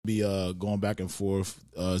be going back and forth.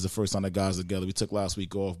 It's the first time the guys are together. We took last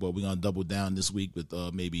week off, but we're gonna double down this week with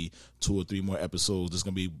maybe 2 or 3 more episodes. This is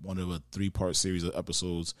gonna be one of a 3-part series of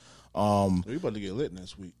episodes. We about to get lit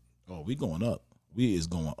next week. Oh, we going up. We is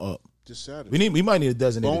going up. This Saturday. We might need a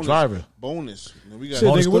designated driver. Bonus. We got Shit,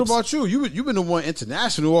 bonus nigga, what clips. about you? You've been the one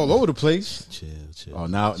international all over the place. Chill. Oh,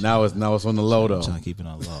 now it's on the low though. I'm trying to keep it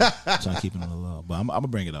on the low. But I'm gonna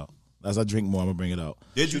bring it out. As I drink more, I'm gonna bring it out.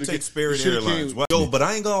 Did you take Spirit Airlines? Yo, but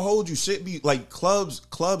I ain't gonna hold you. Shit be like clubs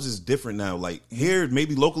is different now. Like here,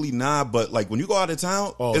 maybe locally, nah, but like when you go out of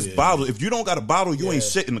town, it's bottles. If you don't got a bottle, you ain't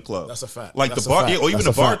shit in the club. That's a fact. Like That's the bar, a fact. or even That's the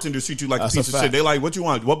a fact. bartender treat you like That's a piece a of shit. fact. They like, what you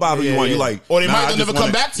want? What bottle you want? You like, or they might I just never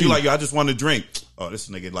come back to you. You like, I just want to drink. Oh, this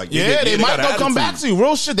nigga like, they might not come back to you.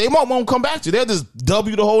 Real shit. They might won't come back to you. They'll just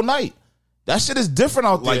W the whole night. That shit is different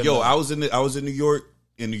out there. Like, yo, man. I was in New York.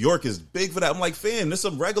 And New York is big for that. I'm like, fam, this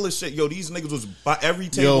some regular shit. Yo, these niggas was by every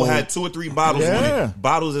table had 2 or 3 bottles on it.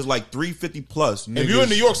 Bottles is like $350 plus. If you're in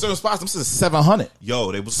New York, certain spots, them shit is $700.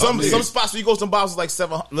 Yo, they was some spots where you go to some bottles is like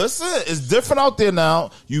 $700. Listen, it's different out there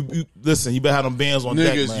now. You listen, you better have them bands on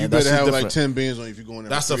deck, man. You better have like 10 bands on if you're going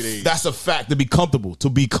there for 3 days. That's a fact. To be comfortable. To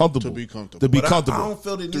be comfortable. I don't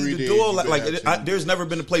feel the need to do all that. There's never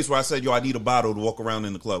been a place where I said, yo, I need a bottle to walk around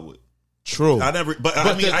in the club with. True. I never, but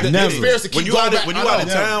I mean, I never. When you out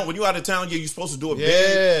of town, yeah, you're supposed to do it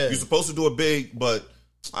big. You're supposed to do it big, but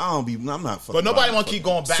I'm not fucking. But nobody want to keep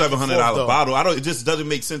going back. $700 bottle. It just doesn't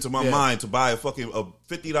make sense in my mind to buy a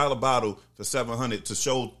 $50 bottle for $700 to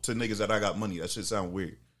show to niggas that I got money. That shit sound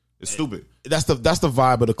weird. It's stupid. That's the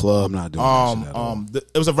vibe of the club. I'm not doing that shit at all.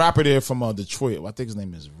 It was a rapper there from Detroit. I think his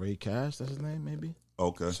name is Ray Cash. That's his name, maybe.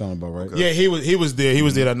 Okay, sound about right. Okay. Yeah, he was there. He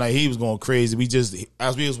was there that night. He was going crazy.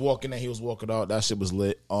 As we was walking in, he was walking out. That shit was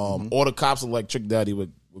lit. All the cops looked like Trick Daddy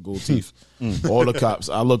with gold teeth. All the cops.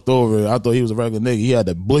 I looked over. I thought he was a regular nigga. He had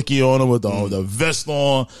the blicky on him with the vest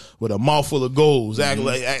on, with a mouthful of golds. Acting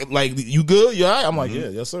like you good? You all right? I'm like, yeah,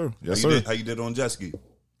 yes sir, yes sir. How you did on jet ski?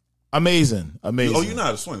 Amazing. Oh, you know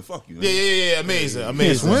how to swim? Fuck you. Yeah.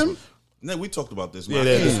 Amazing. Swim? No, we talked about this. Yeah.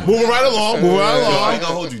 Moving right along. Yo, I ain't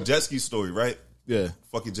gonna hold you. Jet ski story, right? Yeah.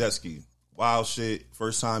 Fucking jet ski. Wild shit.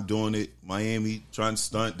 First time doing it. Miami. Trying to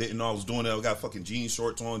stunt. Didn't know I was doing it. I got fucking jean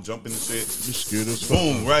shorts on. Jumping the shit. You scared as fuck.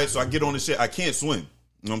 Boom. Right. So I get on the shit. I can't swim.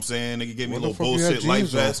 You know what I'm saying? Nigga gave me a little bullshit life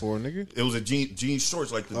vest. It was a jean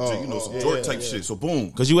shorts like the some Jordan type shit. So boom.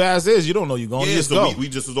 Because you as is, you don't know you going. Yeah, just so go. we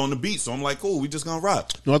just was on the beach. So I'm like, cool, we just gonna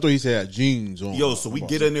rock. No, I thought he said jeans on. Yo, so we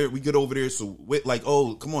get in there, we get over there. So we like,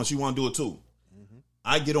 oh, come on, she want to do it too.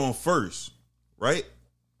 I get on first, right?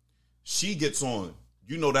 She gets on.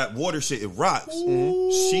 You know that water shit, it rocks.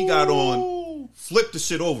 She got on, flip the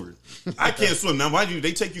shit over. I can't swim. Now, mind you,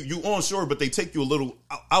 they take you on shore, but they take you a little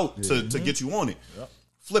out to get you on it. Yep.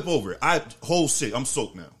 Flip over. Whole shit, I'm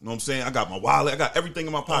soaked now. You know what I'm saying? I got my wallet, I got everything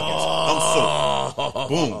in my pockets. I'm soaked.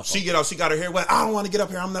 Boom. She get out, she got her hair wet. I don't want to get up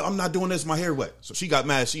here. I'm not doing this, my hair wet. So she got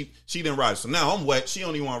mad. She didn't ride. So now I'm wet. She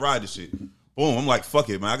don't even want to ride this shit. Boom. I'm like, fuck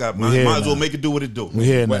it, man. Might as well make it do what it do. We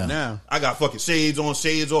here wet now. I got fucking shades on,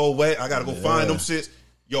 shades all wet. I gotta go find them shits.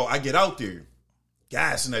 Yo, I get out there,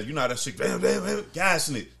 gassing that. You know how that shit, bam,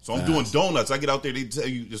 gassing it. So I'm doing donuts. I get out there, they tell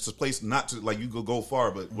you it's a place not to, like, you could go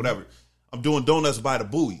far, but whatever. I'm doing donuts by the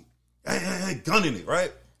buoy. Gunning it,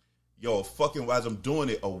 right? Yo, fucking as I'm doing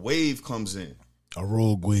it, a wave comes in. A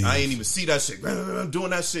rogue wave. I ain't even see that shit. I'm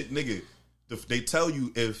doing that shit, nigga. They tell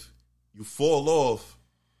you if you fall off,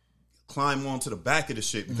 climb onto the back of the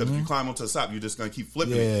shit, because if you climb onto the top, you're just gonna keep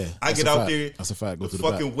flipping it. I get out there. That's a fact. Go the to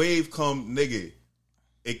fucking back. wave come, nigga.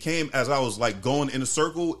 It came as I was like going in a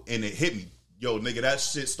circle and it hit me. Yo, nigga, that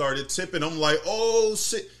shit started tipping. I'm like, oh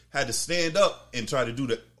shit. Had to stand up and try to do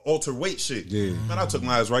the alter weight shit. Yeah. Man, I took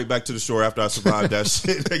my ass right back to the shore after I survived that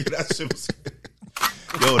shit. Nigga, that shit was...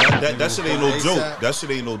 Yo, that shit ain't no joke. That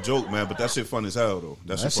shit ain't no joke, man. But that shit fun as hell, though.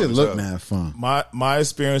 That shit look mad fun. My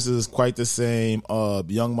experience is quite the same.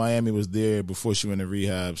 Young Miami was there before she went to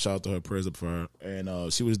rehab. Shout out to her, prayers up for her.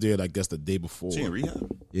 And she was there, I guess, the day before. She in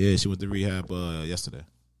rehab? Yeah, she went to rehab yesterday.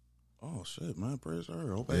 Oh shit, man! Praise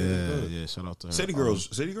her. Hope yeah. Shout out to her. City girl.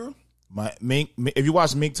 If you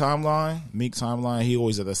watch Meek Timeline, he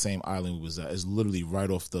always at the same island we was at. It's literally right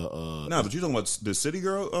off the. Nah, but you talking about the City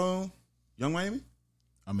girl, Young Miami?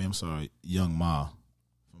 I mean, I'm sorry, Young Ma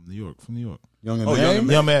from New York. Young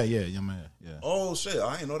Man, yeah. Oh shit,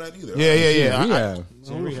 I ain't know that either. Yeah.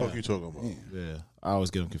 What the fuck you talking about? Yeah, I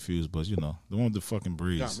always get them confused, but you know, the one with the fucking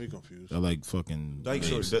breeze. Got me confused. They're like fucking Dyke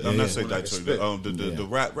Shorty. I'm not saying Dyke Shorty. The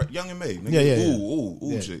rap, Young and May. Yeah.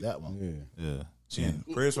 Ooh, shit. That one. Yeah.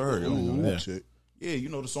 Prayers for her. Ooh, shit. Yeah, you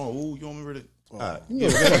know the song. Ooh, you don't remember it?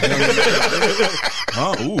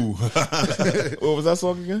 Ooh. What was that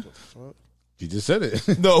song again? You just said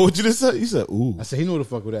it. No, what you just said? You said, ooh. I said he knew what the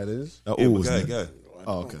fuck who that is. Ooh Yeah, was but it? go ahead.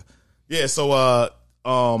 Oh, okay. Yeah, so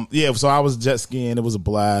so I was jet skiing. It was a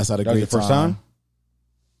blast. I had a That was great your first time?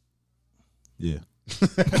 Yeah.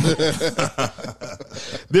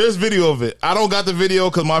 There's video of it. I don't got the video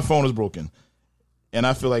because my phone is broken. And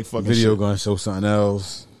I feel like fucking Video shit. gonna show something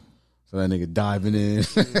else. So that nigga diving in.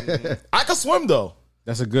 I can swim though.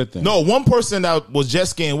 That's a good thing. No, one person that was jet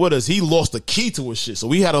skiing with us, he lost the key to his shit. So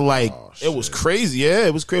we had to it was crazy. Yeah,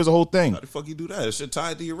 it was crazy, the whole thing. How the fuck you do that? That shit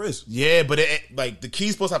tied to your wrist. Yeah, but like the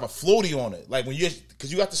key's supposed to have a floaty on it. Like when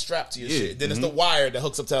because you got the strap to your shit. Then it's the wire that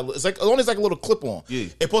hooks up to that. It's like only like a little clip on. Yeah.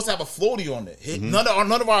 It's supposed to have a floaty on it. None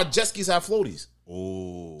of our jet skis have floaties.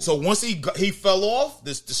 Oh. So once he fell off,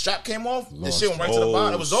 the strap came off. This shit went right to the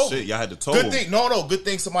bottom. It was over. Shit, y'all had to tow Good him. thing, no. Good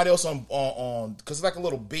thing somebody else on because it's like a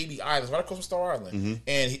little baby island right across from Star Island,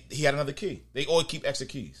 and he had another key. They always keep extra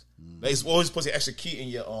keys. They always put the extra key in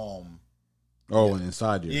your Oh, and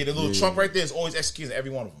inside you. the little trunk right there is always extra keys in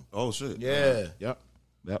every one of them. Oh shit. Yeah. Yep.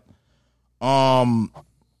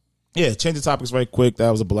 Yeah. Change the topics right quick. That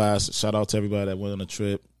was a blast. Shout out to everybody that went on the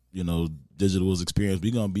trip. You know, digital was experience.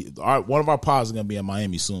 We gonna be one of our pods is gonna be in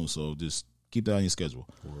Miami soon. So just keep that on your schedule.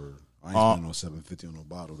 I ain't spending no $750 on no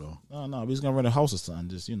bottle though. No, we just gonna rent a house or something.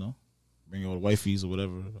 Just bring all the wifeys or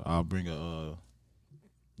whatever. I'll bring a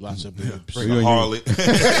lots of babes. Bring a harlot.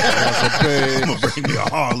 I'm gonna bring me a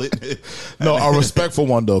harlot. No, a respectful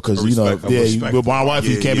one though, because with my wife,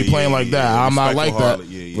 you can't be playing like that. I'm not like that.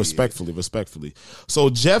 Respectfully. So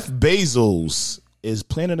Jeff Bezos is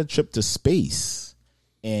planning a trip to space,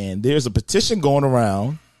 and there's a petition going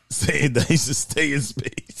around saying that he should stay in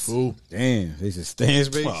space. Ooh, damn, they should stay in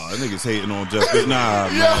space. Oh, niggas hating on Jeff Bezos. Nah,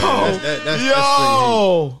 man.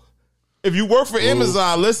 That's if you work for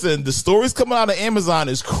Amazon, listen, the stories coming out of Amazon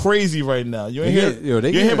is crazy right now. You ain't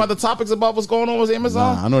hear about the topics about what's going on with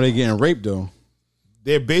Amazon? Nah, I know they getting raped though.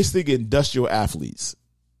 They're basically industrial athletes,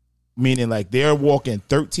 meaning like they're walking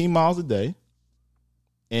 13 miles a day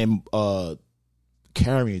and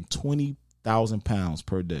carrying 20,000 pounds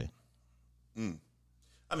per day.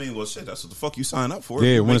 I mean, well, shit, that's what the fuck you sign up for.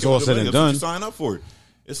 Yeah, when it's all said and done. You sign up for it.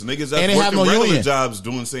 It's niggas And they that's have working no regular union. jobs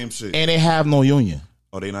doing the same shit. And they have no union.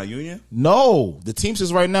 Oh, they not union? No, the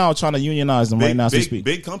Teamsters right now are trying to unionize them right now as we speak.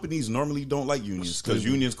 Big companies normally don't like unions because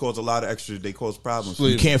unions cause a lot of extra. They cause problems.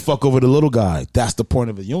 You can't fuck over the little guy. That's the point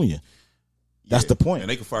of a union. That's the point. And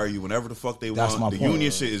they can fire you whenever the fuck they That's want. my The point.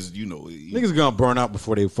 union shit is, Niggas gonna burn out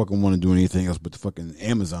before they fucking want to do anything else but the fucking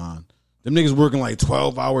Amazon. Them niggas working like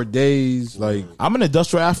 12-hour days. Like I'm an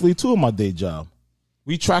industrial athlete too in my day job.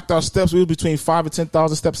 We tracked our steps. We was between 5,000 and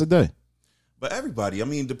 10,000 steps a day. But everybody, I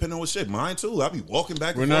mean, depending on what shit. Mine too. I be walking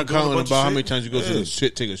back. We're and not forth doing a counting bunch about of how many shit. times you go to the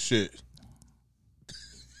shit, take a shit.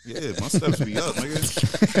 Yeah, my steps be up,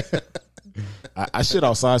 nigga. I shit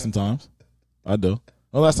outside sometimes. I do.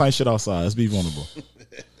 Well, last time I shit outside. Let's be vulnerable.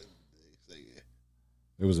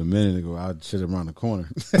 it was a minute ago. I'd shit around the corner.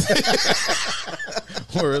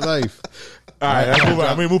 Word life. All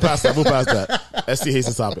right, move past that. SC hates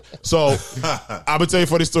the topic. So I'm gonna tell you a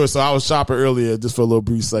funny story. So I was shopping earlier, just for a little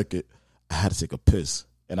brief second. I had to take a piss,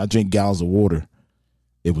 and I drink gallons of water.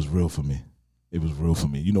 It was real for me.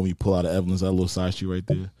 You know when you pull out of Evelyn's, that little side street right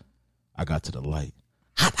there. I got to the light.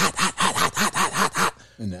 Hot.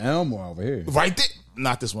 In the Elm or over here? Right there.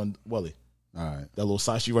 Not this one, Welly. All right. That little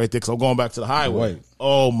side street right there. Because I'm going back to the highway. Right.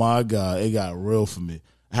 Oh my God, it got real for me.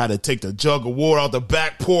 I had to take the jug of water out the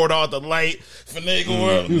back, pour it out the light.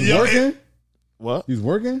 Finagle. He was working? What? He's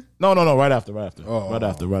working? No. Right after. Right after. I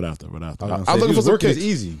was looking for some kids. It's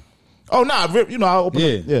easy. Oh, nah, I open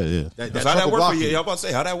it. Yeah. How that work for you? Y'all about to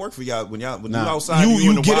say how that work for y'all when you outside? You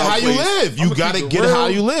in the get it wild how you place? live. You got to get it how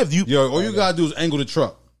you live. All you gotta do is angle the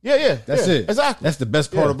truck. Yeah. That's it. Exactly. That's the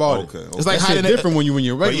best part about Okay. it. It's like That hiding shit different when you in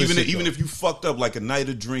your But regular shit, even though. if you fucked up like a night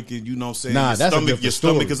of drinking, you know what I'm saying? Nah, your that's a stomach, different your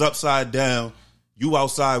stomach story. is upside down. You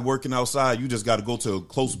outside working outside. You just got to go to a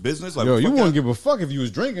close business. Like, Yo, you fuck wouldn't y'all- give a fuck if you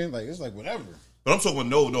was drinking. Like, it's like whatever. But I'm talking about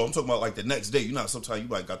no. I'm talking about like the next day. You know, sometimes you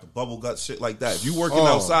like got the bubble gut shit like that. If you working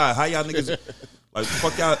outside, how y'all niggas like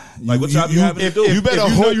fuck y'all? Like what y'all be having to do? you better If you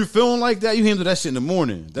know hope you feeling like that, you handle that shit in the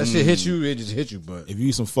morning. That shit hit you, it just hit you. But if you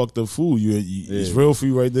eat some fucked up food, it's real for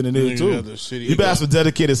you right then and there You too. got the shitty You better ask for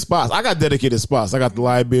dedicated spots. I got dedicated spots. I got the Going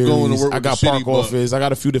libraries. to work I with got the park shitty butt. office. I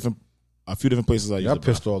got a few different places I use. y'all to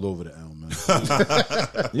pissed all over the Elm, man.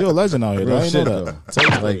 buy. You're a legend out here. Real I ain't know shit, that. though. Tell you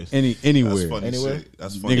Like like, anywhere. That's funny Anywhere? shit.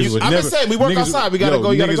 That's funny. Niggas shit. would I'm never. just saying, we work outside. We gotta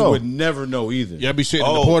go, you gotta niggas go. would never know either. Y'all be shitting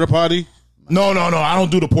in the porta potty? No. I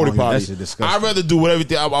don't do the porta Oh, yeah, that potty. shit disgusting. I'd rather do whatever.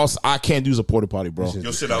 I can't do a porta potty, bro. That shit-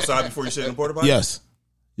 You'll shit outside before you shit in the porta potty?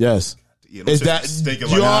 Yes. Yeah, Is that stinking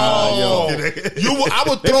yo? like I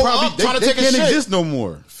would throw up trying to take a can't shit. exist no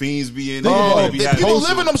more. fiends be in Oh, there. people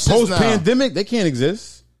live in them shits Post now. pandemic, they can't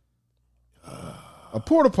exist. A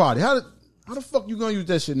porta potty. How the fuck you gonna use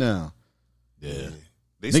that shit now? Yeah.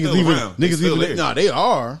 They Niggas still leaving. around. They Niggas still leaving. there. Nah, they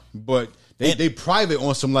are, but they private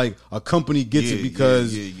on some like a company gets Yeah, it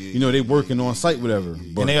because yeah, you know they working on site, whatever.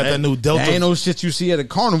 But And they got that new Delta. That ain't no shit you see at a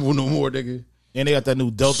carnival no more, nigga. And they got that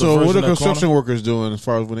new Delta So version what are of construction Corona. workers doing as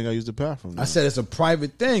far as when they got to use the bathroom? I said it's a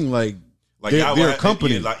private thing. Like y'all they're a want-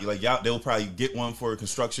 company. yeah, like y'all, they'll probably get one for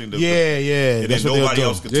construction. Yeah, yeah. And That's then what they'll nobody do.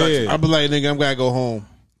 else can touch it. I be like, nigga, I'm gotta go home.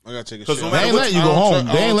 I gotta take a 'Cause shit. no They matter ain't what letting you I go don't home. trust-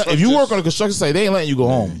 I They ain't don't let, trust if you this. work on a construction site, they ain't letting you go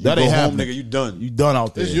home. That you ain't go home, happening. nigga. You done. You done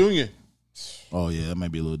out there. It's union. Oh yeah, that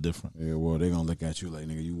might be a little different. Yeah, well, they gonna look at you like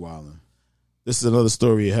nigga, you wildin'. This is another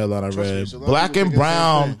story headline I Trust me, read. it's a lot of Black people and think the same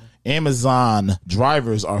brown thing. Amazon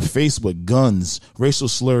drivers are faced with guns, racial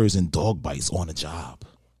slurs, and dog bites on the job.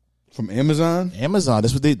 From Amazon? Amazon.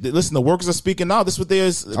 That's what they listen. The workers are speaking out. This is what they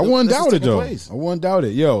is. I wouldn't this is doubt it taking though. place. I wouldn't doubt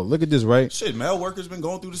it. Yo, look at this, right? Shit, male workers been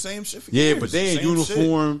going through the same shit for Yeah, years. but they ain't Same shit.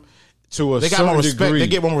 uniform to a They got certain more respect. degree. They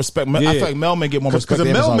get more respect. I Yeah. feel like mailmen get more respect. Because the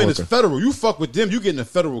than Amazon mailman is worker. federal. You fuck with them, you getting a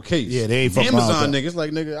federal case. Yeah, they ain't fucking around Amazon with nigga, it's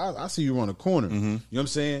like, nigga, I see you on the corner. You know what I'm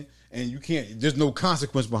saying? And you can't, there's no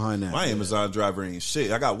consequence behind that. My Amazon driver ain't shit.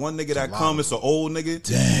 I got one nigga that come. It's an old nigga.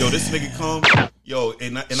 Damn. Yo, this nigga come. Yo,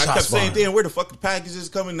 and I kept Shots saying, fired. damn, where the fuck the packages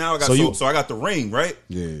coming now? I got So I got the ring, right?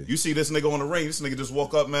 Yeah. You see this nigga on the ring. This nigga just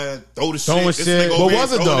walk up, man, throw the Throwing shit. shit. This nigga over What here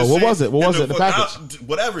was it, throw though? the What shit. was it? What And was it? The package?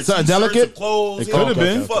 Whatever. Something T-shirts delicate? or clothes. It could have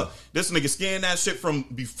been. Fuck. This nigga scan that shit from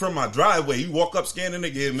my driveway. You walk up, scan the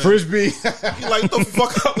nigga, man. Frisbee. He like, what the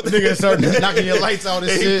fuck up with the Nigga start knocking your lights out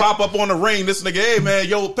and He shit. pop up on the ring. This nigga, hey man,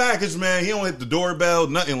 yo package, man. He don't hit the doorbell,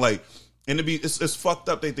 nothing like. And it's fucked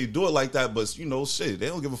up that they do it like that, but you know, shit, they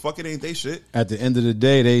don't give a fuck. It ain't they shit. At the end of the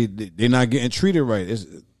day, they not getting treated right.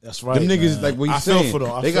 That's right. Them niggas, man. like what you I feel saying, for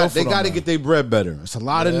them. they got to man. get their bread better. It's a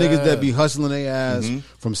lot of niggas that be hustling their ass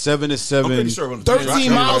from 7 to 7. I'm pretty sure them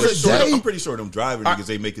 13 miles a day? I'm pretty sure them driver niggas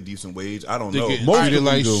they make a decent wage. I don't They know. get Most of treated them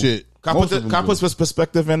like do. shit. Can I put some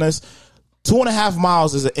perspective in this? 2.5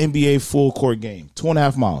 miles is an NBA full court game.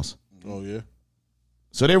 2.5 miles. Oh yeah.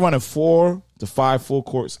 So they're running 4 to 5 full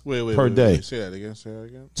courts per day. Say that again. Say that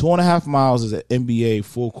again. 2.5 miles is an NBA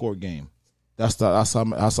full court game. That's how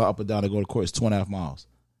up and down they go to court. It's 2.5 miles.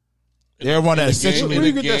 They're running essentially. Where do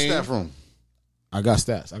you get game. that stat from? I got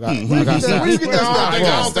stats. I got you stats. get- where you get that I stat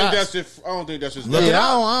don't from? think that's it. I don't think that's just. Look it up.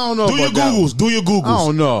 I don't know. Do your about that one. Googles. Do your Googles. I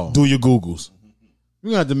don't know. Do your Googles. We're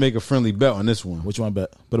gonna have to make a friendly bet on this one. Which one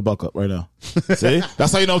bet? Put a buck up right now. See?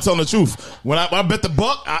 That's how you know I'm telling the truth. When I bet the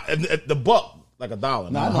buck, the buck like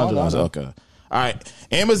 $1, not $100. Okay. All right.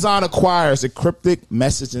 Amazon acquires a cryptic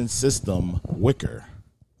messaging system, Wicker.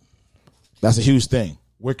 That's a huge thing.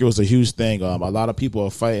 Wicker was a huge thing. A lot of people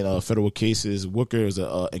are fighting federal cases. Wicker is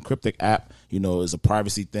a encrypted app. You know, it's a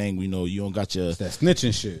privacy thing. You know, you don't got your That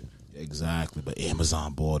snitching shit. exactly. But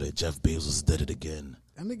Amazon bought it. Jeff Bezos did it again.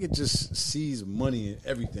 That nigga just sees money in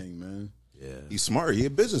everything, man. He's smart. He a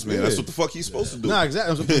businessman. Yeah. That's what the fuck he's supposed to do. Nah,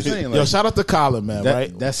 exactly. That's what I'm saying. Like, Yo, shout out to Colin, man.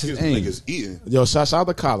 Right? That's his These aim. niggas eating. Yo, shout out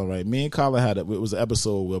to Colin, right? Me and Colin it was an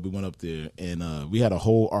episode where we went up there and we had a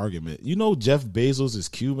whole argument. You know, Jeff Bezos is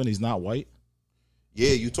Cuban. He's not white.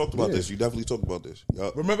 Yeah, you talked about this. You definitely talked about this.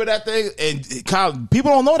 Yup. Remember that thing? And Colin, people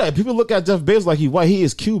don't know that. People look at Jeff Bezos like he's white. He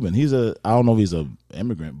is Cuban. I don't know if he's an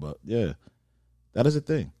immigrant, but yeah, that is a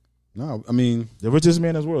thing. No, I mean, The richest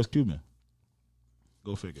man in the world is Cuban.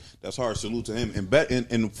 Go figure. That's hard. Salute to him.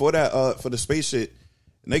 And for that for the space shit,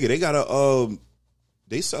 nigga, they got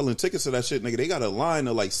they selling tickets to that shit, nigga. They got a line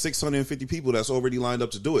of like 650 people that's already lined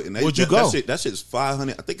up to do it. And Would you go? That shit's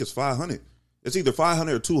 500. I think it's 500. It's either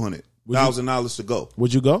 500 or $200,000 to go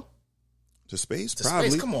Would you go? to space. To Probably.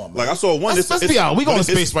 space? Come on, man. Like I saw one. Let's be out. We going to but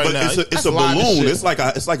it's- space right but now. It's a That's lying to balloon. shit.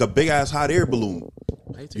 It's like a big ass hot air balloon.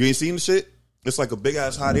 You ain't seen the shit? It's like a big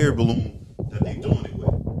ass hot air balloon that they doing it with.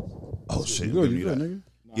 Oh shit! you good, give me that. nigga.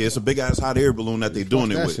 Yeah, it's a big ass hot air balloon that they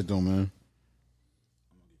doing it That with. shit though, man.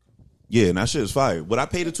 Yeah, and that shit is fire. Would I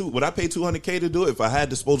pay $200K to do it if I had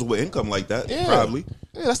disposable income like that? Yeah. Probably.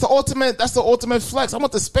 Yeah, that's the ultimate flex. I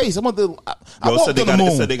want the space. I want the. I Yo, walked said on the it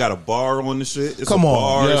moon. said they got a bar on the shit. It's Come a on,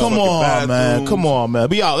 bar, it's come fucking on, man. bathrooms. Come on, man.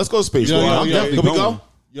 Be out. Let's go to space. Yo, bro. yo, I'm yo, definitely Can we going. go?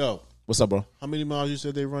 Yo, What's up, bro? how many miles you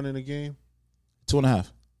said they run in a game?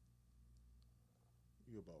 2.5.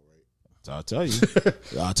 You about right. So I'll tell you.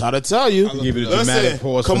 I'll try to tell you. Give it a dramatic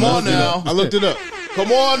pause. Come for on nothing. now. I looked it up. Come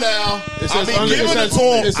on now. It I says be under- giving it it says- to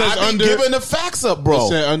him. it says I be under- giving the facts up, bro. It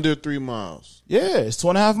said under 3 miles. Yeah, it's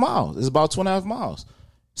 2.5 miles. It's about 2.5 miles.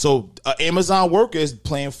 So Amazon worker is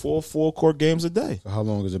playing 4 full-court games a day. So how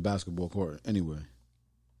long is a basketball court anyway?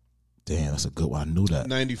 Damn, that's a good one. I knew that.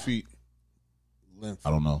 90 feet. Length. I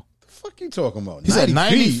don't know. The fuck you talking about? He said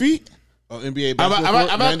 90 feet. Oh, NBA If basketball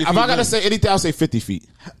court, 90 I feet gotta length. say anything, I'll say 50 feet.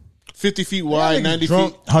 50 feet wide, niggas 90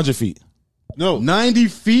 drunk. feet. 100 feet. No. 90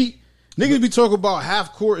 feet? Niggas be talking about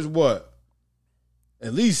half court is what?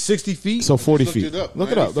 At least 60 feet? So 40 Looked feet. it up.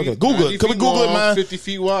 Look it 90 up. Look feet- it. Google 90 it. Can we feet Google it, long, man? 50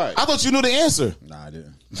 feet wide. I thought you knew the answer. Nah, I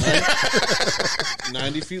didn't.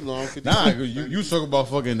 90 feet long, 50 Nah, feet. you talking about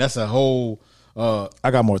fucking, that's a whole, I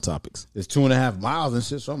got more topics. it's 2.5 miles and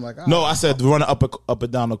shit, so I'm like, No, I said running up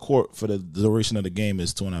and down the court for the duration of the game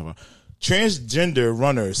is 2.5 hours. Transgender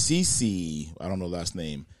runner CC, I don't know last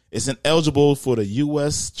name, is ineligible for the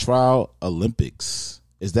U.S. Trial Olympics.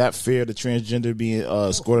 Is that fair? The transgender being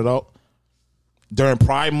escorted out during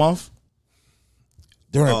Pride Month?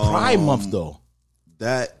 During Pride Month, though.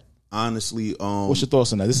 That honestly, What's your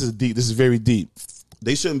thoughts on that? This is deep. This is very deep.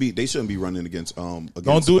 they shouldn't be running against Don't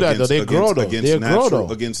do that, though. They're a girl, though. against They're a girl, natural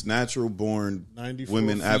though. against natural born 94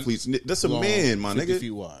 women feet athletes. That's a long, man, my 50 nigga.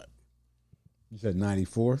 feet wide. You said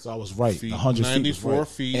 94? So I was right. Feet. 100 feet. 94 was right.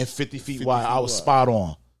 feet. And 50 feet 50 wide. feet I was wide. spot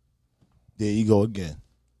on. There you go again.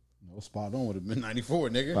 No, spot on would have been 94,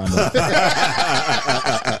 nigga.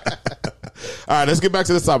 All right, let's get back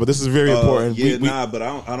to this topic. This is very important. Yeah, but I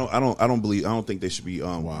don't think they should be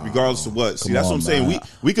regardless of what. See, Come that's on, what I'm saying. man.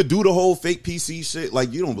 We could do the whole fake PC shit.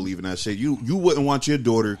 Like, you don't believe in that shit. You wouldn't want your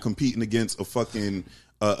daughter competing against a fucking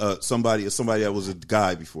somebody that was a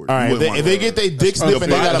guy before. All right, if they get their dick snipped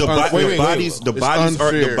and they got the bodies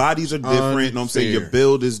are Unfair. different. You know what I'm saying? Your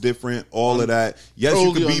build is different. All of that. Yes, you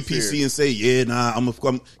Totally could be unfair. PC and say, yeah, nah,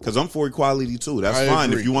 because I'm for equality too. That's I fine.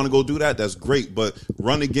 agree. If you want to go do that, that's great. But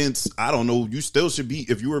run against, I don't know. You still should be,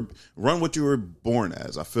 if you were run what you were born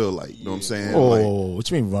as. I feel like, you know what I'm saying? Oh, Like,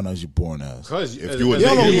 what you mean run as you're born as? Because If you were You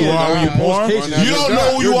don't know who you are when you're born. You don't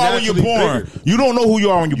know who you are when you're born. You don't know who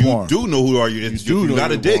you are when you're you born. do know who you are. You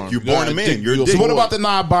got a dick. born. You're You born got a a man. dick. You're a You're dick. So what about the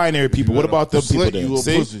non-binary people? What about them people slit, then? you a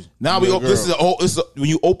See? pussy. Now You a this is girl. when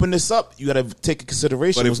you open this up, you got to take in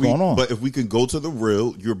consideration what's going on. But if we can go to the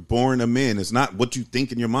real, you're born a man. It's not what you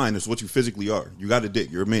think in your mind. It's what you physically are. You got a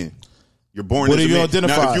dick. You're a man. You're born What as do a you man.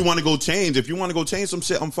 identify? Now, if you want to go change some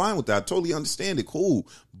shit, I'm fine with that. I totally understand it. Cool.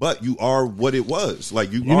 But you are what it was.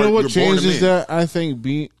 Like You know what you're born a changes man. that? I think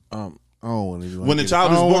I don't want to. When the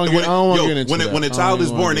child is born, when a child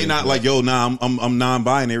is born, they not like, yo, nah, I'm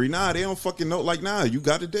non-binary. Nah, they don't fucking know. Like, nah, you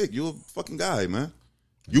got a dick. You a fucking guy, man.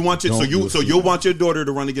 You want your you'll want your daughter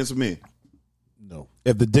to run against a man. No.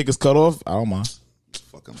 If the dick is cut off, I don't mind.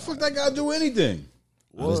 Fucking Fuck that guy do anything.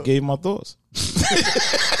 I just gave my thoughts.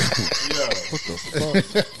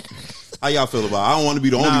 How y'all feel about it? I don't want to be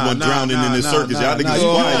the only one drowning in this circus. Y'all niggas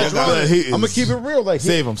quiet. Y'all gotta- I'm gonna keep it real. Like,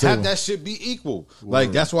 Save him, save have him. that shit be equal.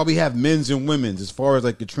 Like, that's why we have men's and women's. As far as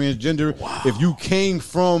like the transgender, if you came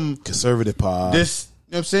from Conservative pod. this,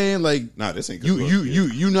 you know what I'm saying? Like, Nah, this ain't you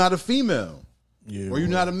good. you not a female, Yeah, or you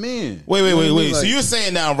not a man. Wait. You know what I mean? So Like, you're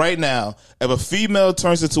saying right now, if a female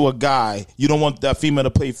turns into a guy, you don't want that female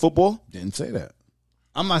to play football? didn't say that.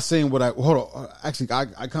 I'm not saying what I hold on. Actually,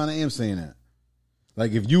 I kind of am saying that.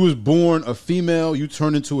 Like, if you was born a female, you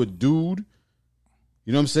turn into a dude.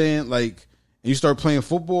 You know what I'm saying? Like, and you start playing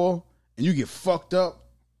football and you get fucked up.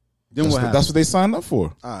 Then what happens? That's what they signed up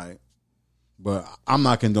for. All right. But I'm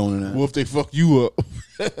not condoning that. What if they fuck you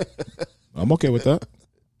up? I'm okay with that.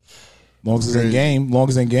 Long as it's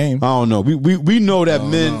in game. I don't know. We know that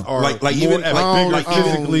men are like more even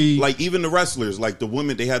physically. like even the wrestlers, like the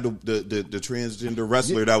women, they had the transgender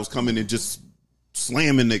wrestler that was coming and just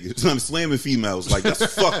slamming niggas, slamming females. Like, that's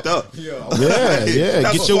fucked up. Yeah.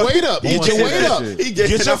 That's Get your weight up. Get your weight up. He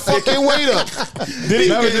Get your fucking weight up. Did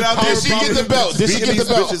she get the belt? Did she get the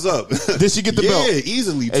belt? Bitches up. Did she get the belt? Yeah,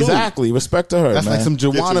 easily. Too. Exactly. Respect to her, That's man. like some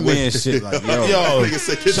Joanna Get your Man weight. shit. Like, yo, Yo,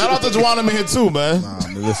 shout out to Joanna Man too, man.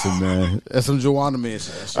 listen, man. That's some Joanna Man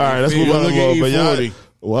shit. All right, let's move on. Look at But y'all- E40.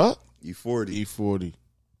 What? E40. E40.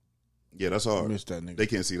 Yeah, that's hard. Missed that nigga. They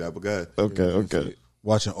can't see that, but go ahead. Okay.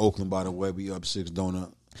 Watching Oakland, by the way, we up 6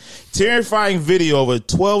 donut. Terrifying video of a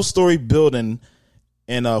 12-story building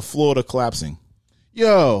in Florida collapsing.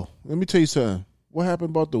 Yo, let me tell you something. What happened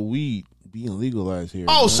about the weed being legalized here?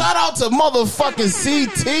 Oh, man? shout out to motherfucking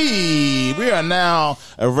CT. We are now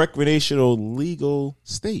a recreational legal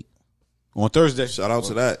state. On Thursday. Shout out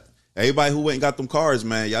to that. Everybody who went and got them cars,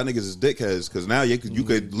 man, y'all niggas is dickheads because now you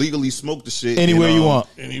could legally smoke the shit Anywhere and, you want.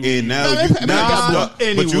 And now No, you they now got but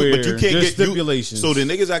anywhere. you can't There's get stipulations. So the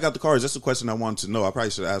niggas that got the cars, that's the question I wanted to know. I probably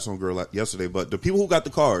should have asked some girl yesterday, but the people who got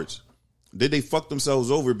the cards, did they fuck themselves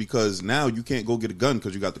over because now you can't go get a gun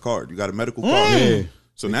because you got the card, you got a medical card. Yeah.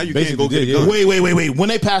 So now you Basically can't go get a did, gun. yeah. Wait. When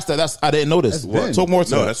they passed that, I didn't notice. That's been. Talk more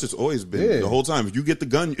to No, that. that's just always been Yeah. the whole time. If you get the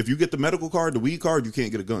gun, if you get the medical card, the weed card, you can't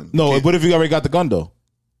get a gun. No, You can't- what if you already got the gun though?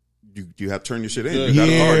 You have to turn your shit in. You got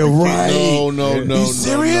a Yeah, card. You can't- right. No. You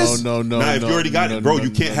serious? No. Nah, if you already got it, bro, you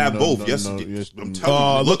can't have both. Yes, no. I'm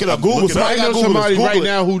telling you. Look it up. Google. Look it up. Somebody I know got Google. somebody Google right it.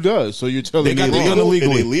 now who does. So you're telling They me got their gun Is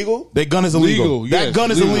illegally. it legal? Their gun is illegal. Legal, That yes,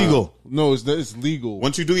 gun is legal. illegal. No, it's legal.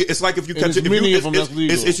 Once you do it, it's like if you catch there's it. If many you, of them that's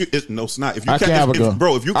legal. No, it's not. If you I catch, can't have a gun.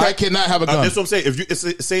 bro, if you I cannot have a gun. That's what I'm saying. It's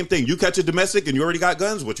the same thing. You catch a domestic and you already got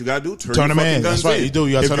guns. What you gotta do? Turn Turn your them fucking in. guns That's right. in. You do.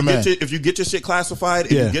 You gotta turn them in. If you get your shit classified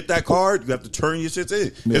and Yeah. you get that card, you have to turn your shit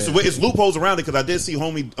in. Yeah. It's loopholes around it because I did see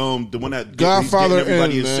homie, the one that Godfather getting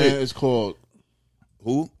everybody N, his man. shit. It's called.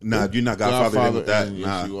 Who? Nah, you're not Godfather in with that. Godfather N, yes,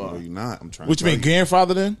 Nah, you are. no, you're not. I'm trying. What to you mean, tell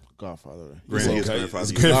grandfather then? Godfather. Granny is Okay. grandfather.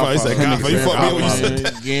 It's grandfather. He said Godfather. You fucked me up when you said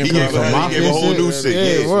that. He gave a whole new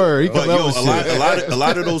shit. Yeah, word. He But come up yo, with shit. a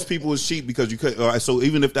lot of those people is cheap because you could. All right, so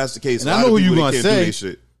even if that's the case, And a I lot know of who you people, gonna they can't do say.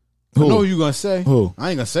 their shit. I know who you gonna say. Who? I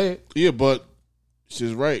ain't gonna say it. Yeah, but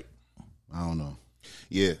she's right. I don't know.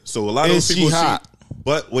 Yeah, so a lot of Is those she people hot? cheap.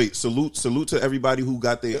 But wait, salute to everybody who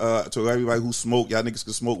got the to everybody who smoke. Y'all niggas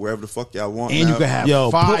can smoke wherever the fuck y'all want. And now. you can have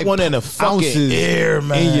Yo, 5 put one in the fucking ounces air,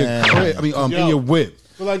 man. in your crib. I mean, in your whip.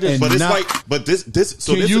 But like this, And But it's not- like, but this.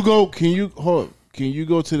 So Can this you go? Can you hold? Can you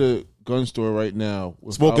go to the gun store right now?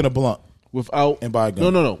 Smoking a blunt. without And buy a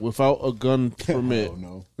gun. No, without a gun permit.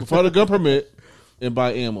 no. Without a gun permit and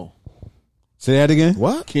buy ammo. Say that again.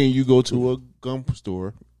 What? Can you go to a gun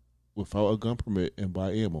store without a gun permit and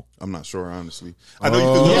buy ammo? I'm not sure, honestly. I know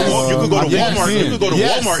you could go to Yes. Walmart. You could go to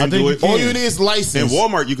Yes. Walmart I and think do you it. can. All you need is license. In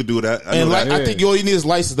Walmart, you could do that. I know And that. I think all you need is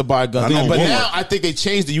license to buy a gun. I know But Walmart. now I think they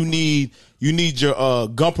changed it. You need your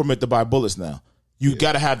gun permit to buy bullets now. You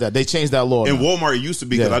got to have that. They changed that law. In now. Walmart, it used to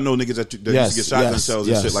be because Yeah. I know niggas that used Yes, to get shotgun yes, shells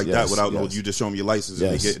and yes, shit like that yes, without no. yes. You just show them your license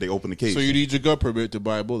Yes. and they open the case. So you need your gun permit to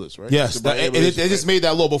buy bullets, right? Yes, To buy and ammunition. they just made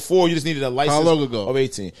that law before. You just needed a license. How long ago? Of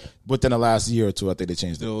 18. Within the last year or two, I think they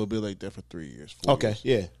changed it. It'll be like that for 3 years. 4 Okay, years.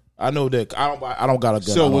 yeah, I know that. I don't got a gun. I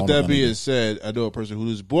So don't with own a that gun being either. said, I know a person who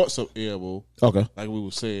just bought some ammo, Okay. like we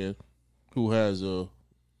were saying, who has a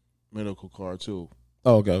medical card too.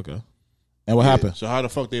 Oh, okay. And what happened? So how the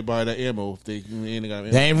fuck they buy that ammo if they ain't got ammo?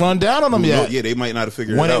 They ain't run down on them Yeah, yet. they might not have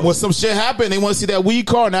figured When it out. when some shit happen, they want to see that weed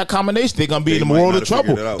card and that combination. They gonna be They in the might world not of have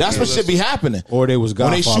figured trouble. it out. That's Yeah, what should be happening. Or they was When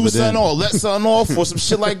they Godfather shoot something then. off, let something off or some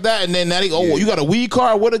shit like that, and then now they you got a weed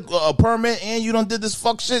card with a permit and you done did this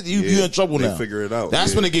fuck shit. You in trouble they now. figure it out.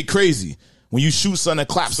 That's Yeah. when it get crazy. When you shoot something and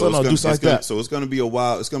clap So something or do something like that. So it's gonna be a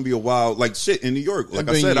while. It's gonna be a while, like shit in New York. Like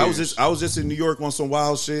I been said, years. I was just in New York on some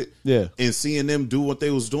wild shit. Yeah. and seeing them do what they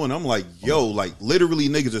was doing, I'm like, yo, like literally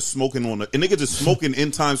niggas are smoking and niggas are smoking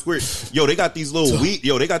in Times Square. Yo, they got these little weed.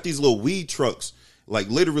 Yo, they got these little weed trucks. Like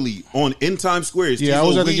literally in Times Square. It's Yeah, these I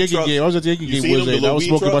was little at the weed Yankee trucks. game. I was at the Yankee You game seen them, Wednesday. the I little was weed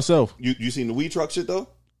smoking truck? myself. You seen the weed truck shit though?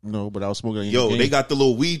 No, but I was smoking at the Yo, Yankee they game. got the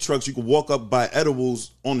little weed trucks. You can walk up buy edibles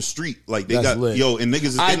on the street. Like they That's got lit. and niggas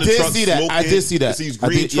is I in the did truck see that. smoking. I did see that. It's these I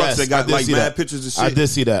green did- trucks yes, that I got did like see mad that. pictures of shit. I did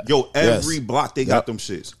see that. Yo, every Yes. block they got them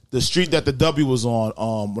shits. The street that the W was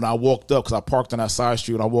on, when I walked up, because I parked on that side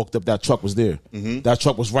street, when I walked up, that truck was there. That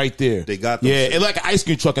truck was right there. They got them yeah, shit. it like an ice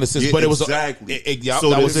cream truck in a sense, Yeah, but it was exactly. yeah, So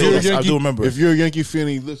that was if it. you're Yes, I do remember. If you're a Yankee fan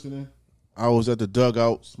and you listening, I was at the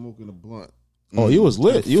dugout smoking a blunt. Oh, you was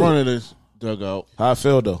lit. In You front of this dugout. how I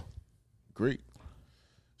feel though. Great.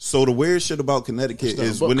 So the weird shit about Connecticut There's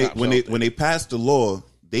is nothing when but they cops when out they there. when they pass the law,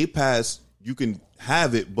 they pass you can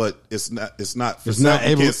have it, but it's not for It's sale. not You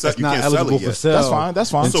able. can't It's sell- you not can't sell eligible it for yet. sale. That's fine. That's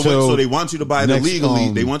fine. So until so they want you to buy it next,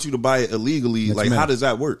 illegally. They want you to buy it illegally. Like how minute. does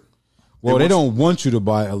that work? Well, They they want don't want you to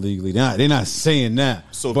buy it illegally. They're not saying that.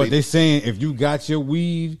 So but they- they're saying if you got your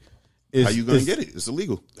weed, How you gonna get it? It's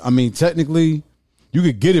illegal. I mean, technically, you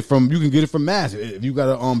could get it from Mass. If you got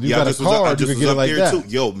a you got a card, you could get it like that. Too.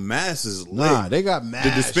 Yo, Mass is lit. Nah, they got Mass.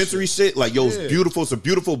 The dispensary shit, like, yo, it's beautiful. It's a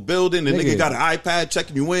beautiful building. The nigga Nigga. got an iPad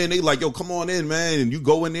checking you in. They like, yo, come on in, man. And you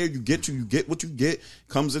go in there, you get what you get.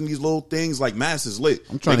 Comes in these little things. Like, Mass is lit.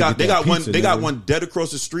 I'm trying to get they that got one. pizza, They got nigga. one dead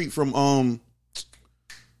across the street from the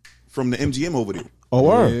MGM over there. Oh,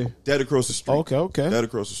 word. Yeah. Dead across the street. Okay. Dead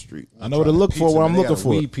across the street. I know what to look for. What I'm looking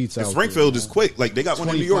for. Pizza And out Springfield there, is quick. Like they got one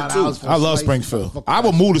in New York too. $25 for I love slice. Springfield. I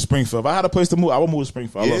would move to Springfield. If I had a place to move, I would move to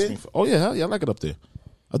Springfield. I love Yeah? Springfield. Oh yeah, hell yeah, I like it up there.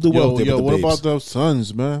 I do well Yo, up there. yo, with what the about the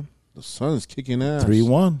Suns, man? The Suns kicking ass.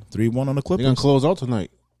 3-1 on the They gonna Clippers? close out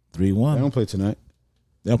tonight. 3-1. They don't play tonight.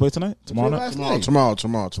 They don't play tonight? Tomorrow night? Tomorrow.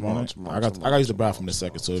 I got to use the bathroom in a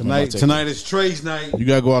second. So if I'm not taking- Tonight is Trey's night. You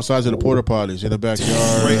gotta go outside to the porta potties in the backyard.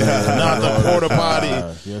 not the porta potty.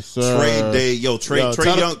 Yes, sir. Trey Day, yo, Trey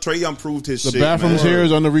tell Young proved his The shit. bathrooms man. here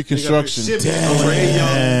is under reconstruction. Trey Young.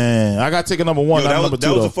 Damn. I got ticket number one, Yo, not that number was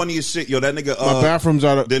two the though. funniest shit. Yo, that nigga. My bathrooms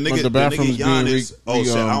are the nigga. the bathrooms the nigga being Giannis. Oh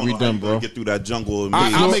shit, I don't know how you redone, gonna bro. get through that jungle.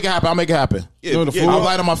 I'll make it happen. Yeah, No, the yeah, floor- I'm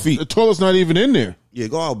light on my feet. The toilet's not even in there. yeah,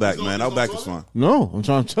 go out back, man. Out back is fine. No, I'm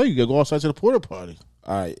trying to tell you, you gotta go outside to the porta potty.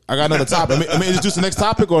 All right, I got another topic. Let me introduce the next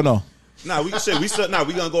topic or no? Nah, we can say we still. Nah,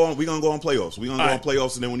 we gonna go on playoffs. We gonna go on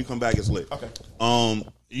playoffs, and then when you come back, it's lit. Okay.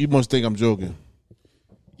 You must think I'm joking.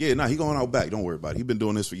 Yeah, nah, he going out back. Don't worry about it. He been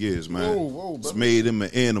doing this for years, man. Whoa, It's made him an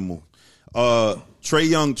animal. Trey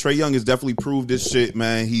Young has definitely proved this shit,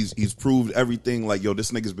 man. He's proved everything. Like, yo,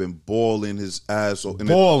 this nigga's been balling his ass off.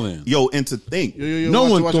 Balling. Yo, and to think, No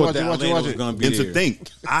one thought that Atlanta was it. going to be and there. to think,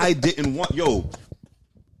 I didn't want, yo,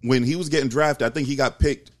 when he was getting drafted, I think he got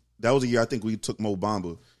picked. That was a year I think we took Mo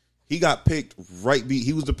Bamba. He got picked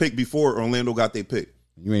he was the pick before Orlando got their pick.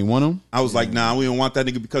 You ain't want him? I was like, nah, we don't want that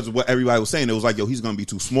nigga because of what everybody was saying. It was like, yo, he's gonna be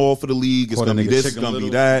too small for the league. It's Caught gonna a be nigga this, it's chicken gonna be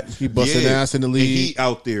little. that. He busting ass in the league. And he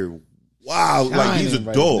out there, wow, like he's a Shining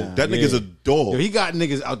right dog. now. That nigga's Yeah. a dog. Yo, he got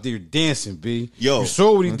niggas out there dancing, B. Yo. You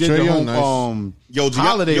saw what he did Trae the Young, whole nice. Yo,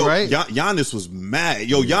 holiday, right? Giannis was mad.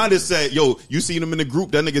 Yo, Giannis said, yo, you seen him in the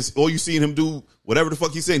group. That nigga's all you seen him do, whatever the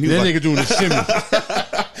fuck he said. He was That like, nigga doing the shimmy.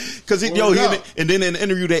 Cause and then in the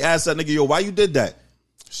interview they asked that nigga, yo, why you did that?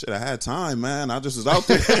 Shit, I had time, man. I just was out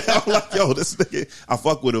there. I'm like, yo, this nigga, I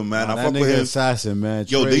fuck with him, man. I That fuck with nigga him. assassin, man.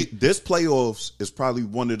 Yo, Trey. this playoffs is probably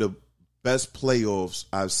one of the best playoffs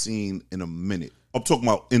I've seen in a minute. I'm talking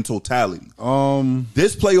about in totality.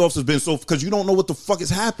 This playoffs has been so because you don't know what the fuck is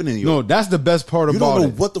happening. Yo. No, that's the best part you about don't know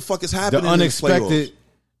it. what the fuck is happening. The in this unexpected playoffs. is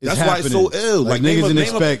That's happening. why it's so ill. Like niggas didn't name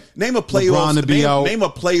expect a playoffs LeBron to be out. Name a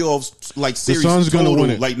playoffs like series Suns gonna total, win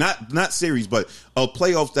it. like not series, but a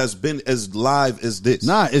playoff that's been as live as this.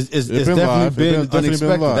 Nah, it's been definitely live. been It's definitely been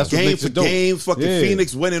unexpected. live. That's what Game makes for it dope. game, fucking Yeah.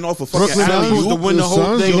 Phoenix winning off a fucking Brooklyn alley supposed to oop. win the whole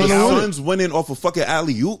Suns thing. gonna The win it. Suns winning off a fucking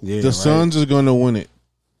alley oop. Yeah, The right. Suns is gonna win it.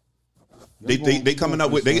 They coming up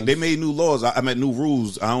with they made new laws. I meant new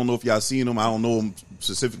rules. I don't know if y'all seen them. I don't know them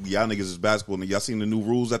specifically. Y'all niggas is basketball. Y'all seen the new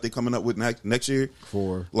rules that they coming up with next year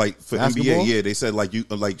For NBA? basketball? Yeah, they said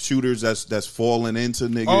like shooters that's falling into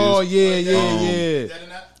niggas. Oh yeah.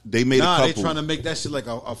 They made Nah, a they couple. trying to make that shit like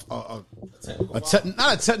not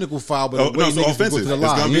a technical foul, but Oh, a way no, it's niggas can offensive. go to the It's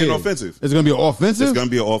line. gonna be an Yeah. offensive. It's gonna be offensive. It's gonna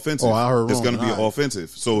be an offensive. Oh, I heard It's wrong. gonna be All right. offensive.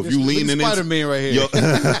 So if This you nigga leaning in, Spider-Man right here. Yo,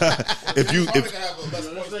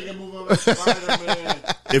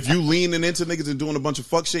 if you leaning into niggas and doing a bunch of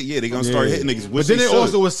fuck shit, yeah, they gonna start hitting niggas. But Which then they should.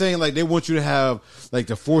 also was saying like they want you to have like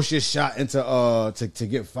to force your shot into to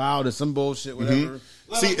get fouled or some bullshit, whatever.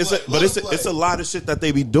 See, it's a lot of shit that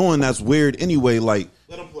they be doing that's weird anyway. Like,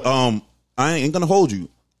 I ain't gonna hold you.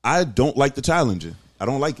 I don't like the challenging. I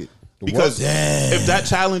don't like it because if that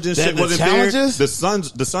challenging shit the wasn't there, challenges? the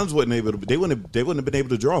Suns wouldn't have been able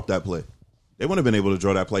to draw up that play. They wouldn't have been able to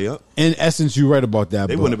draw that play up. In essence, you're right about that.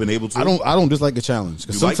 They but wouldn't have been able to. I don't dislike a challenge You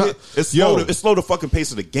because like sometimes it? It's slow the fucking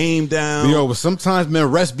pace of the game down. but sometimes man,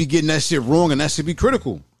 refs be getting that shit wrong and that should be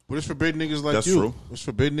critical. But it's forbidden niggas like That's you. true. It's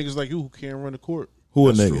forbidden niggas like you who can't run the court. Who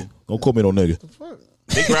a That's nigga? true. Don't call me no nigga.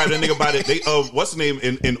 They grabbed a nigga by the what's the name?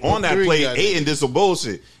 And on that three play, got it. Aiden did some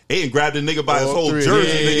bullshit. Aiden grabbed a nigga by his All whole three. jersey,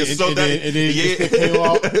 Yeah, nigga. So and that then came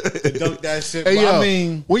out and dunked that shit. Hey, But yo, I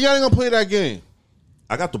mean, when y'all ain't gonna play that game?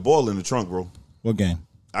 I got the ball in the trunk, bro. What game?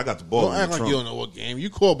 I got the ball Don't in the act like trunk. you don't know what game. You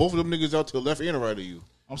call both of them niggas out to the left and the right of you.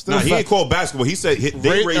 I'm still. Nah, he ain't called basketball. He said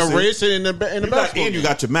they racing. Racing in the You got, basketball and you game.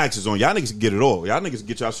 got your maxes on. Y'all niggas can get it all. Y'all niggas can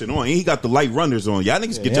get y'all shit on. And he got the light runners on. Y'all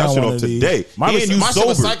niggas get Yeah, y'all I shit don't off wanna be- today. My and shit you was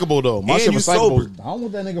sober. psychable though. My And shit you was psychable. sober. I don't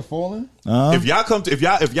want that nigga falling. If y'all come to if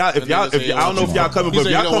y'all I don't know if y'all coming, but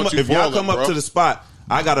if y'all come up to the spot,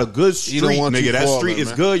 I got a good street, don't want nigga. you That falling, street is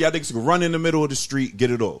man. good. Y'all niggas can run in the middle of the street, get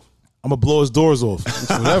it off. I'm gonna blow his doors off.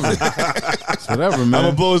 Whatever. It's whatever, man. I'm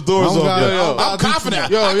gonna blow his doors I don't off. gotta- yo. yo, I'm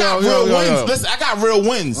confident. yo, I got yo, real yo, wins. yo. Listen, I got real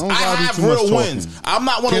wins. I don't I gotta do have too much real talking. wins. I'm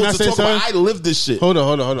not one of Can I those to say talk about. I something? live this shit. Hold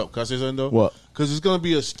on. Can I say something though? What? Because it's gonna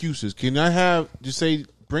be excuses. Can I have just say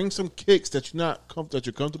bring some kicks that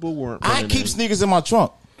you're comfortable wearing? I keep sneakers in my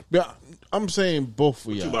trunk. Yeah, I'm saying both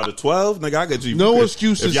of You y'all. about a 12, nigga? I got you. No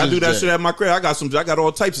excuses If y'all do is that that. shit at my crib, I got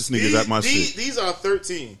all types of sneakers at my shit. These are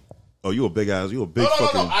 13. Oh, you a big ass. You a big No,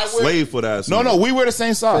 fucking I wear- slave foot ass. No, nigga. we wear the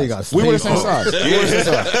same size. You got We wear the same slave- size. We wear the same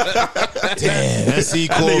size. Damn, that's he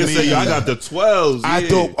That called nigga say, me. I got the 12s. I yeah.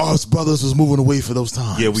 thought us brothers was moving away for those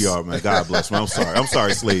times. Yeah, we are, man. God bless, man. I'm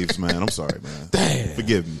sorry, slaves, man. I'm sorry, man. Damn.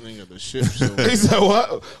 Forgive me. Ain't got the shit, so- He said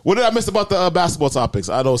what? What did I miss about the basketball topics?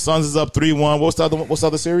 I know Suns is up 3-1. What's the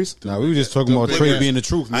other series? Nah, we were just talking about big Trey ass- being the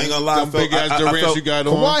truth, man. I ain't gonna lie. Them big ass Durants you got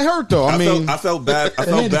on. Why hurt though? I mean, I felt bad. I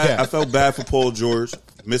felt handicap. bad. I felt bad for Paul George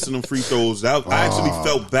missing them free throws. I actually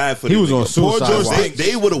felt bad for he them was on niggas. suicide Paul George, watch.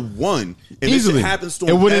 they would have won. And Easily. This shit happens to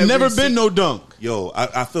him It would have every never been no dunk. Yo,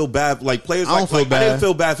 I feel bad. Like players, I don't feel bad. I didn't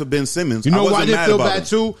feel bad for Ben Simmons. You know I why I didn't feel bad him.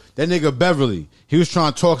 too? That nigga Beverly. He was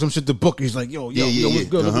trying to talk some shit to Booker. He's like, yo, what's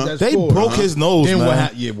good? Look at that They score. broke his nose, Then man. what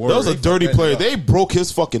happened? Yeah, word. That was a They dirty fucked player. that They broke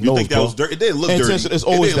his fucking You nose, think that bro. was dirty? It didn't look dirty. It's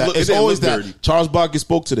always that. It's always that. Dirty. Charles Barkley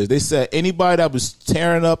spoke to this. They said anybody that was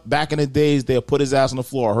tearing up back in the days, they'll put his ass on the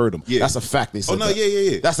floor or hurt him. Yeah. That's a fact. They said. Oh no, that.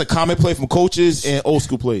 yeah. That's a common play from coaches and old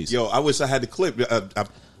school plays. Yo, I wish I had the clip.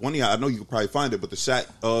 One of y'all, I know you could probably find it, but the Shaq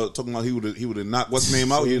talking about he would have knocked what's his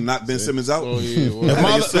name out. He would knock Ben Simmons out. Oh yeah. If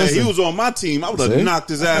my- He was on my team. I would have See? knocked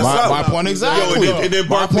his ass My- out. my point exactly. Yo, and then My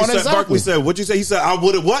Barkley point said, exactly. Barkley said, "What'd you say?" He said, "I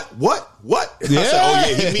would have what?" I said, "Oh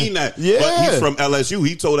yeah, he mean that." Yeah. But he's from LSU.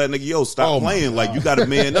 He told that nigga, "Yo, stop playing. Like you got to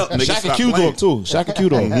man up, nigga. Shaq Stop and Q playing." Dog too. Shaq and Q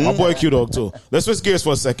Dog. My boy Q Dog too. Let's switch gears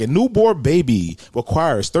for a second. Newborn baby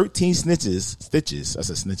requires 13 stitches. I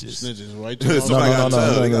said snitches. Snitches, right? Somebody gotta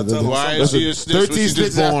tell. They gotta tell him. Why is he a snitch? 13 Was he just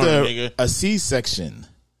stitches born, after nigga? a C-section,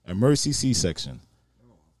 emergency C-section.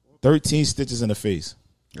 13 stitches in the face.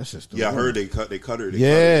 That's just Yeah, I heard they cut her.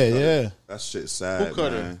 Yeah. That shit's sad. Who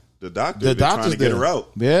cut her? man. The doctor. The They're trying doctors to get there. her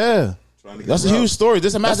out. Yeah, Trying to get that's a her out. huge story.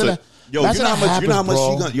 Just imagine that. Yo, imagine you know how that much she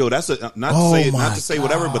happens, gonna? Yo, that's a not Oh to my say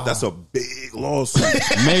whatever, but that's a big lawsuit.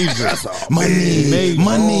 major.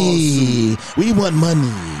 Money. We want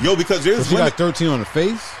money. Yo, because there's She women. got 13 on the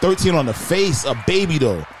face. 13 on the face, a baby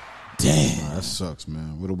though. Damn, That sucks,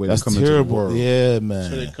 man. What a way that's to come into the terrible. world. Yeah, man.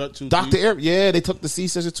 So they cut too Dr. deep? Eric, yeah, they took the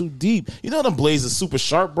C-section too deep. You know them blades are super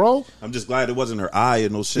sharp, bro. I'm just glad it wasn't her eye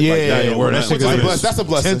and no shit Yeah, like that. yeah, Yo, word. man, That shit like, is- That's a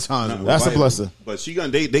blessing. 10 times more That's a vital. blessing. But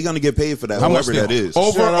they gonna get paid for that. How much Whoever that they- is.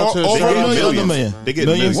 Over Shout out to over a They get million, under a million. They get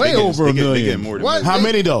Millions? Way over a They million. get more than What? that. How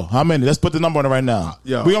many though? How many? Let's put the number on it right now.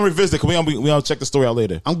 Yo. We gonna revisit. We gonna check the story out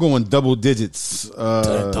later. I'm going double digits.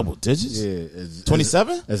 Double digits? Yeah.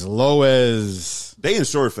 27? As low as They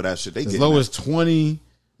insured for that shit. They as get low that. as 20.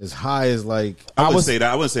 As high as like I wouldn't say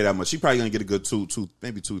that. I wouldn't say that much. She probably gonna get a good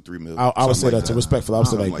maybe 2-3 million. I would say Something that like too. Respectful. I would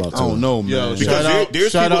say like Something about I two. don't know, man. Yo, Because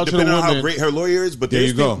there's shout people, out to the depending on how women. great her lawyer is, but There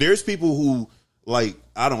you go. there's people who like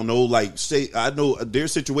I don't know, like say I know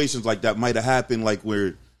there's situations like that might have happened, like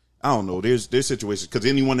where I don't know. There's situations because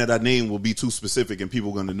anyone that I name will be too specific, and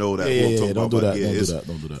people are going to know that. Yeah, we'll talk don't about, do but that. yeah, Don't do it's- that.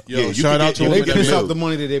 Don't do that. Yo, Yeah, you shout could out get- to you They women could that piss get off milled. the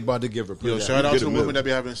money that they about to give her. Yo, Put shout that. out get to a the mill. women that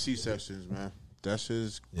be having C-sections, man. That's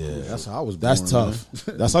just Yeah, that's how I was. That's born, tough.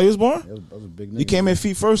 man. That's how you was born? I was a big nigga. You came in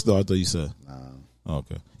feet first though. I thought you said. Oh,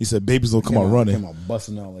 okay. He said babies don't come out Came running. out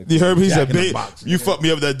busting out like You heard me? He said, Jack in the "Babe, Box, you nigga. fucked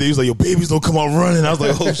me up that day." He was like, "Yo, babies don't come out running." I was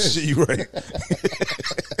like, "Oh shit, you right."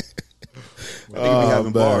 I think he be having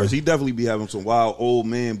man. bars. He definitely be having some wild old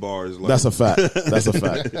man bars. Like, That's a fact. That's a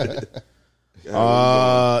fact.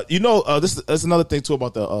 That's another thing too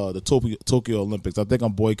about the Tokyo Olympics. I think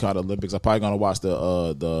I'm boycotting Olympics. I'm probably gonna watch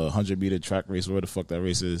the 100-meter track race, where the fuck that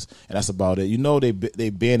race is, and that's about it. You know they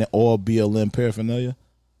banning all BLM paraphernalia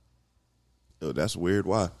Yo, that's weird.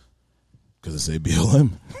 Why? because it say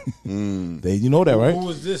BLM. They, you know that, right? Who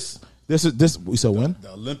was this? This we said when?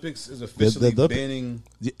 The Olympics is officially the- banning.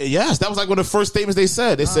 Yes, that was like one of the first statements they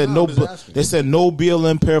said. They said no, no. I'm just asking. They said no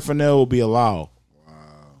BLM paraphernalia will be allowed.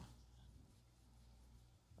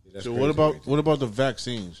 That's so. crazy, What about the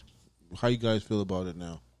vaccines? How you guys feel about it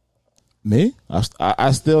now? Me?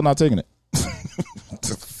 I still not taking it.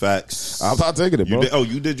 Facts. I'm not taking it, bro.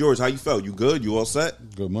 You did yours. How you felt? You good? You all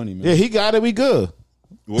set? Good money, man. Yeah, he got it. We good.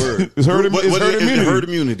 Word. It's herd, What- it's what herd is- immunity. Herd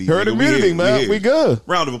immunity. Herd nigga. immunity, here. man. here. We good.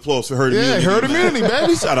 Round of applause for herd Yeah, immunity. herd man. immunity,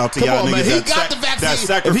 baby. Shout out to Come y'all on, niggas man. He that, got the vaccine. that If he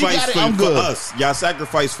sacrifice got it, I'm for good. us. Y'all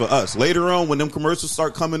sacrifice for us. Later on, when them commercials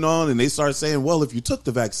start coming on and they start saying, well, if you took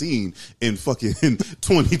the vaccine in fucking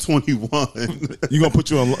 2021. We gonna put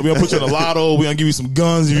you in a lotto. We gonna give you some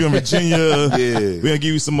guns if you're in Virginia. Yeah. We gonna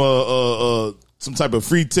give you some type of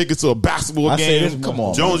free tickets to a basketball I say game. this Come much.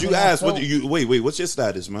 on, Jones, man. you asked. Wait, what's your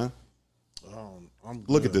status, man? I'm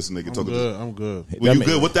Look good. at this nigga I'm talking. good. I'm good. Well, you That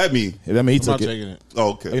good? mean- What that mean? That mean he I'm took not it. taking it. Oh,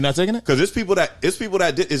 okay. Are you not taking it? Because it's people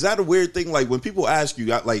that did. Is that a weird thing? Like when people ask you,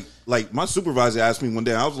 like my supervisor asked me one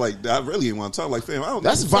day. I was like, I really didn't want to talk. Like, fam, I don't.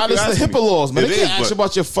 That's know what the fuck violence you to asking HIPAA me. laws, man. It They can't is, ask you but-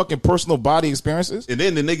 about your fucking personal body experiences. And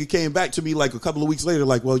then the nigga came back to me like a couple of weeks later,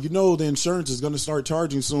 like, well, you know, the insurance is going to start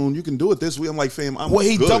charging soon. You can do it this week. I'm like, fam, I'm What,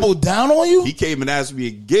 he good. doubled down on you? He came and asked me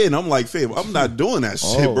again. I'm like, fam, I'm not doing that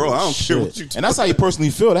shit, Oh, bro. I don't shit. care what you. And that's how you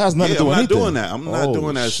personally feel. That has nothing Yeah, to do I'm with not anything. doing that. I'm not Oh,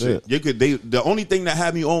 doing that shit. You could. The only thing that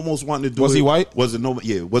had me almost wanting to do Was it he white? Was it no?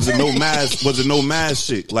 Yeah, was it no mask? Was it no mask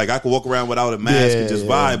shit? Like I could walk around without a mask and just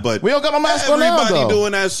Yeah. vibe. But We don't got no mask on now, everybody though.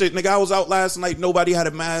 doing that shit, nigga. I was out last night. Nobody had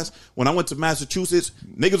a mask. When I went to Massachusetts,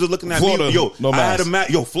 niggas was looking at Florida, me. Yo, no I had a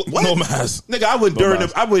mask. mask. Yo, what? No mask. Nigga, I went No during.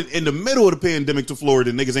 mask. I went in the middle of the pandemic to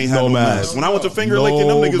Florida. Niggas ain't had No no mask. mask. When I went to finger No licking,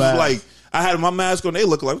 them niggas mask. was like. I had my mask on. They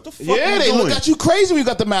look like, what the fuck? Yeah, you they doing? look at you crazy when you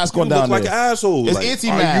got the mask on You down look there. like an asshole. It's Like,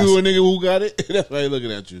 anti-mask. Are you a nigga who got it? That's why they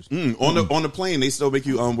looking at you. on the plane, they still make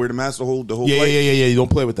you wear the mask the whole Yeah, flight. yeah. You don't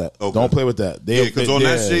play with that. Okay. Don't play with that. They, Yeah, 'cause on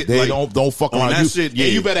that shit, they like, don't fuck on around. that shit, yeah.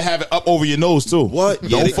 And you better have it up over your nose too. What? Yeah,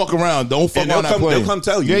 Don't they- fuck around. Don't fuck And around that plane. they'll come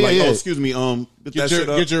tell you, oh, excuse me, get that shit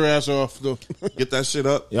up. Get your ass off. Though. Get that shit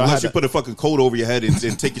up. Y'all Unless had you to- put a fucking coat over your head and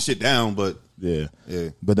take your shit down, but Yeah. Yeah.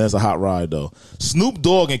 But that's a hot ride though. Snoop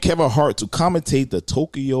Dogg and Kevin Hart to commentate the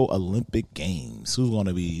Tokyo Olympic Games. Who's going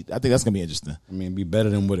to be? I think that's going to be interesting. I mean, it'd be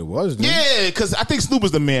better than what it was. Dude. Yeah, because I think Snoop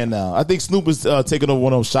is the man now. I think Snoop is taking over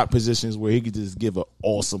one of those shot positions where he could just give an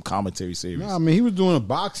awesome commentary series. No, I mean, he was doing a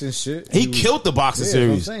boxing shit. He was- killed the boxing Yeah, that's what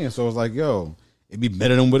series. I'm saying. So it's like, yo, it'd be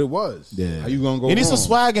better than what it was. Yeah. How you gonna go? He needs some wrong?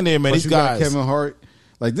 swag in there, man. Plus These you got guys. Kevin Hart.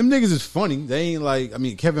 Like them niggas is funny. They ain't like. I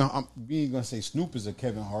mean, we ain't gonna say Snoop is a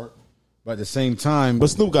Kevin Hart, but at the same time,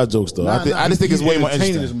 But Snoop got jokes though. Nah, I just think he's it's way more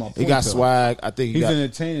entertaining interesting. is my He point, got though. swag. I think he he's got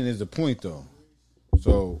entertaining is the point though.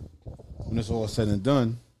 So when it's all said and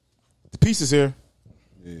done, the pieces here.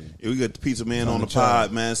 yeah, we got the pizza man on the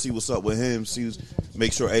pod, man. See what's up with him.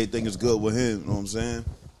 Make sure everything is good with him. You know what I'm saying?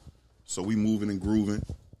 So we moving and grooving.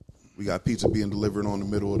 We got pizza being delivered on the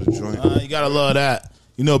middle of the joint. You gotta love that.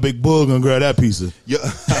 You know, Big Bull gonna grab that pizza. Yeah.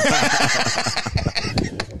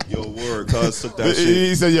 Yo, word, cuz took that shit.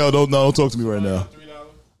 He said, "Yo, don't talk to me right now."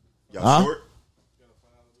 Y'all Huh? short?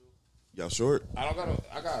 Y'all short? I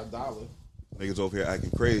got $1. Niggas over here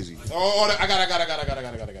acting crazy. Oh, I got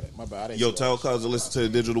it. My bad. Yo, tell cuz to listen to the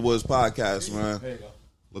Digital Woods podcast, man. There you go.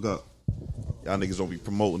 Look up. Y'all niggas don't be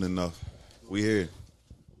promoting enough. We here.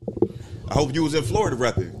 I hope you was in Florida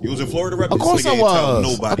repping. You was in Florida repping. Of course This nigga I ain't telling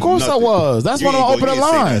was. nobody Of course I nothing. was. That's You one of ain't my go- opening you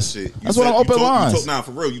didn't say that lines. shit. You That's one of said- my opening you told- lines. You told, nah,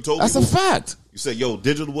 for real. You told That's a people- fact. You said, yo,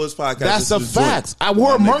 Digital Woods podcast. That's this a is the joint. fact. I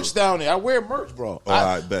wore My merch nigga. down there. I wear merch, bro. Oh,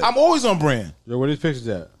 I bet. I'm always on brand. yo, where these pictures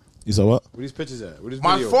at? You said what? Where these pictures at? Where this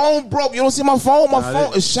My video? phone broke. You don't see my phone? My Nah,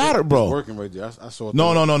 phone that- is shattered, It's bro. working right there. I saw it.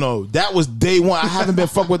 No. That was day one. I haven't been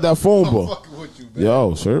fucked with that phone, bro. Fucking with you, man.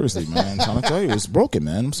 Yo, seriously, man. I'm trying to tell you, it's broken,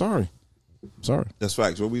 man. I'm sorry. That's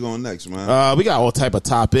facts. Where we going next, man? We got all type of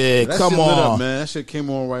topic. That Come shit lit up, on. man. That shit came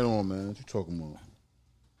on right on, man. What you talking about?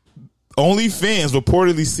 OnlyFans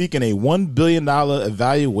reportedly seeking a $1 billion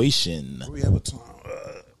evaluation. we have a time.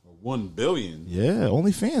 1 billion. Yeah,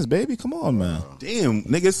 OnlyFans, baby. Come on, man. Damn,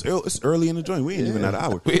 nigga, it's early in the joint. We ain't even at an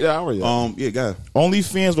hour. Wait an hour yet. Yeah, guy.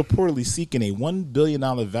 OnlyFans reportedly seeking a $1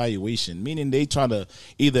 billion valuation, meaning they trying to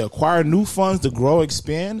either acquire new funds to grow,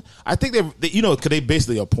 expand. I think they because they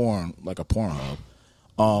basically a porn, like a porn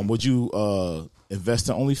hub. Would you invest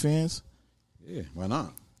in OnlyFans? Yeah, why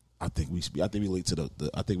not? I think we should be. I think we late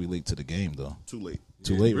to the game though. Too late.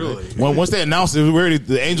 Too late, really. right? Once they announced it,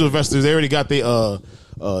 the angel investors they already got their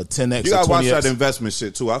 10x. You gotta watch 20x. that investment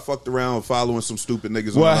shit too. I fucked around following some stupid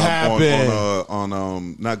niggas What on happened?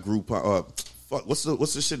 on not group fuck what's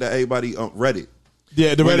the shit that everybody Reddit.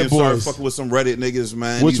 Yeah, the Went Reddit and started boys. fucking with some Reddit niggas,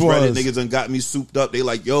 man. Which These Reddit ones? niggas done got me souped up. They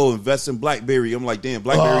like, yo, invest in BlackBerry. I'm like, damn,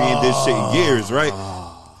 BlackBerry ain't this shit in years, right?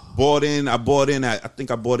 I bought in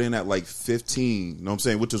at like 15, you know what I'm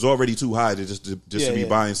saying, which is already too high to just to be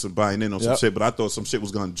buying in on some Yep. shit, but I thought some shit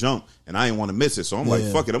was gonna jump and I didn't want to miss it. So I'm like,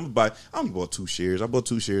 Yeah. fuck it, I'm gonna buy. I only bought 2 shares. I bought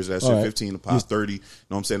 2 shares of that shit, All right. 15 a pop, 30. You know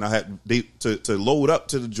what I'm saying? I had to load up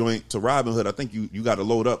to the joint to Robinhood. I think you got to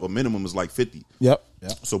load up. A minimum is like 50. Yep.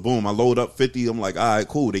 So boom, I load up 50. I'm like, all right,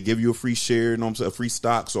 cool. They give you a free share, you know what I'm saying, a free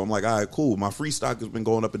stock. So I'm like, all right, cool. My free stock has been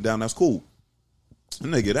going up and down. That's cool.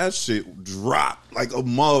 Nigga, that shit dropped like a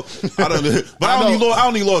mug. I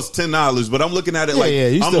only lost $10, but I'm looking at it like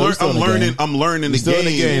you I'm learning the still in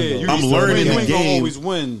the game, game. though. I'm You still in learning the the You ain't gonna game. always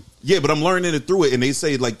win. Yeah, but I'm learning it through it, and they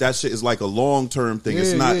say like that shit is like a long term thing.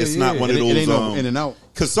 It's not one of It those ain't no in and out.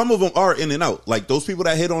 because some of them are in and out. Like those people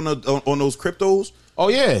that hit on those cryptos, Oh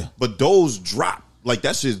yeah. but those drop. Like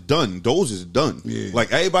that shit's done. Those is done. Yeah.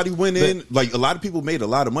 Like everybody went in. Like a lot of people made a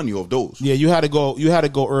lot of money off those. Yeah, you had to go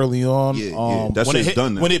early on. Yeah, that when it shit's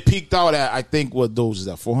done now. When it peaked out at, I think what those is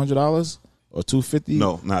that $400 or $250?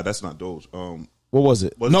 No, that's not those. What was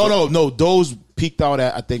it? Was No. Those peaked out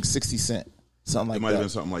at I think 60 cent, something like It might that. have been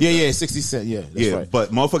something like yeah, that. Yeah, 60 cent. Yeah, that's yeah, right.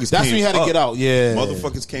 but motherfuckers. That's came when you had to up. get out. Yeah,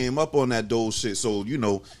 Motherfuckers came up on that Doge shit. So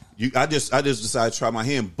I just decided to try my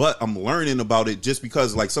hand, but I'm learning about it just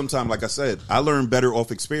because, like, sometimes, like I said, I learn better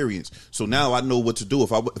off experience. So now I know what to do.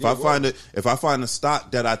 If I find a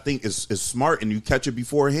stock that I think is smart and you catch it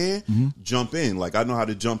beforehand, jump in. Like I know how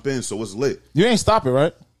to jump in, so it's lit. You ain't stop it,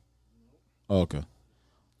 right? Oh, okay.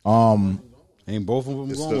 Ain't both of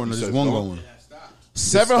them It's going, or the- just it's one going. going?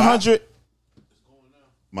 700.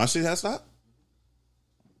 My shit has stopped.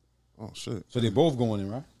 Oh shit. So they both going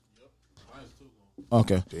in, right?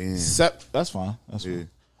 Okay. Damn. That's fine. That's Yeah.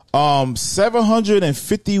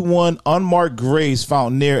 751 unmarked graves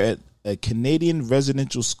found near at a Canadian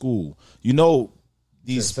residential school. You know,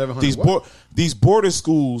 these border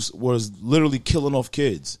schools was literally killing off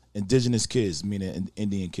kids, indigenous kids, meaning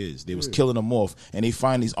Indian kids. They was killing them off, and they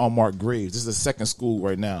find these unmarked graves. This is the second school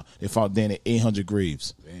right now. They found down 800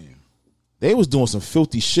 graves. Damn. They was doing some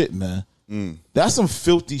filthy shit, man. That's some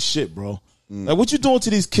filthy shit, bro. Like, what you doing to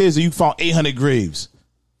these kids that you found 800 graves?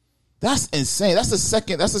 That's insane. That's the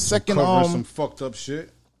second. Covering some fucked up shit.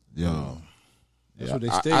 Yo, That's what they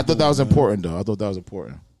stay I thought that was doing, important, though. I thought that was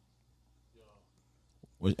important.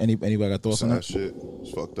 Anybody got thoughts on that? Shit,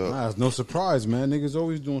 it's fucked up. Nah, it's no surprise, man. Niggas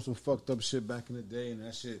always doing some fucked up shit back in the day, and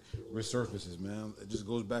that shit resurfaces, man. It just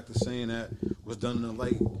goes back to saying that what's done in the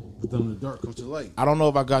light, what's done in the dark comes to light. I don't know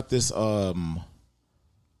if I got this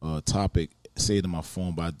topic saved in my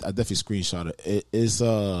phone, but I definitely screenshot it.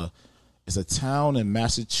 It's a town in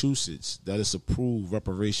Massachusetts that has approved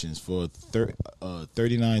reparations for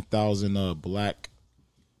 39,000 black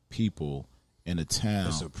people in a town.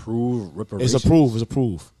 It's approved reparations. It's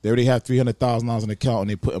approved. They already have $300,000 in the account, and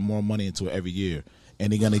they're putting more money into it every year,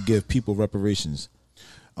 and they're gonna give people reparations.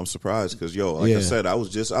 I'm surprised because I said, I was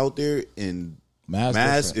just out there, and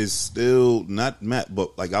Mass is still not Matt,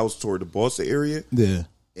 but like I was toward the Boston area. Yeah.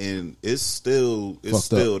 And it's still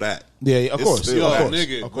that. Yeah, of course.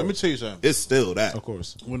 Nigga, let me tell you something. It's still that. Of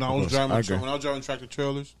course. When I was driving tractor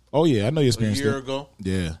trailers. Oh yeah, I know you experienced it. A year ago.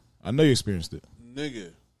 Yeah, I know you experienced it.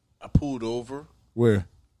 Nigga, I pulled over. Where?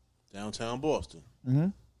 Downtown Boston. Mm-hmm.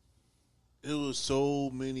 It was so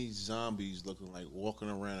many zombies looking like walking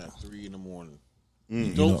around at 3 a.m.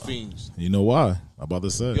 Dope fiends. You know why? I'm about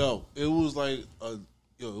to say. Yo, it was like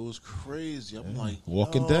it was crazy. I'm like,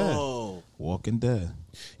 Walking Dead.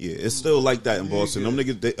 Yeah, it's still like that in Boston. Them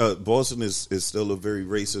niggas, Boston is still a very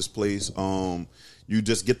racist place. You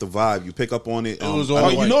just get the vibe. You pick up on it. It was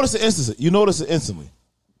all you notice it instantly.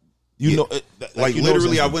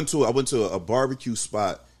 Literally, I went to a barbecue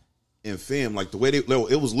spot in fam. Like the way it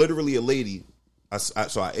was literally a lady. I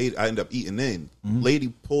ended up eating in. Lady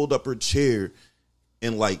pulled up her chair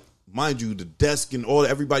and like, mind you, the desk and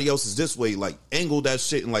everybody else is this way, like angled that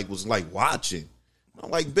shit and like was like watching. I'm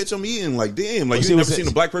like, bitch, I'm eating. Like, damn, like you never seen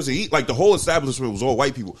a black person eat. Like the whole establishment was all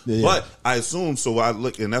white people. Yeah. But I assumed, so I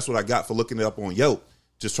look, and that's what I got for looking it up on Yelp.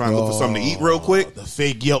 Just trying to look for something to eat real quick. The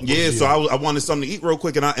fake Yelp. Yeah, so I wanted something to eat real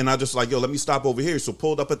quick, and I just like, yo, let me stop over here. So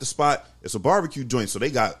pulled up at the spot. It's a barbecue joint, so they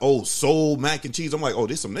got soul mac and cheese. I'm like,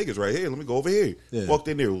 there's some niggas right here. Let me go over here. Yeah. Walked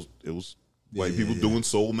in there. It was white people doing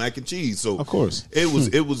soul mac and cheese. So of course it was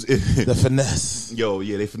the finesse. Yo,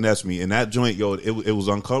 yeah, they finessed me. And that joint, it was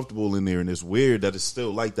uncomfortable in there, and it's weird that it's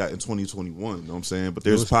still like that in 2021. You know what I'm saying? But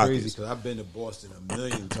there's pockets. Because I've been to Boston a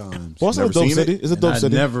million times. Boston is a dope city. It's a dope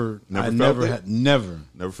city. Never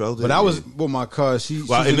felt it. But I was with my cuz.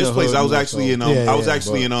 In this place, I was actually in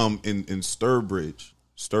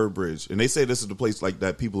Sturbridge, and they say this is the place like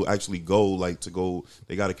that people actually go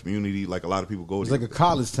they got a community, like a lot of people go. It's like a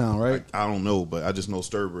college town, right? Like, I don't know, but I just know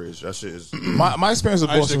Sturbridge. That shit is my experience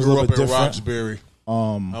with Boston was a little bit different. Roxbury.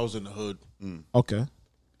 I was in the hood. Okay.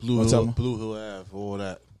 Blue Hill Ave, all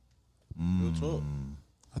that.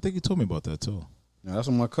 I think you told me about that too. Yeah, that's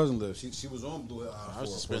where my cousin lived. She was on Blue Hill. I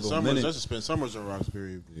used to spend summers in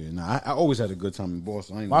Roxbury. Yeah, I always had a good time in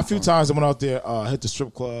Boston. My few times I went out there, hit the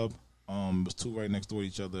strip club. It was two right next door to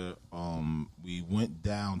each other. We went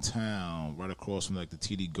downtown, right across from like the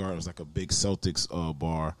TD Garden. It was like a big Celtics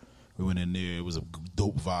bar. We went in there. It was a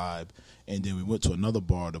dope vibe. And then we went to another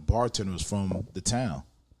bar. The bartender was from the town,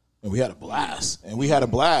 and we had a blast. But we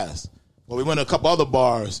went to a couple other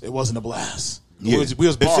bars. It wasn't a blast. Yeah. We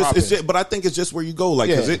was bar hopping. But I think it's just where you go. Like,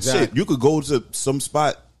 shit. You could go to some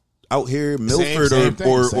spot out here, Milford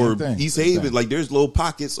or East Haven, like there's little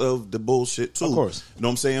pockets of the bullshit too. Of course, you know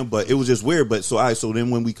what I'm saying. But it was just weird. But so then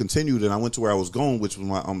when we continued and I went to where I was going, which was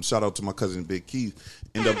my shout out to my cousin Big Keith,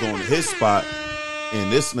 ended up going to his spot,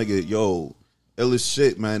 and this nigga, ill as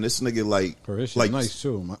shit, man. This nigga like nice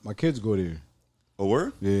too. My kids go there. Oh,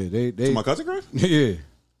 where? Yeah, they to my cousin crib. Yeah.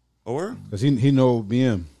 Oh, where? Because he know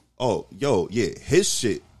BM. Oh, his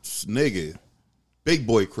shit, nigga. Big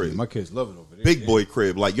boy crib. Yeah, my kids love it over there. Big boy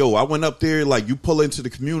crib. Like, I went up there, like you pull into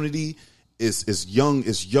the community, it's young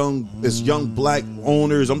black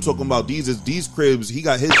owners. I'm talking about these cribs, he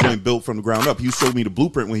got his joint built from the ground up. He showed me the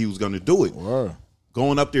blueprint when he was gonna do it. Wow.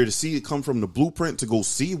 Going up there to see it come from the blueprint to go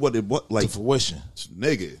see what like to fruition.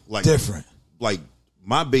 Nigga. Like different. Like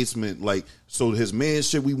my basement, like so his man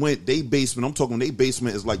shit we went, they basement, I'm talking they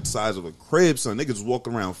basement is like the size of a crib, son. Niggas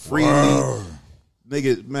walking around freely. Wow.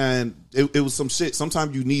 nigga, man, it was some shit.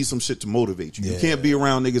 Sometimes you need some shit to motivate you. You can't be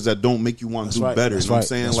around niggas that don't make you want to do better. You know what I'm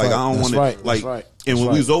saying? Like, I don't want to, like, and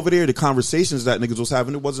when we was over there, the conversations that niggas was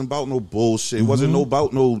having, it wasn't about no bullshit. It wasn't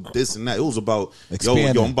about no this and that. It was about, yo,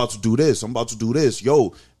 I'm about to do this. I'm about to do this.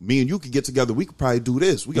 Yo, me and you could get together. We could probably do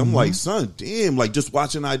this. I'm like, son, damn, like, just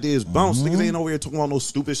watching ideas bounce. Niggas ain't over here talking about no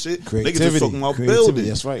stupid shit. Niggas just talking about building.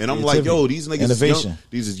 That's right. And I'm like, yo, these niggas,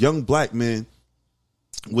 these is young black men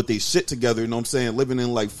with they shit together, you know what I'm saying, living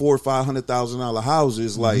in like $400,000 or $500,000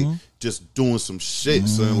 houses, like just doing some shit,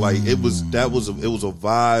 son. Like it was a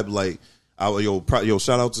vibe. Like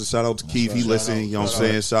shout out to Keith, he listened, you know what I'm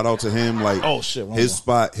saying? Shout out to him. Like his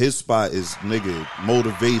spot is nigga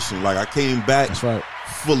motivation. Like I came back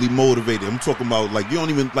fully motivated. I'm talking about like you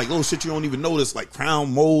don't even like little shit you don't even notice, like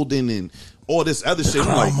crown molding and all this other shit.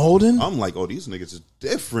 I'm like, oh, these niggas is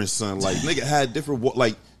different, son. Like nigga had different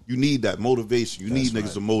like. You need that motivation. You need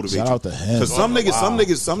niggas to motivate you. Shout out to him. Because some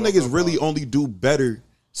niggas really only do better.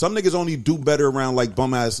 Some niggas only do better around like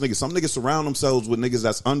bum ass niggas. Some niggas surround themselves with niggas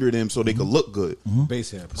that's under them so they can look good.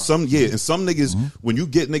 Base head. Some and some niggas when you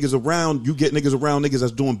get niggas around, niggas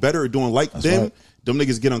that's doing better or doing like them. Right. Them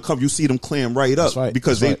niggas get uncomfortable. You see them clam right up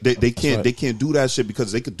because they can't do that shit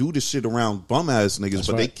because they could do this shit around bum ass niggas,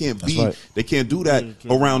 but they can't do that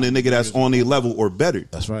around a nigga that's on their level or better.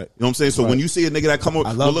 That's right. You know what I'm saying? So when you see a nigga that come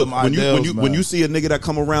when you see a nigga that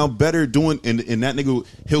come around better doing and that nigga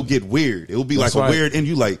he'll get weird. It'll be like a weird and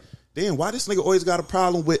you like, damn, why this nigga always got a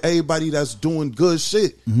problem with everybody that's doing good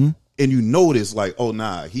shit? And you notice, like, oh,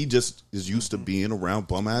 nah, he just is used to being around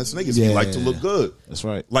bum ass niggas. He like to look good. That's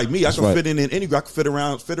right. Like me, I can fit in any. I can fit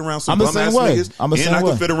around some bum ass niggas, and I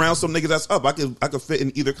can fit around some niggas that's up. I can fit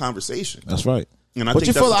in either conversation. That's right. And I think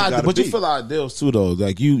you feel ideals too, though.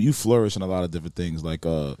 Like you flourish in a lot of different things. Like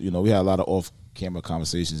we had a lot of off camera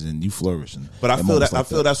conversations, and you flourish. But I feel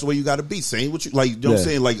that's the way you got to be. Saying what you like. You know what I'm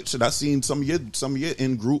saying? Like, should I seen some of your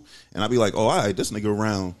in group, and I'd be like, oh, all right, this nigga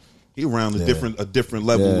around. He around a different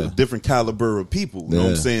level, a different caliber of people. You know what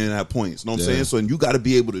I'm saying? At points, you know what I'm saying? So, and you got to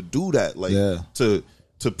be able to do that, like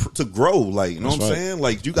to grow, like you know what I'm saying?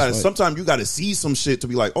 Like you got to sometimes you got to see some shit to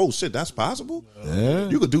be like, oh shit, that's possible. Yeah,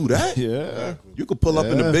 you could do that. Yeah, you could pull up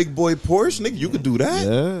in a big boy Porsche, nigga. You could do that.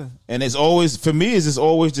 Yeah, and it's always for me. It's just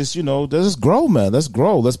always just let's grow, man. Let's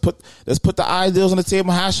grow. Let's put the ideals on the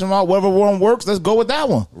table, hash them out. Whatever one works, let's go with that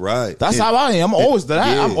one. Right. That's how I am. I'm always to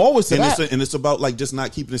that. I'm always to that. And it's about like just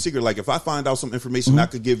not keeping it secret. Like if I find out some information I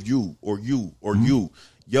could give you or you,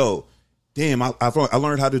 yo. Damn, I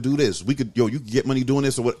learned how to do this. You could get money doing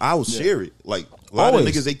this or what? I will share it. Like a lot of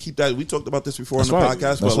niggas, they keep that. We talked about this before on the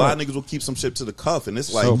podcast, but a lot of niggas will keep some shit to the cuff, and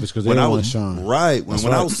it's like when I was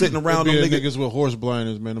when I was sitting around them niggas with horse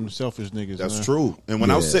blinders, man, them selfish niggas. That's true. And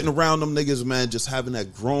when I was sitting around them niggas, man, just having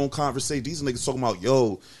that grown conversation, these niggas talking about,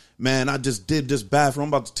 yo, man, I just did this bathroom. I'm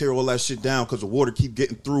about to tear all that shit down because the water keep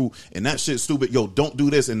getting through and that shit's stupid. Yo, don't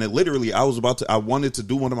do this. And then literally I wanted to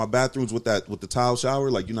do one of my bathrooms with the tile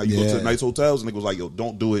shower. Like, you go to the nice hotels and it was like, yo,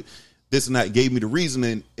 don't do it. This and that gave me the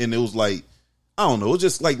reasoning. And it was like, I don't know. It was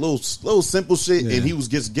just like little simple shit. Yeah. And he was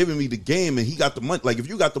just giving me the game and he got the money. Like if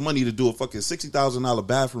you got the money to do a fucking $60,000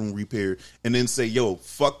 bathroom repair and then say, yo,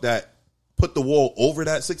 fuck that. Put the wall over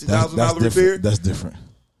that $60,000 repair. That's different.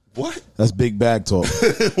 What? That's big bag talk.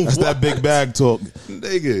 That's that big bag talk,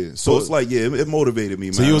 nigga. So it's like, it motivated me,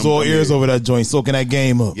 man. So you was all ears over that joint, soaking that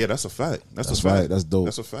game up. Yeah, that's a fact. That's a fact. That's dope.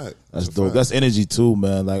 That's a fact. That's dope. Fact. That's energy too,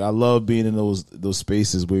 man. Like I love being in those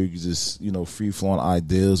spaces where you just free flowing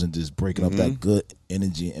ideas and just breaking up that good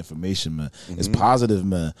energy and information, man. It's positive,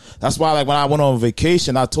 man. That's why, like when I went on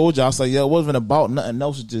vacation, I told you I was like, it wasn't about nothing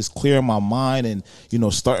else. It's just clearing my mind and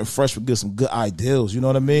starting fresh with some good ideals. You know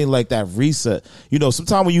what I mean? Like that reset.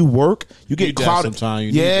 Sometimes when you work, you get clouded.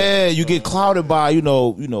 You get clouded by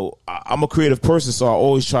I'm a creative person, so I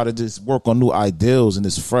always try to just work on new ideals and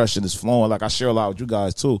it's fresh and it's flowing. Like I share a lot with you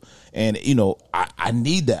guys too, and I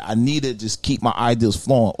need that. I need to just keep my ideals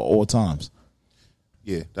flowing at all times.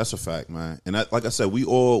 Yeah, that's a fact, man. And like I said, we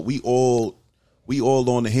all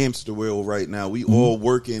on the hamster wheel right now. We all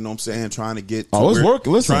working, you know what I'm saying, trying to get to it's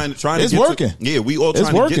working. Listen, trying it's to working. We all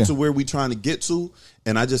trying to get to where we trying to get to.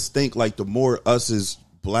 And I just think like the more us as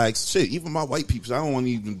blacks, shit, even my white people, I don't want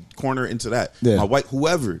to even corner into that. Yeah. My white,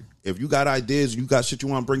 whoever, if you got ideas, you got shit you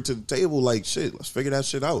want to bring to the table, like shit, let's figure that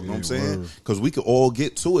shit out. You know what I'm saying? Because we could all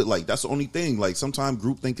get to it. Like that's the only thing. Like sometimes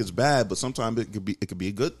groupthink is bad, but sometimes it could be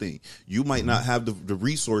a good thing. You might not have the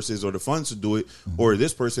resources or the funds to do it, or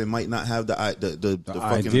this person might not have the idea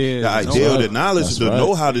or the knowledge to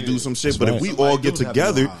know how to do some shit. But if we all get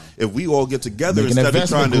together, instead of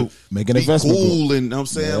trying to make an be investment cool, and you know what I'm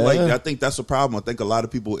saying, like I think that's a problem. I think a lot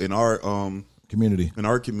of people in our community. in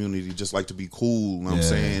our community just like to be cool. You know what I'm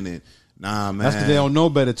saying? And nah, man. That's because they don't know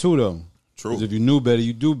better too, though. True. 'Cause if you knew better,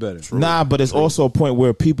 you do better. True. Nah, but it's also a point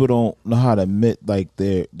where people don't know how to admit like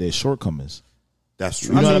their shortcomings. That's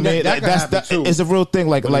true. You know I what mean, I mean? that Like, could that's happen, too. it's a real thing.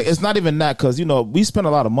 Like it's not even that because we spend a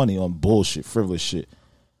lot of money on bullshit, frivolous shit.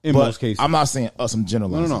 In But most cases. I'm not saying us. I'm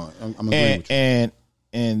generalizing. No. I'm agreeing with you.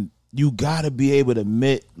 And you gotta be able to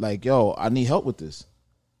admit, like, yo, I need help with this.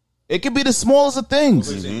 It could be the smallest of things.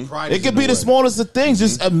 Pride It is could in be the the way. smallest of things.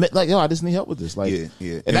 Just admit, like, yo, I just need help with this. Like,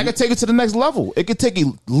 Yeah. and that could take you to the next level. It could take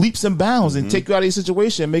you leaps and bounds and take you out of your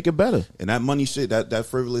situation and make it better. And that money shit, that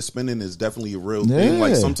frivolous spending is definitely a real thing.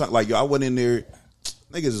 Like sometimes, like yo, I went in there,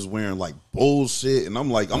 niggas is wearing like bullshit, and I'm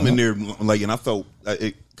like, I'm in there, like, and I felt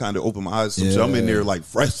it kind of opened my eyes. Some shit. I'm in there like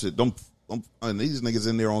fresh shit. And these niggas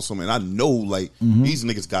in there on something. And I know like these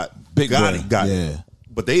niggas got it.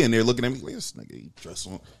 But they in there looking at me like, this nigga, he dress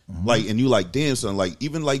on. Like, and you like, damn, son, like,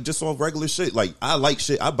 even like just off regular shit. Like, I like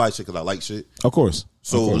shit. I buy shit because I like shit. Of course.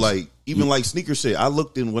 So, like, even like sneaker shit, I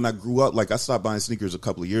looked in when I grew up, like, I stopped buying sneakers a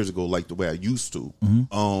couple of years ago, like the way I used to.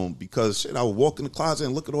 Because shit, I would walk in the closet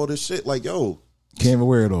and look at all this shit, like, yo, Can't even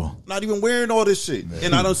wear it all. not even wearing all this shit.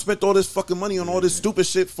 And I done spent all this fucking money on all this stupid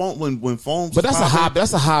shit when phones. But that's a hobby.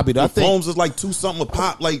 That's a hobby. Though. I think Phones is like 2 something a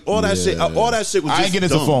pop. Like all that shit. All that shit was. I Just didn't get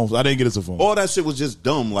into dumb. phones. I didn't get into phones. All that shit was just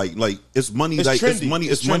dumb. Like it's money. It's Like trendy. it's money.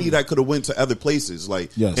 It's It's money trendy. that could have went to other places.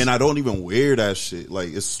 Like Yes. and I don't even wear that shit. Like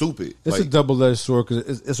it's stupid. It's like, a double-edged sword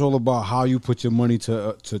because it's all about how you put your money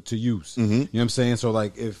to use. You know what I'm saying? So,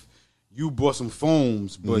 like, if you bought some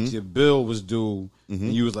foams, but your bill was due,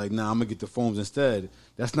 and you was like, nah, I'm going to get the foams instead,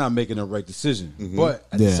 that's not making the right decision. But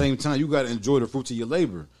at the same time, you got to enjoy the fruits of your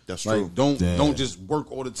labor. That's like, true. Don't just work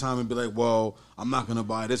all the time and be like, well, I'm not going to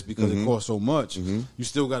buy this because it costs so much. You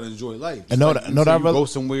still got to enjoy life. And know Like, that- you know say that you rel- go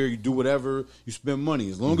somewhere, you do whatever, you spend money.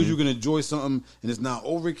 As long as you can enjoy something and it's not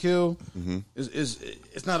overkill,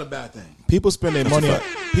 it's not a bad thing. People spend their money.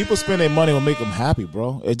 People spend their money will make them happy,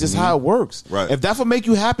 bro. It's just how it works. Right. If that will make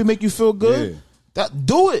you happy, make you feel good,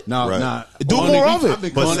 do it. Nah, Right. nah. Do more of it. I've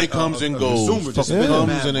been But going money comes and goes. consumer, just Fucking spending comes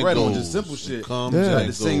mad and it bread on goes. just simple shit. Comes But and at it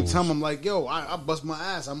the same goes. time, I'm like, yo, I bust my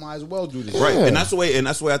ass. I might as well do this. Right, Yeah. and that's the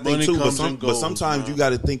way I think Money too. comes and But goes, sometimes man. you got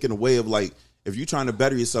to think in a way of like if you're trying to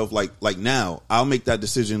better yourself. Like now, I'll make that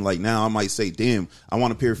decision. Like now, I might say, damn, I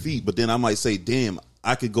want a pair of feet, but then I might say, damn,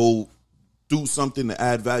 I could go do something to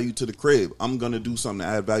add value to the crib. I'm gonna do something to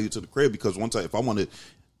add value to the crib because if I want to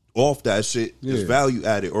off that shit, it's value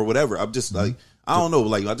added or whatever. I'm just like I don't know.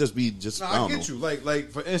 Like I just be just Nah, I I don't get know. you.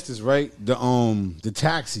 Like for instance, right? The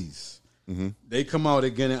taxis, they come out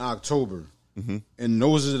again in October, and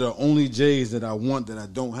those are the only J's that I want that I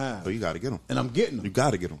don't have, So you got to get them. and I'm getting them. You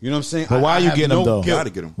got to get them. You know what I'm saying? But why I are you have getting them no though? guilt. Gotta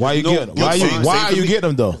get them. Why you No getting them? Why guilt. you Same are for you me. getting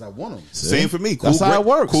them though? 'Cause I want them. Same for me. That's how it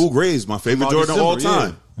works. Cool grades, my favorite About Jordan of all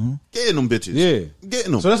December, time. Getting them bitches. Yeah,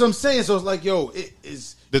 Getting them. So that's what I'm saying. So it's like, yo, it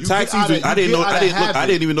is The you taxis, get out of- I you didn't get know. out I of didn't. Look, I habit.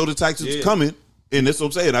 didn't even know the taxis was Yeah. coming. And that's what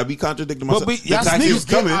I'm saying. I be contradicting myself. But The y'all taxis sneakers was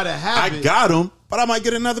get coming. out of I habit. got them, but I might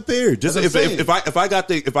get another pair. Just That's what I'm if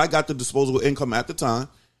I got the disposable income at the time,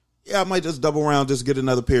 yeah, I might just double around, just get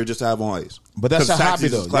another pair, just to have on ice. But that's 'Cause your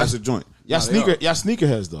taxis hobby, is though. classic joint. Y'all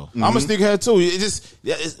sneakerheads though. I'm a sneakerhead too. It just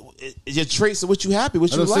it's your traits of what you happy, what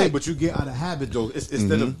That's you what I'm saying, like. but you get out of habit though.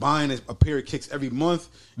 Instead of buying a pair of kicks every month,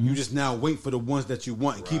 you just now wait for the ones that you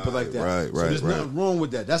want and keep it like that. right, So there's right. nothing wrong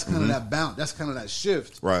with that. That's kind of that bounce. That's kind of that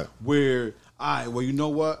shift. Right. Where well, you know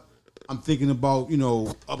what? I'm thinking about,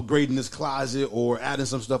 upgrading this closet or adding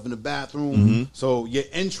some stuff in the bathroom. So your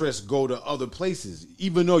interests go to other places,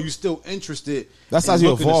 even though you're still interested. That's in how you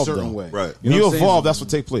looking evolve, a certain though. way. Right. When know you what I'm saying? evolve, that's what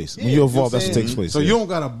takes place. When Yeah, you know evolve, what I'm that's what saying? takes place. So yeah. you don't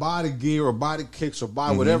gotta buy the gear or buy the kicks or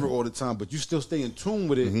buy whatever all the time, but you still stay in tune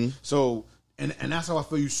with it. So and that's how I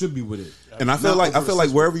feel you should be with it. And I feel Not like over the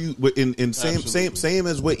wherever you in same Absolutely.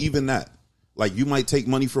 as what even that. Like you might take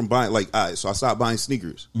money from buying so I stopped buying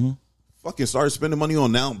sneakers. Fucking started spending money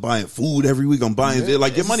on now buying food every week. I'm buying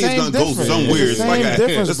like your It's money the is gonna same go difference. somewhere. It's It's the like same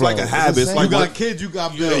difference, it's like bro. a It's the habit. It's same- like You got what- kids, you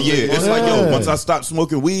got Yeah, bills. yeah. It's like Yeah. once I stopped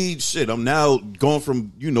smoking weed, shit, I'm now going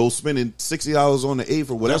from spending $60 on the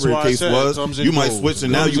eighth or whatever That's the why I case said it was. comes and You might goes. switch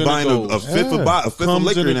and It now comes you and it buying a goes. fifth of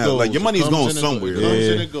liquor now. Like your money's going somewhere. It comes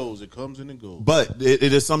and it goes. It comes and it goes. But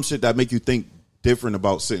it is some shit that make you think different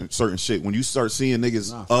about certain shit. When you start seeing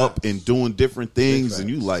niggas up facts. and doing different things, and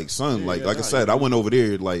you like, son, like I said, I went over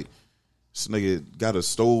there like. This nigga got a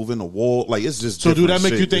stove in the wall. Like it's just So do that different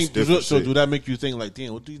make shit. you It's think? different So shit. do that make you think like,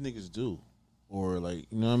 damn, what do these niggas do? Or like,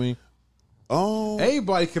 you know what I mean? Oh,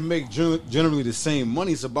 Everybody can make generally the same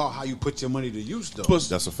money. It's about how you put your money to use, though.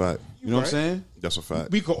 that's a fact. You know what I'm saying? That's a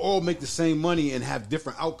fact. We could all make the same money and have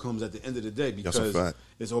different outcomes at the end of the day because That's a fact.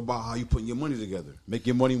 it's all about how you putting your money together. Make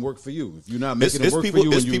your money work for you. If you're not making it work people,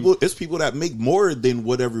 for you, it's people that make more than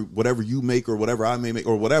whatever you make or whatever I may make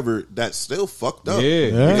or whatever. That's still fucked up. Yeah.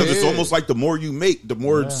 Because it's almost like the more you make, the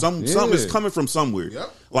more some is coming from somewhere.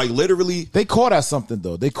 Yep. Like literally, They call that something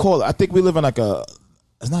though. They call it. I think we live in like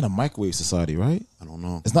it's not a microwave society, right? I don't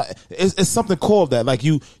know. It's not. It's something called that. Like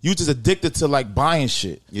you just addicted to like buying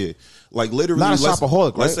shit. Yeah, like literally, Not a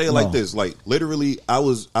shopaholic, Let's right? say it like No. this: like literally, I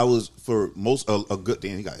was for most a good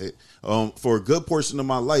damn he got hit. For a good portion of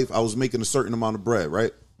my life, I was making a certain amount of bread.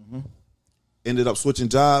 Right. Ended up switching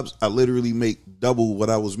jobs. I literally make double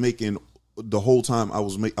what I was making the whole time I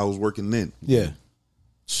was working then. Yeah.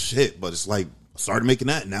 Shit, but it's like I started making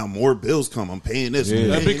that. Now more bills come. I'm paying this. I'm Yeah.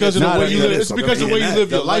 paying That's because this, of the I'm way paying you live. this, It's I'm because of the paying way you that. live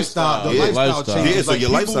the your lifestyle lifestyle. changes. Yeah, so your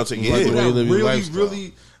lifestyle changes. Yeah. People The way you that live your really, lifestyle.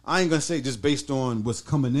 really, I ain't gonna say just based on what's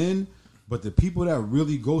coming in, but the people that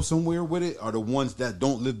really go somewhere with it are the ones that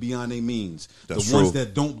don't live beyond their means. That's the ones true.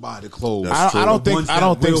 that don't buy the clothes. That's I don't The think. ones I that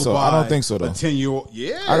don't think will so. I don't buy think so though. A 10-year-old,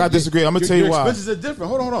 yeah. I gotta disagree. I'm gonna tell you your why. expenses are different.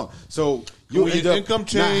 Hold on. So you When end your up income not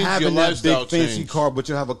change, having your that lifestyle big fancy change. car, but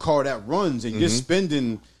you have a car that runs, and you're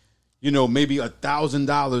spending, maybe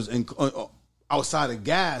 $1,000 in outside of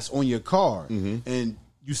gas on your car, and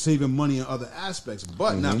you saving money in other aspects.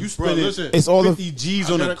 But now you spending listen, It's all the- 50 G's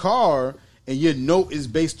I on a gotta- car, and your note is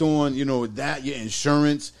based on that your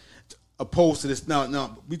insurance. Opposed to this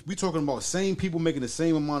now we talking about same people making the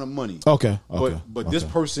same amount of money. Okay. But this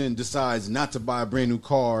person decides not to buy a brand new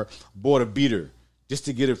car, bought a beater just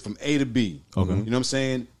to get it from A to B. Okay. You know what I'm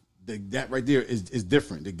saying? That right there is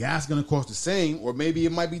different. The gas going to cost the same, or maybe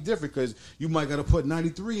it might be different because you might got to put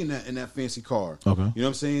 93 in that fancy car. Okay. You know what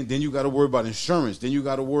I'm saying? Then you got to worry about insurance. Then you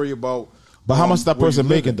got to worry about. But how much is that where person you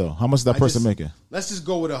making living. though? How much is that person making? Let's just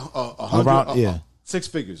go with a hundred. Around- yeah. 6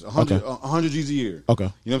 figures, 100, Okay. 100 G's a year. Okay. You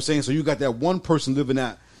know what I'm saying? So you got that one person living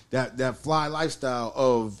that fly lifestyle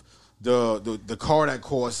of the car that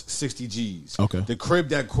costs 60 G's. Okay. The crib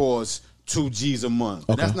that costs 2 G's a month.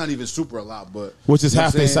 And Okay. that's not even super a lot, but Which is you know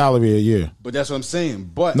half what I'm their saying? salary a year. But that's what I'm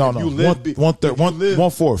saying. But No, if no. you live,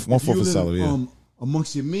 One-fourth if you of live, salary. Yeah.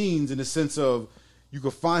 amongst your means, in the sense of you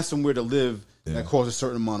could find somewhere to live that costs a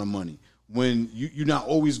certain amount of money. When you're not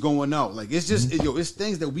always going out, like it's just it's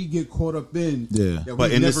things that we get caught up in. Yeah. that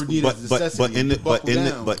But we in never this, need as necessity. in You the buckle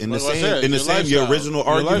down. Like I your said, your lifestyle. original Your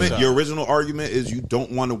argument, lifestyle. your original argument is you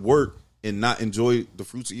don't want to work and not enjoy the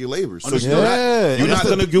fruits of your labor. So Understood. you're not, Yeah, you're and not that's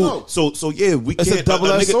gonna the- do. no. So yeah, we It's a can't.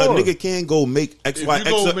 double-edged A sword. nigga can go make X If Y you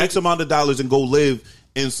go X make- X amount of dollars and go live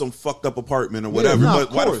in some fucked up apartment or whatever. nah, but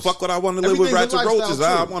of why the course. fuck would I want to live with Everything's rats a and roaches?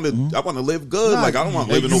 lifestyle, I too. want to live good. Nah, like I don't want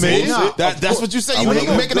to live in you no made it. bullshit. Nah, That's what you say. I You're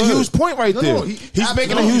wanna making go a good. huge point right No, there. no, He's making a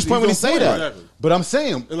absolutely. huge point when he He's say on that. point. Exactly. But I'm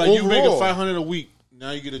saying, Like you make overall, 500 a week.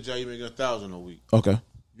 Now you get a job, you make 1,000 a week. Okay.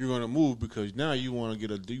 You're gonna move because now you want to get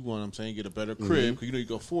get a better crib because you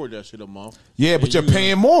can afford that shit a month. Yeah, but And you're you-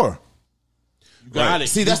 paying more. You got Right. it.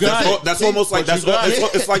 See, You that's got the it. thing. That's almost like But that's you got it's,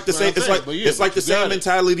 it. it's like the same. That's It's what I'm like saying, but yeah, it's like but the you got same it.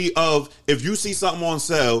 mentality of if you see something on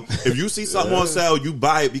sale, if you see something on sale, you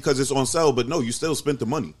buy it because it's on sale. But no, you still spent the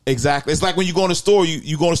money. Exactly. It's like when you go in the store,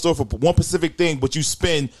 you go in the store for one specific thing, but you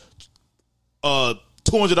spend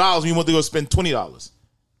 $200 when you want to go spend $20.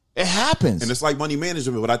 It happens. And it's like money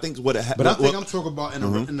management. But I think what it But I think I'm talking about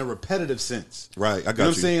in a repetitive sense. right. I got You know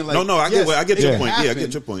what I'm saying? Like, no, I get yes, I get it your can point. Yeah, I happen.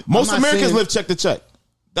 get your point. Most I'm not Americans saying- live check to check.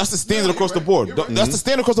 That's the standard Yeah, across you're the right. board. You're right. That's the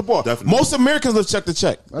standard across the board. Definitely. Most Americans live check to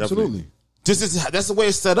check. Absolutely. That's the way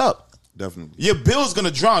it's set up. Definitely. Your bill's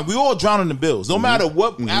gonna drown. We all drowning in bills. No matter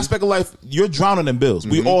what aspect of life, you're drowning in bills.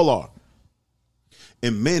 We all are.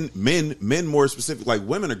 And men more specific. Like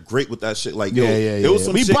women are great with that shit. Like Yeah, yo, yeah, it was yeah.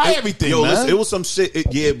 some We shit. buy everything, Yo, man. listen, it was some shit.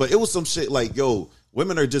 But it was some shit. Like yo,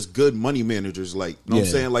 women are just good money managers. Like you know what I'm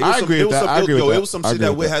Yeah. saying? Like I agree with that. I agree with that. It was some I shit agree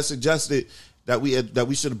that with we that. had suggested that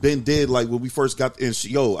we should have been did like when we first got in.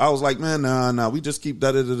 Yo, I was like, man, nah, we just keep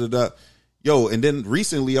da. Yo, and then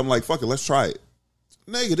recently I'm like, fuck it, let's try it.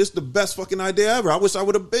 Nigga, this is the best fucking idea ever. I wish I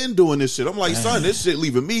would have been doing this shit. I'm like, son, this shit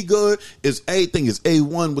leaving me good. Is everything is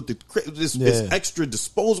A1 with the it's extra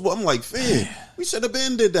disposable. I'm like, fam, we should have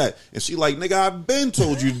been did that. And she like, nigga, I've been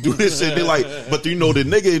told you to do this shit. They're like, but you know the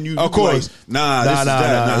nigga and you, Of course. like, this is that.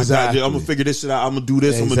 Nah, exactly. I'm gonna figure this shit out. I'm gonna do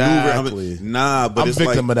this. Exactly. But I'm it's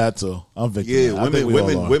victim like, of that too. I'm victim. yeah, of that. I think we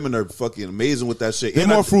all are. women are fucking amazing with that shit. They're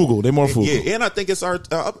And more frugal. They're more frugal. Yeah, and I think it's our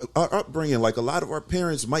upbringing. Like a lot of our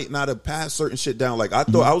parents might not have passed certain shit down. Like I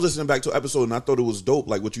thought, I was listening back to an episode and I thought it was dope.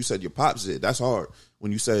 Like what you said, your pops did. That's hard.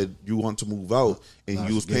 When you said you want to move out and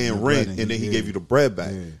you was she gave you paying the rent bread and then he yeah. gave you the bread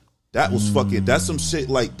back. Yeah. That was fucking. That's some shit.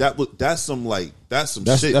 Like that was. That's some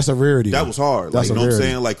shit. That's a rarity. That was hard. That's like, you know what I'm rarity.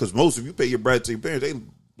 saying? Like, because most of you pay your bread to your parents, they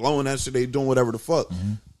blowing that shit. They doing whatever the fuck.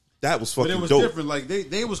 That was fucking But it was dope. different. Like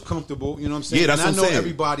they was comfortable. You know what I'm saying? Yeah, that's and what I I'm know saying.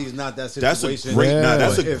 everybody's not that That's situation. a great. Yeah. Nah,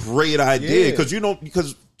 that's a If- great idea Yeah.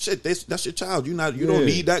 because shit, that's your child. You don't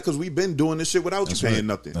need that because we've been doing this shit without you paying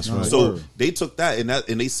nothing. That's right. So Word. they took that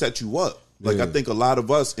and they set you up. Like I think a lot of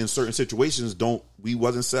us in certain situations we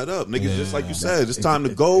wasn't set up. Niggas just like you said, it's time to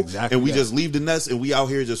go exactly and we that. just leave the nest and we out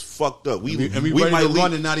here just fucked up. We ready to leave,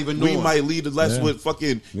 run and not even we knowing. might leave the nest with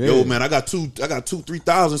fucking Yeah. yo man, I got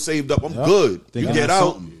 3,000 saved up. I'm good. Think You I get got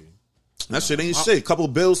out. something. That shit ain't shit. Couple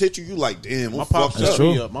bills hit you, you like, damn, My I'm pop fucked set up.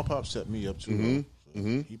 me true. up. My pop set me up too.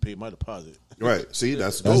 He paid my deposit. Right. See,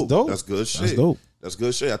 that's That's dope. dope. That's good shit. That's dope. That's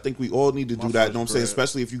good shit. I think we all need to do My that. You know what I'm first saying? bread.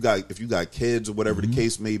 Especially if you got kids or whatever the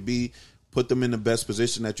case may be. Put them in the best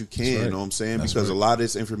position that you can. right. You know what I'm saying? That's Because right. a lot of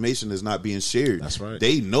this information is not being shared. That's right.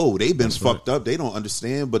 They know they've been fucked up. They don't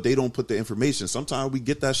understand, but they don't put the information. Sometimes we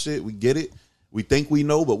get that shit. We get it. We think we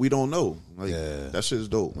know, but we don't know. Like, that shit is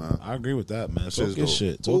dope, man. I agree with that, man. That shit Talk is your dope.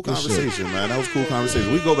 shit. Cool Talk your shit. conversation, man. That was cool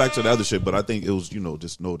conversation. We go back to the other shit, but I think it was,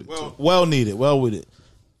 just noted. too. Well needed. Well with it.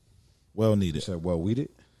 Well needed. Said, well, we did.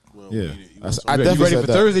 Yeah. I You definitely ready said for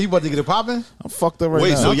that. Thursday? You about to get it popping? I'm fucked up right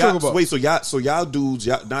Wait, now. so I'm talking about- y'all dudes,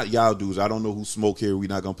 not y'all dudes. I don't know who smoke here. We're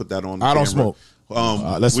not gonna put that on. The I don't camera. smoke. we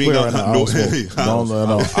Let's swear ain't right gonna- now. I don't smoke.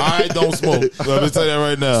 No. I don't smoke. Let me tell you that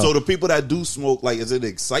right now. So the people that do smoke, like, is it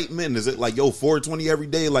excitement? Is it like 420 every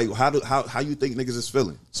day? Like, how you think niggas is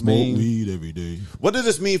feeling? smoke weed every day. What does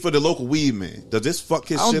this mean for the local weed man? Does this fuck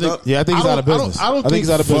his I don't shit think- up? Yeah, I think he's out of business. I don't think he's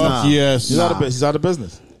out of think- business. Nah. Yes. He's out of business. He's out of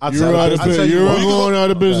business. You're out of I'll tell business. you You're what. going out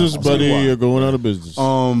of business, I'll tell you buddy. why. You're going out of business.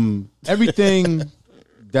 Everything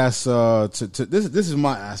that's this is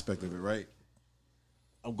my aspect of it, right?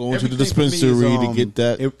 I'm going to the Everything for me is, dispensary to get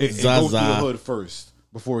that it goes through the Zaza. hood first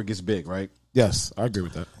before it gets big, right? Yes, I agree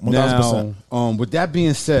with that. 1,000%. Now, with that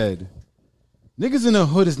being said, niggas in the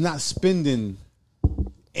hood is not spending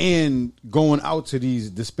and going out to these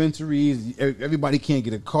dispensaries. Everybody can't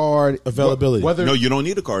get a card. Availability. Whether No, you don't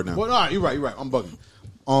need a card now. well, all right, you're right. I'm bugging.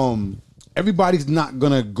 Everybody's not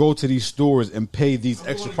gonna go to these stores and pay these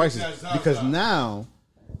extra prices because now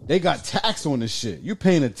they got tax on this shit. You're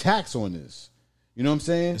paying a tax on this. You know what I'm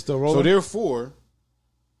saying? It's still rolling? So therefore,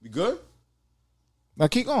 we good? Now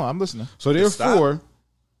keep going. I'm listening. So therefore,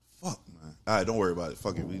 Fuck, man. All right, don't worry about it.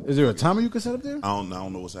 Fuck it. is there a timer you can set up there? I don't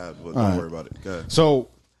know what's happening, but All don't right. worry about it. Go ahead. So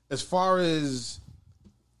as far as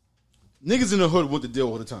niggas in the hood with the deal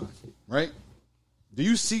all the time, right? Do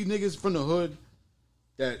you see niggas from the hood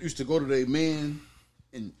that used to go to their man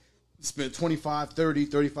and spend 25, 30,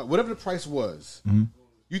 35, whatever the price was?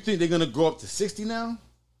 You think they're going to go up to 60 now?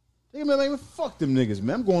 They gonna be like, fuck them niggas,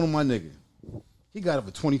 man. I'm going on my nigga. He got it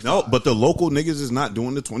for 25. No, but the local niggas is not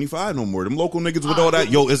doing the 25 no more. Them local niggas with all that,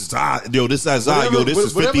 yo, it's Zod. Yo, this is Zod. Yo, this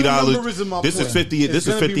is Whatever the $50. number is in my This is point, 50. it's This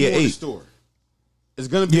is gonna be 50 at more in the 8. store. It's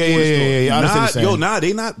gonna be Yeah, more in the store. yeah. I understand what you're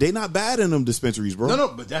saying. They not bad in them dispensaries, bro. No,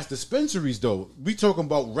 but that's dispensaries though. We talking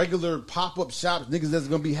about regular pop up shops, niggas that's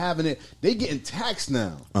gonna be having it. They getting taxed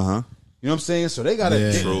now. Uh huh. You know what I'm saying? So they gotta.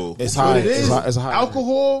 Yeah. True. It's What high. it is, It's high.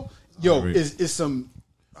 alcohol. Yo, agree. is some.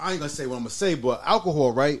 I ain't gonna say what I'm gonna say, but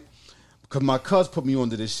alcohol, right? Because my cuz put me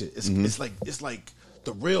onto this shit. It's like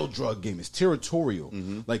the real drug game. It's territorial.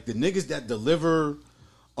 Like the niggas that deliver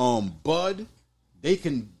bud, they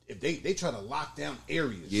can if they try to lock down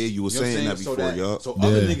areas. Yeah, you were know what I'm saying that before, yup. So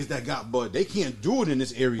other Yeah. niggas that got bud, they can't do it in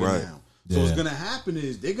this area Right. now. So Yeah. what's gonna happen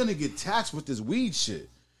is they're gonna get taxed with this weed shit.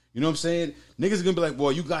 You know what I'm saying? Niggas are gonna be like,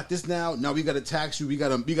 well, you got this now. Now we gotta tax you. We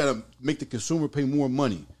gotta make the consumer pay more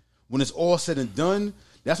money. When it's all said and done,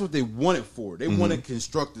 that's what they want it for. They want to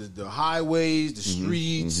construct the highways, the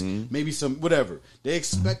streets, maybe some whatever. They're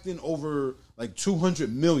expecting over like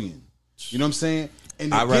 200 million. You know what I'm saying?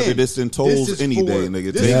 And I'd rather this than tolls is any day,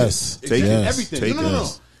 nigga. Take it. Yes. Take it. Everything. Take No.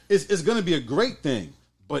 it. It's gonna be a great thing,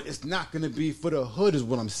 but it's not gonna be for the hood. Is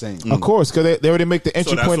what I'm saying. Of course, because they already make the So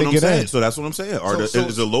entry that's point what to I'm get saying. in. So that's what I'm saying.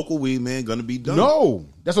 Is a local weed man gonna be done? No,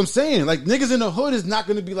 that's what I'm saying. Like niggas in the hood is not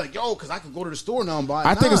going to be like, yo, because I can go to the store now and buy it.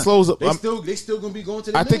 I think it slows up. They still going to be going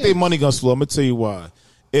to. I think their money gonna slow. I'm gonna tell you why.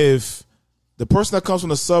 If the person that comes from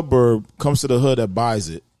the suburb comes to the hood that buys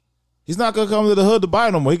it, he's not gonna come to the hood to buy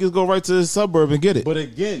it no more. He can go right to his suburb and get it. But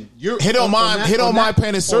again, He don't mind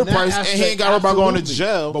paying his surplus price, and he ain't got to worry about going to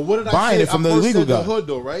jail. But what did I buying say? it from I the first legal said guy. The hood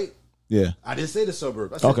though, right? Yeah. I didn't say the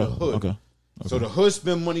suburb. I said Okay. the hood. Okay. So the hood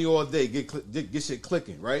spend money all day, get shit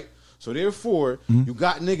clicking, right? So therefore, you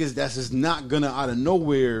got niggas that's just not gonna out of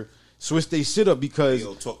nowhere switch they shit up because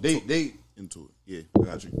Yo, talk they into it. Yeah, I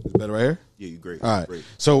got you. better right here. Yeah, you great. All right. Great.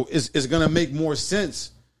 So it's gonna make more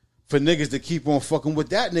sense for niggas to keep on fucking with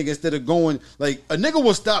that nigga instead of going like a nigga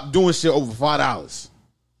will stop doing shit over $5.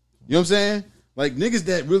 You know what I'm saying? Like niggas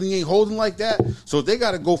that really ain't holding like that. So if they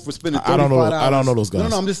gotta go for spending $35. I don't know those guys.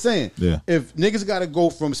 No, I'm just saying. Yeah. If niggas gotta go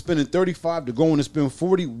from spending $35 to going to spend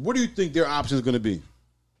 $40, what do you think their option is gonna be?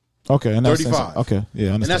 Okay, and 35. Okay,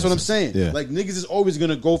 yeah, I And that's what I'm understand. saying. Yeah. Like niggas is always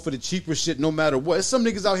gonna go for the cheaper shit no matter what. There's some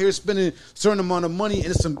niggas out here spending a certain amount of money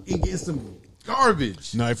and getting some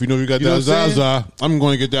garbage. Now, if you know you got You know that what I'm saying? Zaza, I'm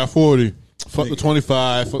going to get that 40. Fuck the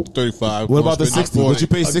 25. Fuck the 35. What about the Spend that 60? Would you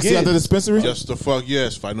pay 60 Again, at the dispensary? Just the fuck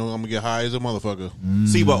yes. If I know I'm gonna get high as a motherfucker.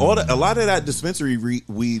 See, but a lot of that dispensary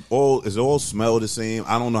weed all smell the same.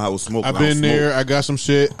 I don't know how it smoke. I've been there. I got some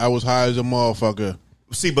shit. I was high as a motherfucker.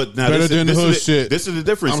 See, but now Better than the hood shit. This is the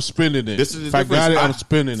difference. I'm spending it. This is the If I difference. got it, I'm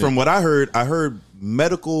spending it. From what I heard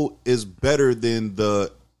medical is better than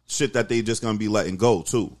the shit that they just gonna be letting go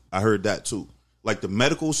too. I heard that too. Like the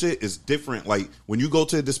medical shit is different. Like when you go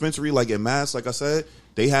to a dispensary, like in Mass, like I said,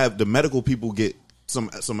 they have the medical people get some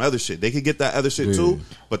other shit. They could get that other shit too,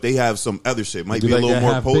 but they have some other shit. Might Do be a like little that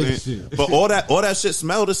more half-baked potent. shit. But all that shit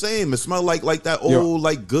smell the same. It smell like that old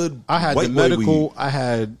like good. I had white the boy medical, weed. I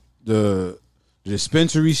had the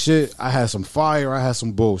dispensary shit, I had some fire, I had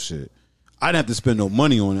some bullshit. I didn't have to spend no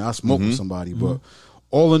money on it. I smoked with somebody, but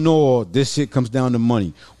all in all, this shit comes down to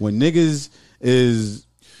money. When niggas is,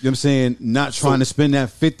 you know what I'm saying, not trying to spend that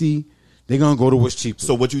 50, they gonna go to what's cheaper.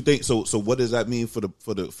 So what you think? So what does that mean for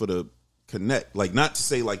the connect? Like not to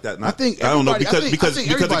say like that. Not, I think I don't know everybody- because I think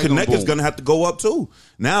the everybody connect gonna is boom. gonna have to go up too.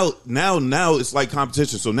 Now it's like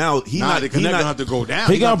competition. So now the connect gonna have to go down.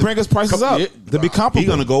 He gonna bring his prices up to be comparable. He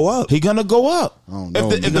gonna go up. He gonna go up. I don't know,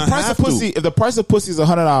 If the man. price of pussy, if the price of pussy is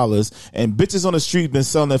 $100 and bitches on the street been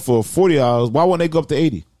selling it for $40, why wouldn't they go up to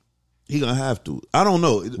 80? He gonna have to. I don't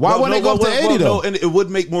know. Why wouldn't they go up to 80 though? No, and it would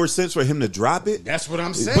make more sense for him to drop it. That's what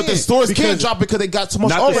I'm saying. But the stores Because- can't drop it because they got too much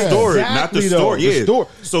Not the overhead. store. Exactly, Not the though. store. The Yeah. store.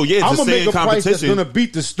 So yeah, it's I'm the gonna make same a price that's competition. gonna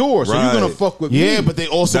beat the store. So Right. you're gonna fuck with me. Yeah, but they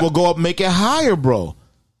also will go up, make it higher, bro.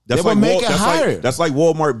 That's they will like make it higher. that's like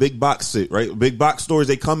Walmart big box shit, right? Big box stores,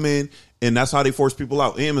 they come in and that's how they force people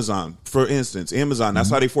out. Amazon, for instance, that's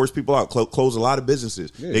how they force people out. Close a lot of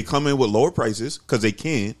businesses. Yeah. They come in with lower prices because they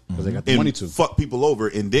can, because they got the and money to fuck people over.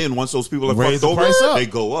 And then once those people are Raise fucked the over, price up. they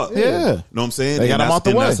go up. Yeah. You know what I'm saying? They got and them out the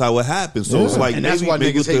and way. that's how it happens. So it's like and that's maybe, why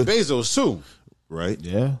maybe niggas hate with the- Bezos too. right?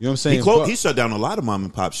 Yeah, You know what I'm saying? He shut down a lot of mom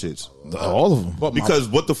and pop shits. all of them. But my- Because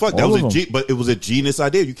what the fuck? That All was of them. but it was a genius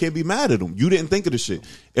idea. You can't be mad at them. You didn't think of the shit.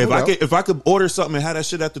 If I could order something and have that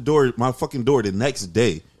shit at the door, my fucking door the next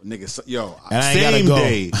day. nigga, yo, And I ain't Same gotta go.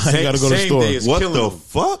 day. I ain't gotta go to the Same store. day is What killing the them.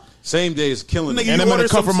 fuck? Same day is killing Nigga, them. And I'm you in the order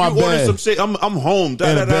some, comfort of my you order bed. some shit. I'm home. Da,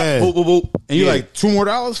 In da, the da. bed. Boop, boop, boop. And you're Yeah. like $2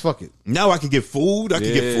 more? Fuck it. now I can get food. I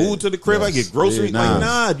can get Yeah. food to the crib. I get groceries. Yeah, Like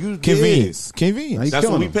nah. you Convenience. Convenience. That's what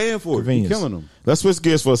killing we them. paying for. Convenience. killing them. Let's switch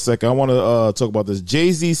gears for a second. I want to talk about this.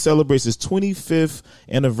 Jay-Z celebrates his 25th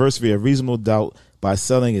anniversary of Reasonable Doubt by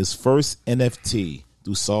selling his first NFT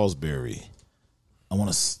through Salisbury. I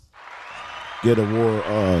want to get a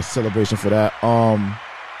war celebration for that.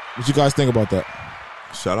 What you guys think about that?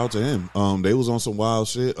 Shout out to him. They was on some wild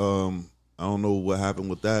shit. I don't know what happened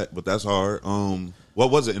with that, but that's hard. What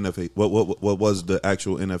was the NFT? What was the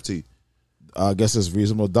actual NFT? I guess it's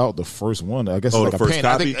Reasonable Doubt, the first one. I guess Oh, it's the like a first paint.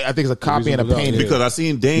 I think copy? it's a copy and a Reasonable Doubt, painting. yeah. Because I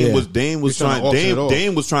seen Dame Yeah. was He's trying to auction it off.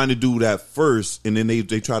 Dame was trying to do that first, and then they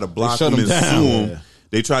try to block shut him him and down. sue him. Yeah.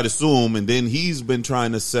 They try to sue him, and then he's been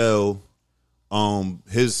trying to sell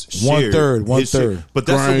his One share, third. his share. But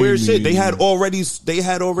that's the weird shit. They had already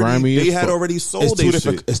Grimy as fuck. sold It's their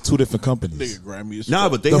different. shit. It's two different companies. Nigga grimy as Nah,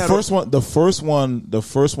 fuck. but they The had first one was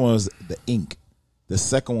the Inc. The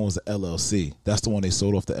second one was the LLC. That's the one they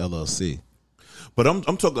sold off the LLC. But I'm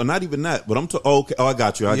talking not even that. But I'm talking. Okay, I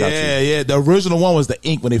got you. I got you. Yeah. The original one was the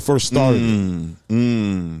Inc. when they first started.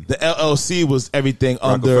 The LLC was everything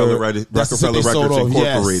under Rockefeller they Records sold off.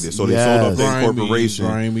 Incorporated. Yes. So they sold off the Yes. incorporation.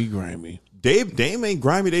 Grimy. Dame ain't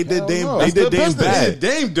grimy. They did Dame. no. They That's did their Dame business. bad. They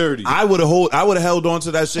did Dame dirty. I would have held on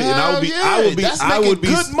to that shit, and I would be, Hell I yeah. would be, That's I would be,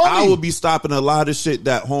 making good money. I would be stopping a lot of shit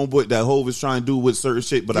that Hove is trying to do with certain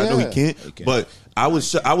shit, but I know he Yeah. can't. He can't. But I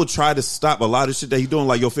would try to stop a lot of shit that he doing.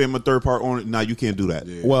 Like, yo, fam, a third part on it. Nah, you can't do that.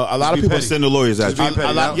 Well, a lot of people Send the lawyers at you. Just be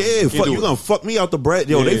petty now. Yeah, Can't fuck, do you it. gonna fuck me out the bread.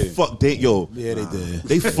 Yo, they Yeah. fuck Dame. Yo, Yeah, they did.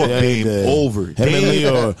 they fuck Yeah, they Dame did. over. Him and Dame,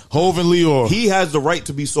 Leor. Hove and Leor. he has the right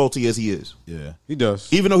to be salty as he is. Yeah. He does.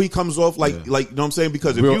 Even though he comes off like you know what I'm saying,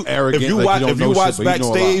 because if Real you arrogant, if you like watch you don't if you know watch shit, but you know a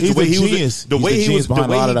lot. backstage, He's the way the he was genius. the He's way the he genius was the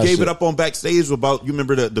behind a lot way of he that gave shit. it up on backstage about, you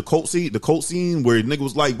remember the cult scene where nigga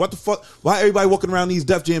was like, what the fuck, why everybody walking around these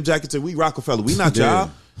Def Jam jackets and we Rockefeller, we not y'all.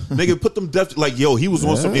 Nigga, put them Def, like, yo, he was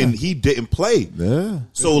on some and he didn't play. Yeah.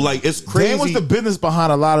 So like it's crazy. Dame was the business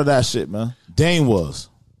behind a lot of that shit, man. Dame was.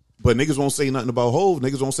 But niggas won't say nothing about Hov.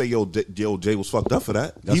 Niggas won't say, yo, Jay was fucked up for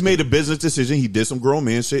that. He made a business decision. He did some grown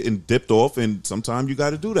man shit and dipped off. And sometimes you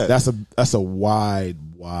got to do that. That's a wide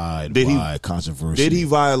controversy. Did he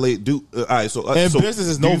violate? All right. So in business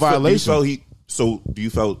is no violation. Do you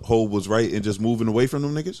felt Hov was right in just moving away from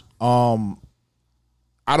them niggas?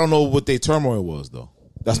 I don't know what their turmoil was though.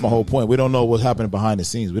 That's my whole point. We don't know what's happening behind the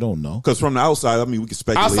scenes. We don't know. Because from the outside, I mean, we can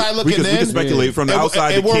speculate. Outside looking we can speculate from the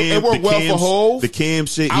outside. It worked well for Hov. The Cam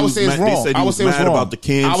shit. I would say it's wrong. They said he was mad about the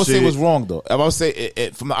Cam shit. I would say it was wrong though. If I would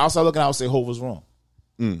say from the outside looking, I would say Hov was wrong.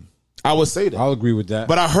 I would say that. I'll agree with that.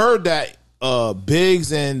 But I heard that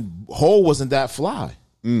Biggs and Hov wasn't that fly.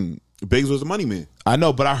 Biggs was the money man. I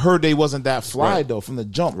know, but I heard they wasn't that fly though from the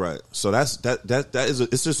jump. Right. So that is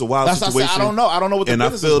it's just a wild situation. I don't know. I don't know what the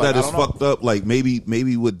business is like. And I feel that it's fucked up. Like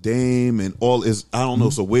maybe with Dame and all is I don't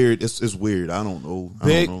know. So weird. It's weird. I don't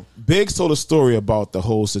know. Biggs told a story about the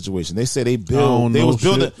whole situation. They said they built. They was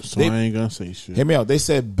building. So I ain't gonna say shit. Hear me out. They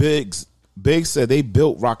said Biggs said they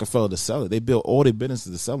built Rockefeller to sell it. They built all their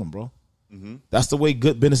businesses to sell them, bro. That's the way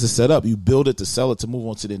good business is set up. You build it to sell it to move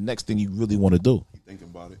on to the next thing you really want to do. You thinking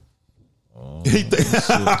about it? Thinking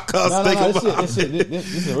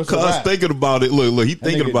about it. Look, he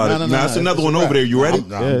thinking about it. Now that's another one over there. You ready?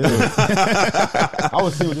 I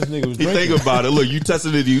was seeing what this nigga was He drinking. thinking about it. Look, you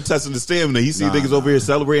testing the stamina. He see niggas over here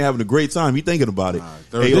celebrating, having a great time. He thinking about it.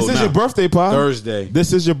 This is your birthday pod. Thursday.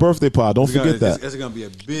 This is your birthday pod. Don't forget that. It's gonna be a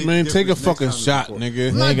big Man, take a difference fucking next time shot, we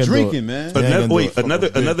nigga. I'm not drinking, man.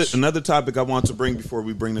 Another topic I want to bring before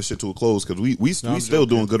we bring this shit to a close because we still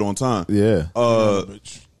doing good on time. Yeah.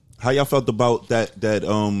 How y'all felt about that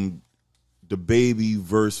the baby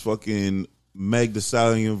verse fucking Meg Thee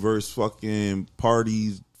Stallion verse fucking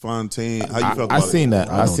Party Fontaine? How you felt about it? I seen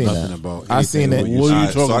that. I seen that. I seen it. What are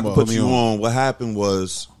you talking so I about? can put you on. What happened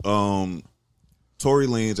was Tory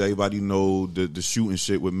Lanez, everybody know the shooting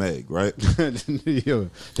shit with Meg, right?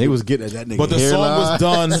 Yo, they was getting at that nigga. But the song was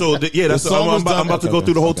done. So I'm about to go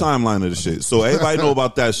through the whole timeline of the shit. So everybody know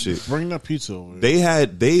about that shit. Bring that pizza over. They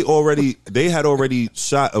had already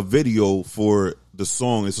shot a video for the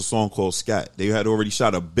song. It's a song called Scat. They had already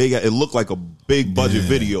shot it looked like a big budget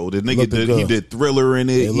video. The nigga he did Thriller in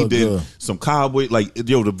it. He did good. Some cowboy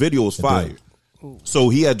the video was fire. So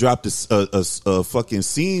he had dropped a fucking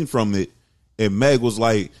scene from it. And Meg was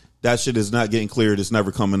like, that shit is not getting cleared. It's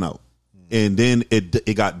never coming out. And then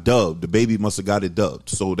it got dubbed. The baby must have got it dubbed.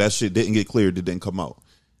 So that shit didn't get cleared. It didn't come out.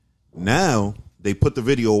 Now they put the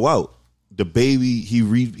video out. The baby, he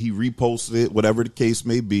reposted it, whatever the case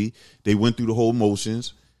may be. They went through the whole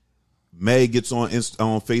motions. Meg gets on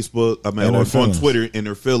Facebook, on Twitter, and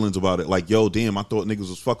her feelings about it. Like, yo, damn, I thought niggas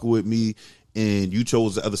was fucking with me, and you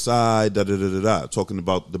chose the other side, talking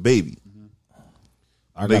about the baby.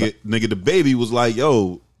 Nigga, the baby was like,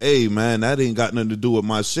 "Yo, hey man, that ain't got nothing to do with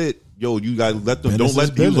my shit. Yo, you gotta let them. Don't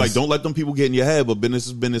let them people get in your head. But business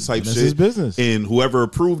is business type shit. Is business. And whoever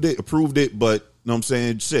approved it. But you know what I'm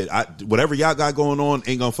saying, shit. Whatever y'all got going on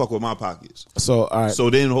ain't gonna fuck with my pockets. So all right.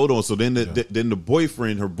 So then hold on. So then the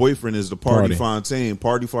boyfriend, her boyfriend is the Party Fontaine.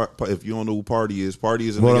 If you don't know who Party is a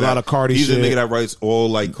nigga he's a nigga that writes all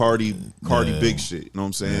like Cardi big shit. You know what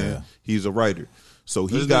I'm saying? Yeah. He's a writer. So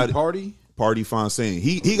he got Party Fontaine.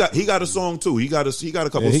 He got a song too. He got a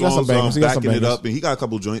couple songs backing it up, and he got a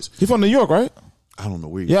couple joints. He from New York, right? I don't know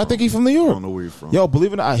where. He's from. I think he's from New York. I don't know where he's from. Yo,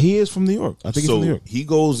 believe it or not, he is from New York. I think he's from New York. He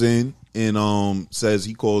goes in and says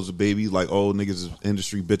he calls the baby like, "Oh, niggas is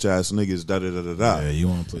industry bitch ass niggas." Da da da da da. Yeah, you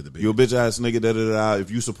want to play the baby? You a bitch ass nigga. Da da da. If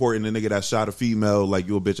you supporting the nigga that shot a female, like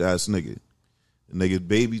you a bitch ass nigga. The nigga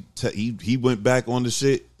baby, he went back on the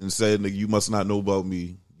shit and said, "Nigga, you must not know about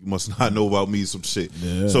me. You must not know about me." Some shit.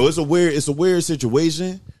 Yeah. So it's a weird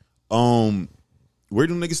situation. Where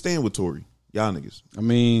do niggas stand with Tory? Y'all niggas. I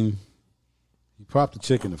mean, he popped the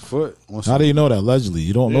chick in the foot. How do you know that? Allegedly,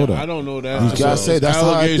 you don't know that. I don't know that. You gotta say that's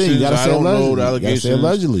how I think. You gotta say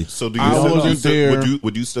allegedly. So do you? I wasn't there.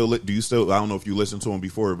 Would you still? Do you still? I don't know if you listened to him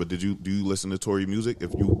before, but do you listen to Tory music?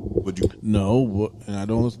 Would you? No, and I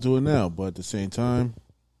don't listen to it now. But at the same time,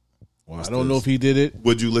 I don't know if he did it.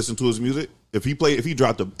 Would you listen to his music? If he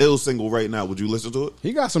dropped a ill single right now, would you listen to it?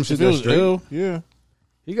 He got some shit If it that's was straight. ill, yeah.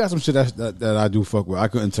 He got some shit that I do fuck with. I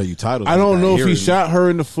couldn't tell you titles. I don't know if he hearing. shot her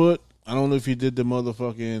in the foot. I don't know if he did the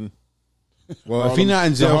motherfucking. Well, if he not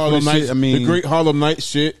in jail for this shit, I mean, the great Harlem Night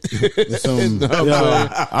shit. some, I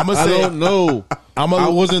don't know. I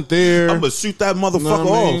wasn't there. I'm gonna shoot that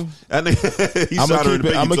motherfucker off. And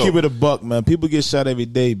I'm gonna keep it a buck, man. People get shot every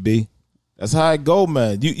day, B. That's how it go,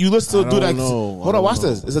 man. You listen to do that. Hold on, watch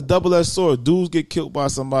this. It's a double-edged sword. Dudes get killed by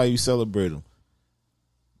somebody, you celebrate them.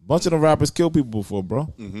 Bunch of the rappers kill people before,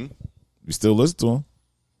 bro. Mm-hmm. You still listen to them.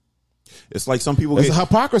 It's like some people There's get a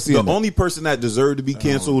hypocrisy The in it. only person that deserved to be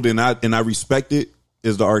canceled, and I respect it,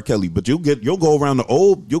 is the R. Kelly. But you'll go around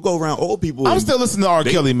old people. I'm and still listening to R.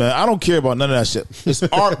 Kelly, man. I don't care about none of that shit. It's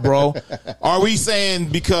art, bro. Are we saying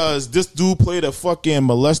because this dude played a fucking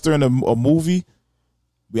molester in a movie,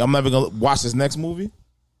 I'm never gonna watch his next movie?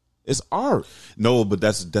 It's art. No, but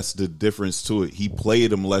that's the difference to it. He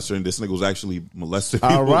played a molester, and this nigga was actually molesting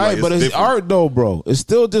people. All right, Like, but it's different. art though, bro. It's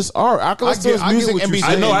still just art. I can listen to his music and be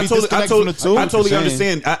I know. I be totally disconnected from the two.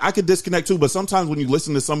 understand. I could disconnect too, but sometimes when you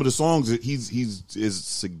listen to some of the songs, he's is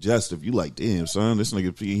suggestive. You like, damn son, this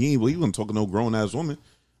nigga he wasn't talking to no grown ass woman.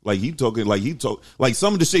 Like like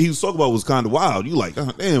some of the shit he was talking about was kind of wild. You like,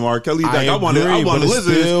 damn, R. Kelly. Like, I want to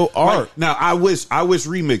listen. Still to art. Like, now I wish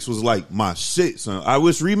Remix was like my shit, son. I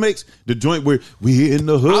wish Remix, the joint where we in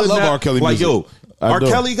the hood. I love now. R. Kelly Like, music. yo, I R. do.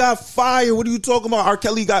 Kelly got fire. What are you talking about? R.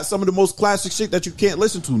 Kelly got some of the most classic shit that you can't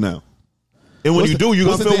listen to now. And when you're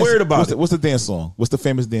gonna feel weird about it. What's the dance song? What's the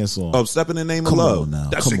famous dance song? Of Stepping in the Name of Come Love. on now.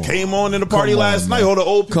 That Come shit on. came on in the party Come on, last night. man. All the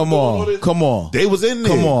old people. Come on. They was in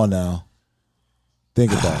there. Come on now.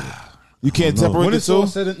 Think about it. You can't separate When the it's all two.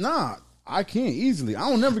 said and nah, I can't easily. I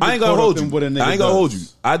don't never get I ain't gonna caught hold up you. in what a nigga I ain't gonna hold you.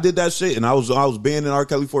 does. I did that shit, and I was banning R.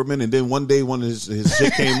 Kelly for a minute. And then one day, when his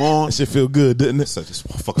shit came on, That shit feel good, didn't it? such this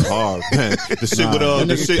motherfucking hard, man. The shit with That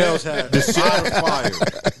the nigga shit, Kels had a lot of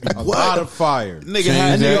fire. A lot of fire. nigga Change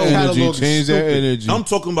had. that nigga energy. catalog is Change that stupid. energy. I'm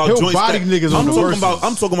talking about He'll joints. body niggas on the verses.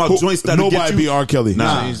 I'm talking about joints that Nobody get you. be R. Kelly.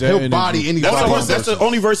 Nah. Change that He'll energy. body anybody. That's the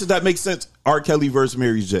only verses that make sense. R. Kelly versus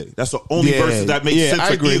Mary J. That's the only verses that make sense I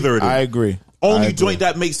for agree. either of them. I agree. Only I agree. joint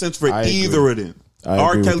that makes sense for I agree. either of them. I R.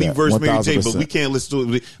 agree with Kelly that. versus Mary J, but 1000%. we can't listen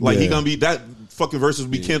to it. Like, Yeah. he gonna be, that fucking verses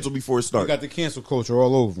will be canceled before it You starts. got the cancel culture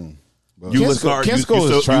all over him. But You listen to R. Cancel you is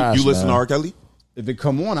still- trash, you listen to man. R. Kelly? if it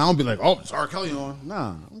come on, I don't be like, oh, it's R. Kelly on.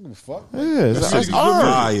 Nah, I don't give a fuck. Yeah, it's That shit that's is art.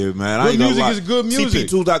 Fire, man. I Good ain't gonna music lie. is good music.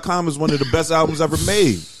 CP2.com is one of the best albums ever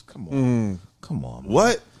made. Come on. Come on. Man.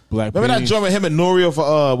 What? Black Remember that Penny. joint with him and Norio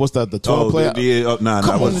for what's that? The 12 player. Yeah, nah,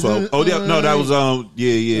 that was 12. Oh, yeah, no, that was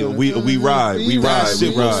yeah. We ride. That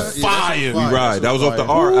shit was Yeah, fire. We ride. That was off the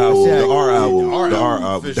R fire. album. Yeah. The R album. R The R album.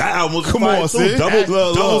 album. That album was Come fire on, too. sis.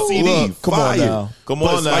 Double CD. Come on Fire. now. Come But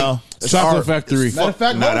on it's like, now. It's Chocolate art. Factory. Matter of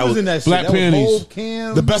fact, Nah, what that was was in that shit? Black That was Panties. Hov,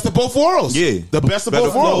 Cam. The best of both worlds. Yeah, The best of Better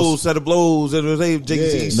both worlds. Set of blows. It was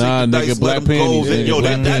Jay-Z. Nah, nigga, Black Panties. And, yo,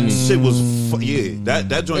 Black that Panties. shit was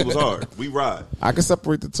that joint was hard. We ride. I can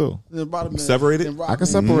separate the two. Separate it? I can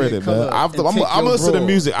separate it, man. I'm gonna listen to the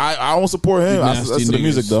music. I don't support him. I Nasty listen to the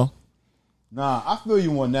music niggas. though. Nah, I feel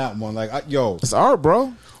you on that one. Like, yo, It's art,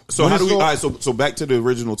 bro. So When how do it's we? all- All right, so back to the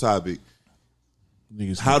original topic.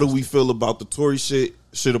 Niggas How do we feel about the Tory shit?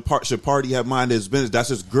 Should Party have mind his business? That's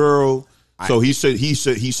his girl. So he should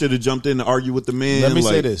have jumped in to argue with the man. Let me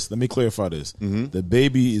say like- this. Let me clarify this. The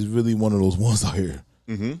Baby is really one of those ones out here.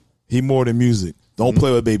 He more than music. Don't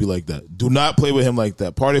play with Baby like that. Do not play with him like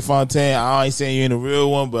that. Party Fontaine, I ain't saying you ain't a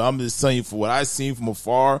real one, but I'm just telling you for what I seen from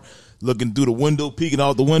afar, looking through the window, peeking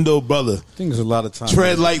out the window, brother. I think there's a lot of time.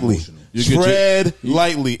 Tread lightly. You get Tread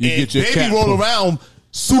lightly. you And get your Baby cat roll pushed. around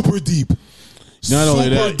super deep. Not only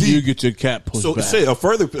Super that, deep. you get your cat pushed So back. shit, a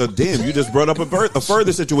further damn, you just brought up a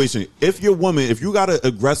further situation. If your woman, if you got an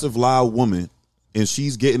aggressive, loud woman, and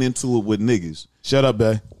she's getting into it with niggas, Shut up,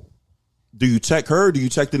 bae. do you check her? Do you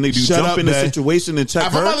check the nigga? Do you Shut jump up, in the bae. situation and check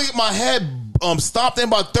If I'm her? about to get my head stomped in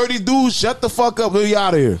by 30 dudes, shut the fuck up. We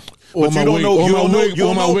out of here. Or But my you don't wig, know. or You my don't know. wig, You or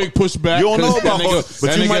don't my know. wig pushed back. You don't know 'cause about. that nigga- But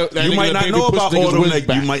that you nigga- might. that You nigga might not Baby know pushed about niggas' all them. wigs You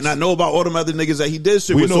back. might not know about all them other niggas that he did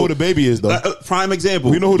shit We with. know who the Baby is, though. Prime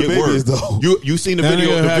example. We know who the Get Baby word. is, though. You seen the That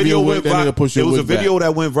video? nigga The have video your went wig- that viral. nigga push It your was a wig back. video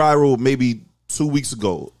that went viral maybe 2 weeks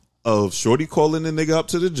ago of Shorty calling the nigga up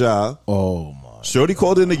to the job. Oh, my. Shorty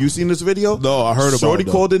called in. You seen this video? No, I heard about Shorty it,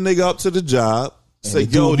 though. called the nigga up to the job. Say,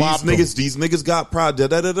 the yo, dude mopped him. these niggas got pride. Da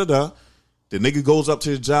da da da da. The nigga goes up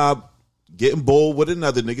to the job, getting bold with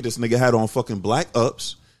another nigga. This nigga had on fucking black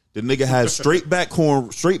ups. The nigga had straight back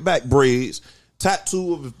braids,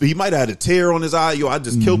 tattoo of. He might have had a tear on his eye. Yo, I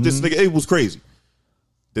just killed this nigga. It was crazy.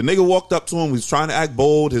 The nigga walked up to him. He was trying to act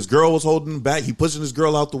bold. His girl was holding him back. He pushing his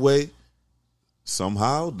girl out the way.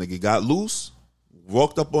 Somehow, nigga got loose.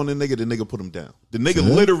 Walked up on the nigga put him down. The nigga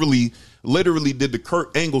literally did the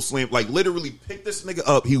Kurt Angle slam, like literally picked this nigga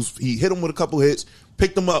up. He hit him with a couple hits,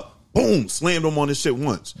 picked him up, boom, slammed him on his shit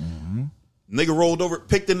once. Nigga rolled over,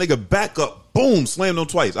 picked the nigga back up, boom, slammed him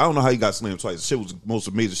twice. I don't know how he got slammed twice. Shit was the most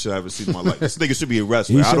amazing shit I ever seen in my life. This nigga should be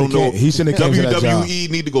arrested. I don't know. He shouldn't have came to that job. WWE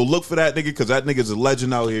need to go look for that nigga because that nigga's a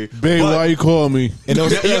legend out here. Babe, why you calling me? And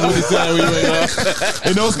that's what he said.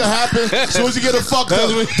 And know what's gonna happen? As soon as you get a fucked up,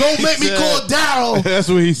 don't make me call Daryl. That's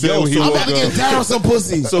what he said. Yo, when he I'm woke about to get up. Daryl some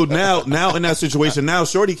pussy. So now in that situation, now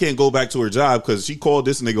Shorty can't go back to her job because she called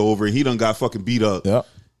this nigga over and he done got fucking beat up. Yep.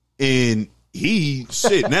 And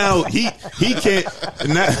now he can't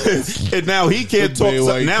and now he can't talk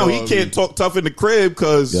he can't talk tough in the crib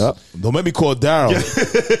because Don't make me call Daryl.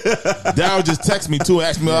 Daryl just text me too and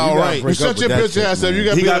asked me all right. You shut your bitch ass up. You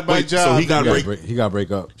got beat up by my job. So he got to break. He got to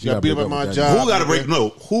break up. She got beat up by my job. Who got to break? No,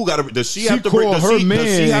 who got to? Does she have to called break? Does her she, man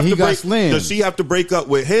does she have and to he got break? slammed. Does she have to break up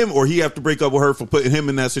with him, or he have to break up with her for putting him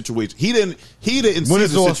in that situation? He didn't. When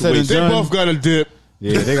it's see all the said and situation. They done. both got a dip.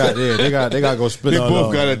 Yeah, they got to go split. They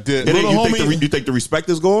both got a dip. And then Little you think the respect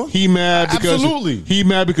is gone? He mad because Absolutely. he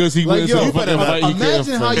mad because he wins. yo, a fucking fight. He imagine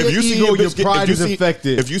can't how fight. your ego, your pride is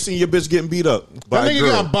affected. If you seen your bitch getting beat up by That a nigga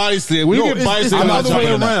girl, got body slam. When you get body It's slam, the I'm other not way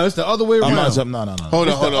jumping in that. around. It's the other way I'm around. not jumping. No. Hold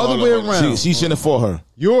It's the on. other way around. She shouldn't have fought her.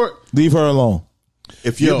 You're Leave her alone.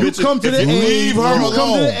 if your you bitch come to the A. leave her You come to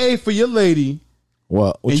alone. the A for your lady,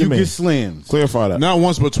 What and you you mean? get slammed. Clarify that. Not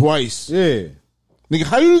once, but twice. Yeah. Nigga,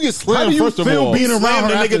 how do you get How slammed do you first of feel all? being around slammed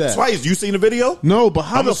her the after nigga that? twice. You seen the video? No, but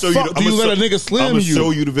how I'ma the show fuck do you let a nigga I'm slam gonna you?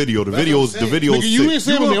 show you the video. The video is Nigga, you ain't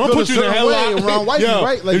sick. slamming me. I'm gonna put you in the way headlock. around wifey, Yo,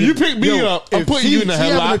 right? Like if you pick me up, I'm if putting you in the she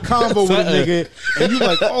having a headlock. combo with a nigga, and you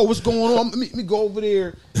like, oh, what's going on? Let me go over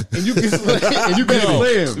there, and you get slammed. And you get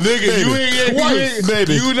slammed. Nigga, you ain't Twice.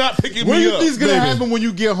 You not picking What do me you up. think's gonna baby. happen when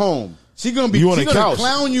you get home? She gonna be You on she the gonna couch.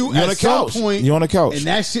 clown you You on at the some couch. point. You on the couch. And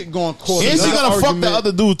that shit gonna cause And she another gonna fuck the argument.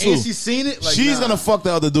 other dude too. And she seen it. Like, She's nah, gonna fuck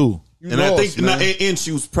the other dude. you And I lost, think, man. and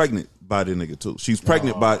she was pregnant by the nigga too. She's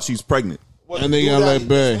pregnant she's pregnant. And they got like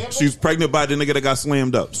bang. She's pregnant by the nigga that got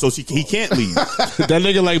slammed up. So he can't leave. That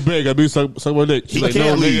nigga like big. I be suck my dick. He like,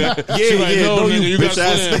 can't no, leave. nigga. Yeah, She like, no, nigga, you got bitch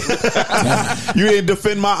slammed. ass. You didn't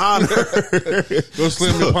defend my honor. Go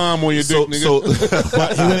slam your palm on your dick, nigga.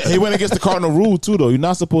 But he went against the cardinal rule too, though. You're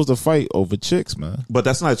not supposed to fight over chicks, man. But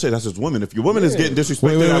that's not a chick. That's just women. If your woman is getting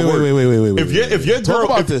disrespected Wait, at wait, work, wait. if your Talk girl,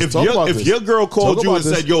 about this. if Talk about if this. your girl called Talk you about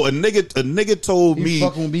and this. said, "Yo, a nigga told He me,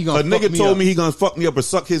 fucking with me, a gonna fuck nigga me told up." me he gonna fuck me up or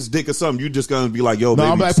suck his dick or something," you just gonna be like, "Yo, No, baby,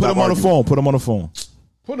 I'm back. Put stop him on the arguing." phone. Put him on the phone.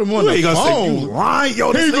 Put him on You the ain't gonna say phone. you lying,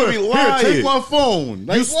 yo. This nigga be Here, lying. take my phone.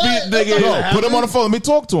 Like, You speak, what? nigga. No, put him on the phone. Let me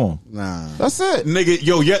talk to him. Nah. That's it. Nigga,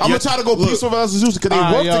 yo, yeah, I'm gonna try to go peaceful versus because they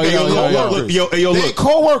work yo, together. yo, yo, yo. Co-workers. Yo, They look.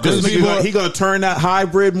 co-workers. This nigga, he gonna turn that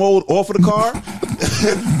hybrid mode off of the car.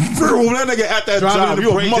 That nigga at that Driving job, in the you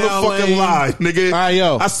a breakdown motherfucking lane. lie, nigga. All right,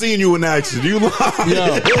 yo. I seen you in action. You lie.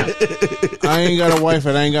 Yo, I ain't got a wife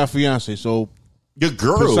and I ain't got a fiance, so Your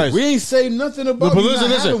girl. Precise. We ain't say nothing about you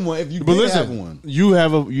not having one. If you did have one. You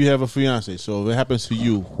have a fiance, so if it happens to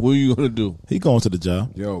you, what are you gonna do? He going to the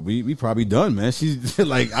job. Yo, we probably done, man. She's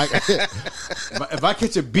like, if I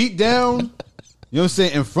catch a beat down, you know what I'm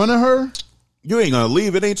saying, in front of her, You ain't gonna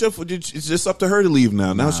leave. It ain't your fault. It's just up to her to leave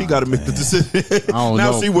now. Now she got to make the decision. I don't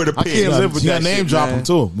now know. she where the I pin. can't live with She that got name shit, drop man. him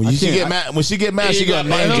too. When she get mad, she got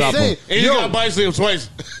name drop him. And you got body slam twice.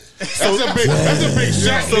 That's a big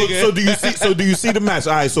shot. So do you see the match?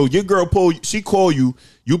 All right. So your girl she call you.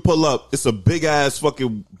 You pull up. It's a big ass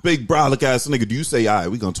fucking big brolic ass nigga. Do you say, all right,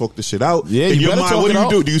 we gonna talk this shit out? Yeah, In you your better mind, talk what it do you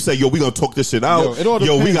out. do? Do you say, yo, we gonna talk this shit out? Yo, it all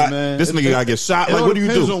depends, we got man. this nigga gotta get shot. It Like, all what do you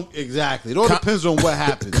depends do? on- exactly. It all depends on what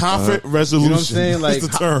happens. Conflict resolution. You know what I'm saying? Like,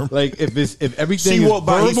 That's the term. like if everything She is walked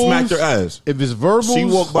by, he verbals, smacked her ass. If it's verbal, She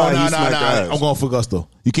walked by, he smacked her ass. I'm going for Gusto.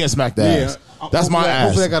 You can't smack the Yeah. ass. That's my ass.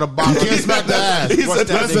 Hopefully I got a box. You can't smack the ass. He said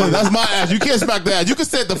that's Listen, that's my ass. You can't smack the ass. You can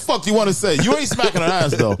say the fuck you want to say. You ain't smacking her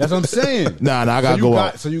ass though. That's what I'm saying. Nah, I gotta go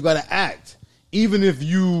out. So you got to act, even if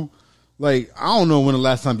you like. I don't know when the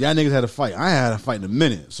last time y'all niggas had a fight. I ain't had a fight in a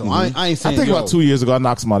minute, so I ain't I saying. think yo, about 2 years ago I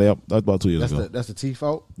knocked somebody up. That's about 2 years ago. That's the T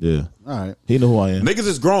out. Yeah, All right. he knew who I am. Niggas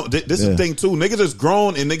is grown. This is the thing too. Niggas is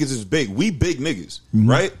grown and niggas is big. We big niggas,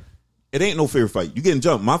 right? It ain't no fair fight. You getting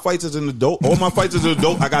jumped. My fights as an adult. All my fights as an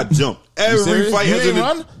adult, I got jumped. Every serious? fight You as ain't an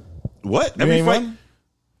run? What? You Every ain't fight. run?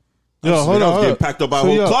 Yo, hold I on. was getting packed up by a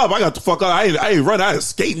whole club. I got the fuck out. I ain't run. I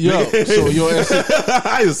escaped. Yo, nigga. so your ass,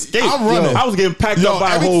 I escaped. I'm running. I was getting packed Yo, up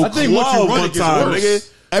by a whole I think once you club run, it one gets time, worse.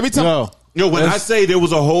 nigga. Every time. Yo, when I say there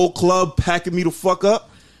was a whole club packing me the fuck up,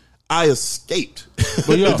 I escaped.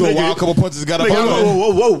 but yo, Threw a wild couple punches. Got up.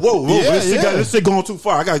 Nigga, whoa. Yeah, this shit going too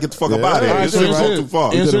far. I gotta get the fuck up out of here. Alright, This shit going too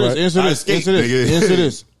far. Answer right. this. I escaped, nigga. Answer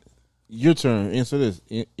this. Your turn. Answer this.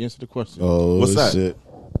 Answer the question. Oh, What's that? Shit.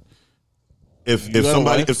 If got a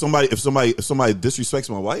wife? somebody disrespects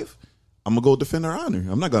my wife, I'm gonna go defend her honor.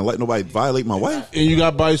 I'm not gonna let nobody violate my wife. And you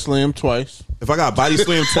got body slammed twice. If I got body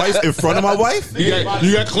slammed twice in front of my wife, You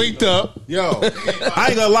got cleaned up. Yo, I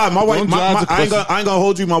ain't gonna lie. My wife, I ain't gonna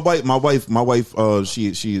hold you. My wife. She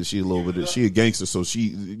a little bit. She a gangster, so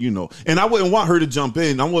she, And I wouldn't want her to jump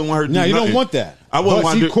in. I wouldn't want her to. now do you nothing. don't want that. I wouldn't but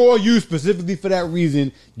want she to. call you specifically for that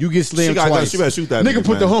reason. You get slammed twice. She better shoot that nigga. nigga,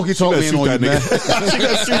 Put the man. honky tonk She man better on you, shoot man. She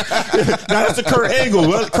better shoot. Now that's a Kurt Angle.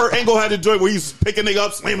 Well, Kurt Angle had a joint where he's picking nigga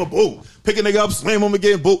up, slam him, boom. Picking nigga up, slam him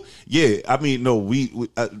again, boom. Yeah, I mean, no, we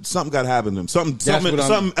something got to happen to him.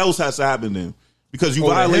 Something else has to happen to him because you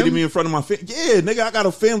violated him? me in front of my family. Yeah, nigga, I got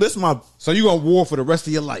a family. This is my. So you gonna war for the rest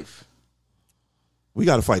of your life? We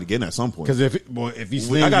got to fight again at some point. Because if he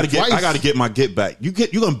slams I gotta you twice, I gotta get my get back. You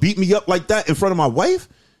gonna beat me up like that in front of my wife?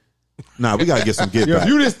 Nah, we gotta get some get Yo, back. if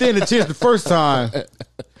you didn't stand a chance the first time,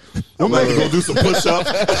 I'm gonna go do some push ups,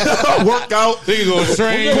 work out. Nigga gonna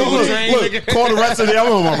train. Look, call the rest of the day.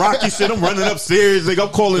 I'm on my Rocky shit. I'm running upstairs. Nigga, I'm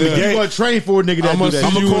calling the you game. gonna train for a nigga that do that.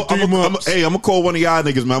 I'm gonna call one of y'all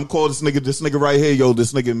niggas, man. I'm gonna call this nigga right here. Yo,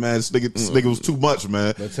 this nigga, man. This nigga was too much,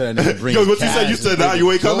 man. Let's tell that nigga bring Yo, his what you said? You said, nah,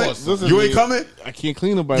 you ain't coming? Listen, You ain't nigga. coming? I can't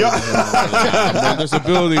clean nobody. I'm on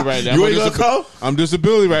disability right now. You ain't gonna come? I'm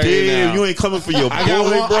disability right now. Damn, you ain't coming for your boy,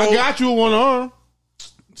 I got you with one arm.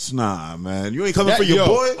 Nah, man. You ain't coming for your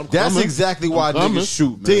boy? That's coming. exactly why coming. niggas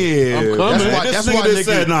shoot, man. Damn. I'm coming. This That's nigga why just niggas-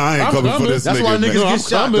 said, nah, I ain't I'm coming for coming. this That's nigga, why man. niggas No, get I'm shot,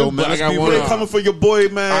 coming, though, but man. I Let's got be one You real. ain't coming for your boy,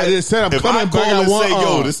 man. I just said I'm if coming, I but I call got and one say,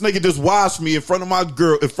 yo, arm. this nigga just washed me in front of my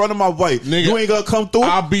girl, in front of my wife. Nigga, you ain't gonna come through?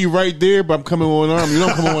 I'll be right there, but I'm coming with one arm. You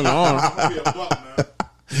don't come with one arm.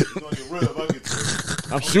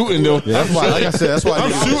 I'm shooting though. Yeah, that's why, like I said, that's why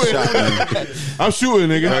I'm niggas shooting. get shot, man. I'm shooting,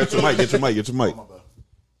 nigga. Get your mic.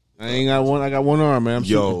 I ain't got one. I got one arm, man. I'm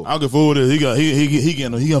Yo. I don't give a fuck with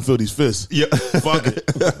it. He gonna feel these fists. Yeah. Fuck it.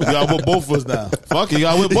 You gotta whip both of us now. Fuck it. You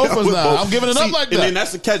gotta whip both of us now. I'm giving it up like And then that.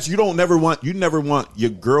 that's the catch. You never want your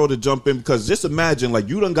girl to jump in because just imagine like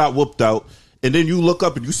you done got whooped out and then you look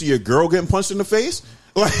up and you see your girl getting punched in the face.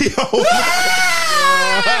 Like,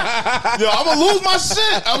 Yo, I'm gonna lose my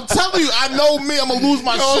shit. I'm telling you, I know me. I'm gonna lose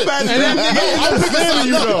my shit. man, And then, I'm picking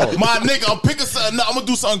something up. though. My nigga, I'm picking something up. I'm gonna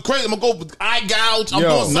do something crazy. I'm gonna go eye gouge. I'm Yo,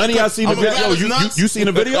 doing something. none of y'all seen the I'm gonna video. grab his nuts. You seen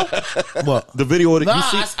the video? What? The video that Nah, you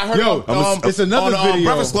see? I heard Yo, it. it's another on, video.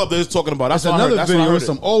 Breakfast Club that is talking about. That's That's what I heard. another That's what I video heard of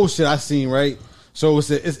some old shit I seen, right? So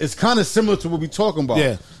it's kind of similar to what we talking about.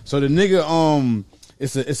 Yeah. So the nigga,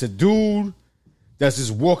 it's a dude that's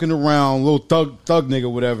just walking around, little thug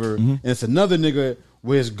nigga, whatever, and it's another nigga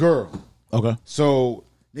with his girl. Okay. So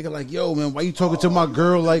nigga like, yo man, why you talking to my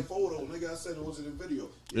girl like? Photo, nigga. I said it wasn't in video.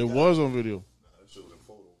 It was on video.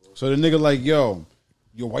 So the nigga like, yo,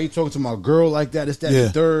 why you talking to my girl like that? It's that Yeah. the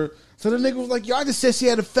third. So the nigga was like, yo, I just said she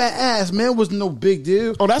had a fat ass, man. It was no big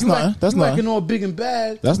deal. Oh, that's you nothing. Like, That's you nothing. acting all big and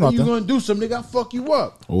bad. That's When you nothing. gonna do something, nigga? I'll fuck you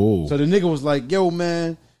up. Oh. So the nigga was like, yo,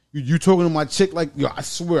 man, you talking to my chick like, yo, I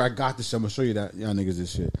swear I got this shit. I'm gonna show you that, y'all niggas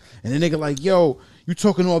this shit. And the nigga like, yo, you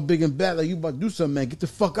talking all big and bad like you about to do something, man. Get the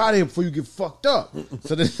fuck out of here before you get fucked up.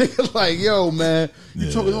 So the nigga like, yo, man,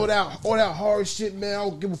 you talking all that hard shit, man. I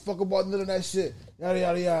don't give a fuck about none of that shit. Yada,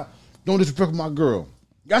 yada, yada. Don't disrespect my girl.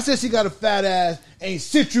 I said she got a fat ass. Ain't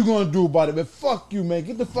shit you gonna do about it, man. Fuck you, man.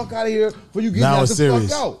 Get the fuck out of here before you get Now out it's the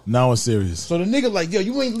serious. fuck out. Now it's serious. So the nigga like, yo,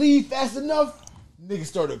 you ain't leave fast enough. Nigga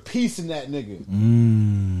started piecing that nigga.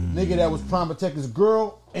 Nigga that was trying to protect his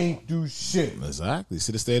girl ain't do shit. Exactly.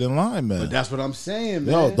 Should have stayed in line, man. But that's what I'm saying,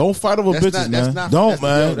 man. Yo, don't fight over bitches, man. Don't,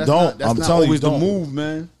 man. Don't. I'm telling you, always the don't. move,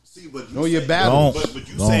 man. See, but Know your say- battle. Don't. But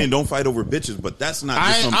you Don't. saying don't fight over bitches, but that's not.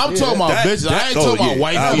 Just some, I'm talking about bitches. I ain't talking about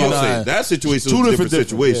wifey I was and about to I. say, that situation Two is a different different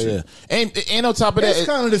situation. Yeah, yeah. Ain't on top of that. It's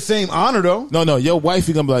kind of the same honor, though. No, your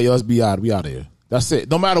wifey gonna be like, yo, let's be out. We out of here. That's it.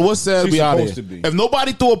 No matter what's said, She's we out of supposed here. to be. If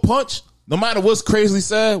nobody threw a punch, no matter what's crazily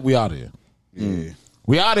said, we out of here. Yeah.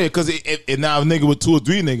 We out of here because now a nigga with 2 or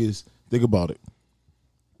 3 niggas, think about it.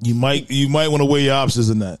 You might want to weigh your options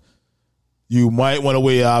in that. You might want to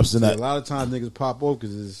weigh your options in A that. lot of times niggas pop off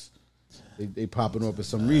because they popping up for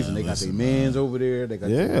some reason. They got their mans over there. They got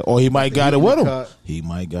Yeah, or he might got it heat with him. cut. He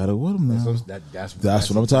might got it with him now. That's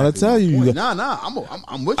what I'm trying to tell you. my You point. got- Nah,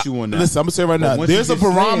 I'm with you on that. Listen, I'm gonna say right But now. once you There's a get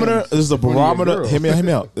barometer. slammed There's a in front of your barometer. girl. Hear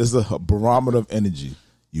me out. There's a barometer of energy.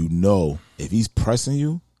 You know, if he's pressing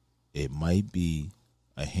you, it might be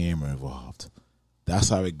a hammer involved. That's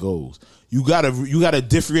how it goes. You gotta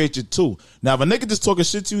differentiate your two. Now, if a nigga just talking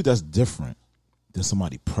shit to you, that's different than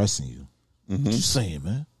somebody pressing you. What you saying,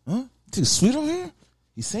 man? Huh? You think it's sweet on here?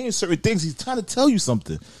 He's saying certain things. He's trying to tell you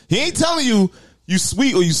something. He ain't telling you you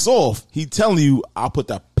sweet or you soft. He telling you I'll put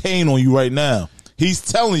that pain on you right now. He's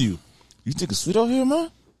telling you. You think it's sweet out here, man?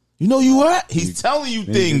 You know you what? He's telling you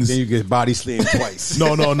things. Then you get body slammed twice.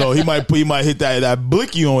 No. He might hit that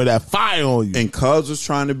blicky on you, that fire on you. And Cuz was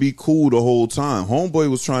trying to be cool the whole time.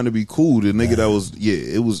 Homeboy was trying to be cool. The nigga that was,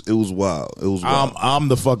 it was wild. It was wild. I'm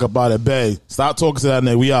the fuck up out of bed. Stop talking to that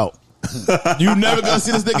nigga. We out. You never gonna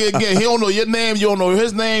see this nigga again. He don't know your name. You don't know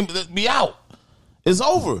his name. Be out. It's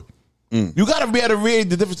over. You gotta be able to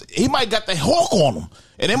read the difference. He might got the hawk on him,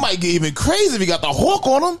 and it might get even crazy if he got the hawk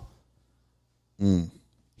on him.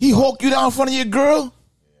 He hawk you down in front of your girl.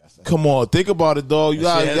 Come on, think about it, dog. You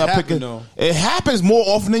gotta pick it. It happens more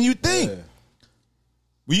often than you think. Yeah.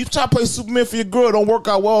 When you try to play Superman for your girl, it don't work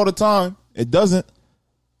out well all the time. It doesn't,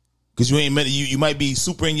 because you ain't meant. You might be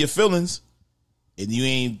super in your feelings, and you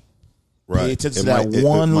ain't pay attention to that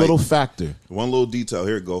one little factor. One little detail.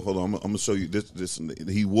 Here it go. Hold on. I'm gonna show you this.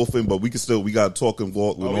 He wolfing, but we gotta talk and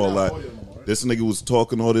walk with all that. This nigga was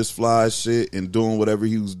talking all this fly shit and doing whatever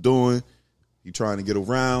he was doing. He trying to get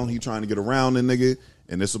around. He trying to get around the nigga,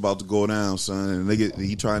 and it's about to go down, son. And nigga,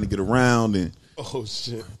 he trying to get around and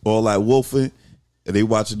shit, all that wolfing. And they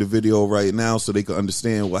watching the video right now so they can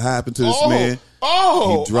understand what happened to this man.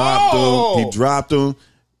 He dropped him.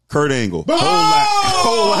 Kurt Angle. Hold that.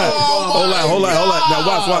 Now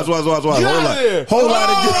watch. Hold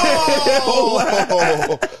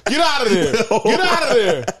that.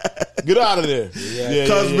 Get out of there.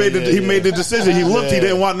 Cuz he made the decision. He looked. He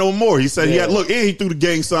didn't want no more. He said he had look, and he threw the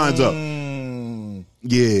gang signs up.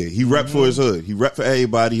 Yeah, he repped for his hood. He repped for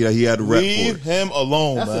everybody that he had to rep for. Leave him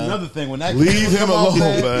alone, That's man. another thing. When that leave him alone,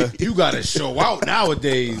 man. You gotta show out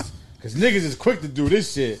nowadays, because niggas is quick to do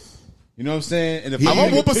this shit. You know what I'm saying? And if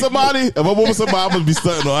I'm whooping somebody, I'm gonna be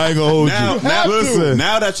stunting. I ain't gonna hold you.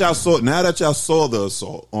 Now that y'all saw the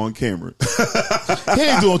assault on camera, he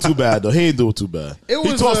ain't doing too bad though. He tossed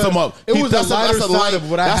him up. It was a lighter side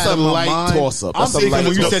of what I had in my mind. Toss up. I'm thinking when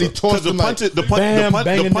you said he tossed him,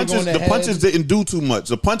 the punches didn't do too much.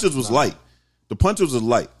 The punches was light.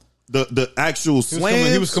 The actual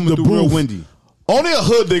slam, he was coming through real windy. Only a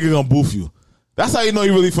hood nigga gonna boof you. That's how you know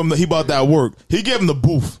he really he about that work. He gave him the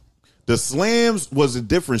boof. The slams was a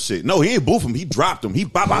different shit. No, he ain't boof him. He dropped him. He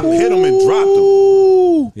hit him and dropped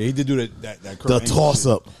him. Yeah, he did do that the toss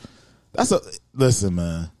up. Listen,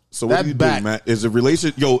 man. So what do you do, man? Is a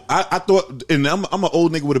relation? Yo, I thought, and I'm an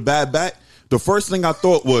old nigga with a bad back. The first thing I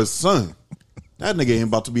thought was, son, that nigga ain't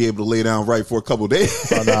about to be able to lay down right for a couple of days.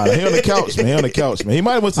 He on the couch, man. He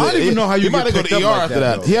might have went to. I don't even know how you might have go to the ER after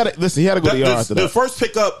that. He had to go to the ER after that. The first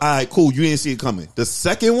pickup, all right, cool. You didn't see it coming. The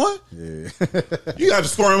second one, you got to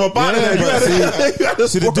score him up out of there. You got to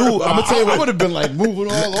see the dude. I'm gonna tell you, I would have been like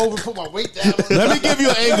moving all over, put my weight down. Let me give you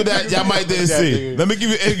an angle that y'all might didn't see. Let me give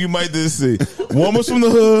you an angle you might didn't see. One was from the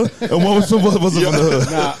hood, and one was from the hood.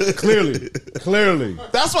 Nah, clearly.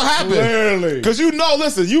 That's what happened. Clearly, because you know,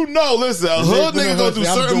 listen. A hood nigga gonna do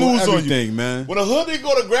certain moves on you, man. When a hood nigga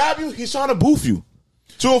go to grab you, he's trying to boof you.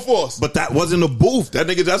 True or false? But that wasn't a boof.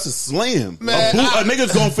 That's a slam. Man, a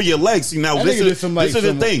nigga's going for your legs. See, now this is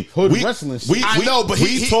the thing. Hood wrestling shit. I know, but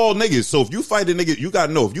we tall niggas. So if you fight a nigga, you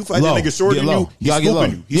gotta know. If you fight a nigga shorter than you, he's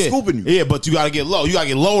scooping you. He's scooping you. Yeah, but you gotta get low. You gotta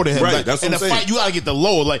get lower than him. Right. That's what I'm saying. In the fight, you gotta get the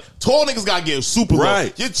lower. Like tall niggas gotta get super low.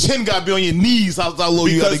 Your chin gotta be on your knees. How low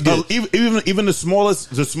you gotta get? Even the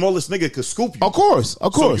smallest nigga could scoop you. Of course.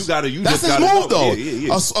 So you that's his move though.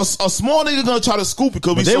 A small nigga gonna try to scoop you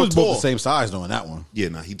because we so tall. They was both the same size though in that one. Yeah,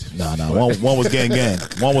 nah, he did. Nah. One was gang.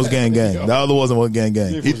 One was gang. The other wasn't gang.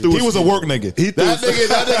 He was a work nigga. That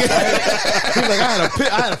nigga. He was like,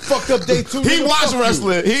 I had a fucked up day too. He watched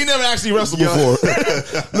wrestling. He never actually wrestled before.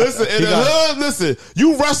 Listen, in the hood,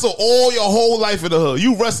 you wrestle all your whole life in the hood.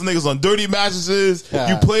 You wrestle niggas on dirty mattresses.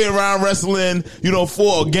 You play around wrestling.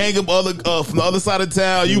 For a gang of other from the other side of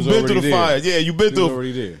town. You been through the fire. Yeah, you been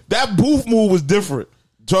through. That booth move was different.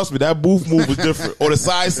 Trust me, that booth move was different. Or the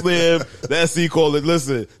side slam, that's he called it.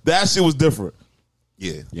 Listen, that shit was different.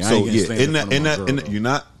 Yeah. So in that, you're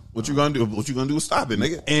not. What you gonna do? What you gonna do is stop it,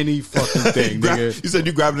 nigga. Any fucking thing, nigga. You said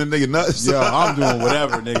you grabbing a nigga nuts. Yo, I'm doing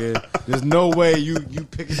whatever, nigga. There's no way you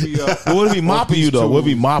picking me up. But what if he mopping you though? What if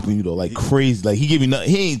he mopping you though? Like crazy. Like he give you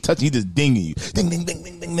nothing. He ain't touching. He just dinging you. Ding, ding, ding,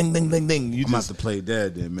 ding, ding, ding, ding, ding, ding. You I'm about to play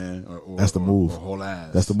dead then, man. That's the move. Or whole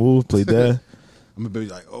ass. That's the move. Play dead. I'm gonna be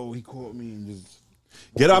like, oh, he caught me and just.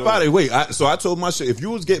 Get up out of it. Wait, so I told my shit. If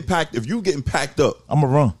you getting packed up, I'm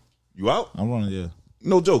gonna run. You out? I'm running. Yeah.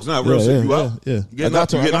 No jokes, not real shit. You out? Yeah. I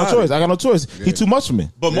got no choice. Yeah. He too much for me.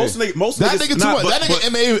 But most niggas, that nigga too much. That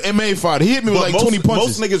nigga MMA fighter. He hit me with like 20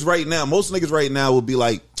 punches. Most niggas right now will be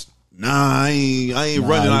like, nah, I ain't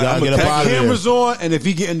running. I'm gonna get cameras on, and if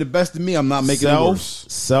he getting the best of me, I'm not making it worse.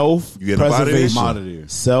 Self-preservation.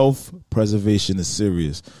 preservation is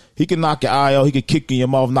serious. He can knock your eye out. He can kick you in your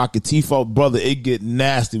mouth, knock your teeth out, brother. It get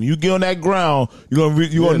nasty. When you get on that ground, you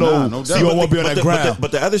gonna know. You don't want to be on that ground.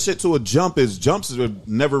 But the other shit to a jumps are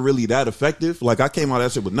never really that effective. Like I came out of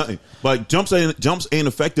that shit with nothing. But jumps ain't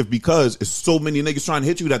effective because it's so many niggas trying to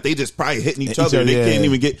hit you that they just probably hitting each other. They can't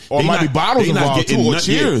even get. Or might be bottles involved too, or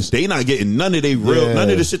cheers. They not getting none of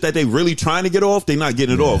the shit that they really trying to get off. They not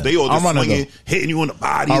getting it off. They all just swinging, hitting you in the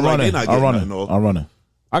body. I'm They not getting nothing off. I'm running.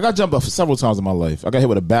 I got jumped up several times in my life. I got hit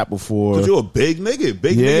with a bat before. Cause you're a big nigga.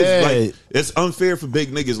 Niggas, like, it's unfair for big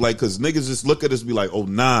niggas, like, cause niggas just look at us and be like, oh,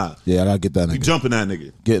 nah. Yeah, I gotta get that nigga. You jumping that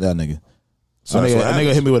nigga. Get that nigga. So a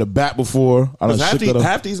nigga hit me with a bat before.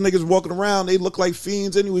 Half these niggas walking around, they look like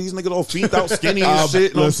fiends anyway. These niggas all fiend out, skinny and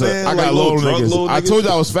shit. You know what I'm saying? I got little niggas. I told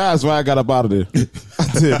you I was fast when I got up out of there.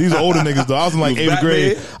 I did. These are older niggas though. I was in like 8th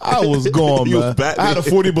grade. I was gone, man. I had a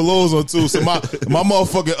 40 belows on too. So my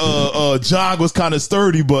motherfucking jog was kind of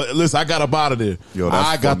sturdy, but listen, I got up out of there. Yo,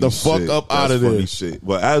 I got the fuck up out of there. Shit.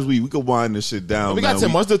 But as we could wind this shit down. We got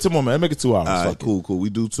 10 more. Let's do 10 more, man. Let's make it 2 hours. All right, cool.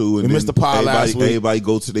 We do 2. And we missed the pod last week. Everybody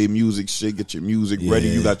go to their music shit. Get your music ready.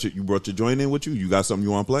 You brought your joint in with you. You got something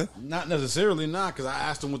you want to play? Not necessarily, because I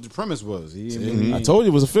asked him what the premise was. I told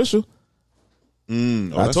you it was official. I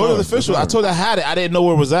told you it was official. I told you I had it. I didn't know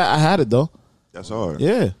where it was at. I had it though. That's hard.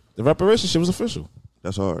 Yeah, the reparation shit was official.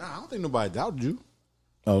 That's hard. I don't think nobody doubted you.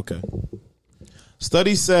 Okay.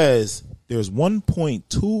 Study says there's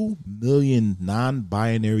 1.2 million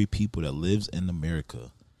non-binary people that lives in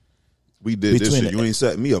America. We did this shit. You ain't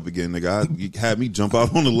setting me up again, nigga. You had me jump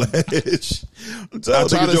out on the ledge. I'm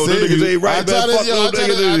trying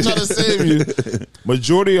to save you.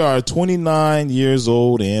 Majority are 29 years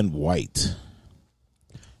old and white.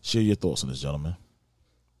 Share your thoughts on this, gentlemen.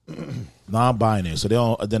 Non-binary, so they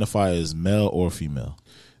don't identify as male or female.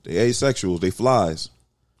 They asexuals. They flies.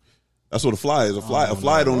 That's what a fly is.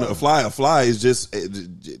 A fly is just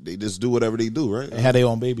they just do whatever they do, right? They have their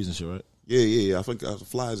own babies and shit, right? Yeah. I think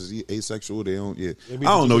flies is asexual. They don't. Yeah, I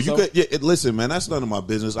don't know. You could. Yeah, listen, man. That's none of my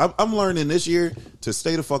business. I'm learning this year to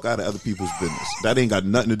stay the fuck out of other people's business. That ain't got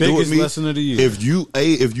nothing to do with me. Biggest lesson of the year. If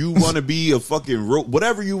you want to be a fucking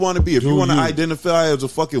whatever you want to be. If you want to identify as a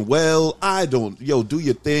fucking whale, do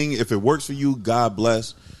your thing. If it works for you, God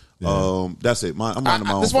bless. Yeah. That's it. I'm minding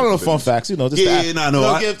my own. It's one of the fun facts, Just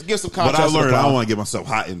give some context. But I learned I don't want to get myself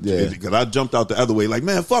hot because I jumped out the other way. Like,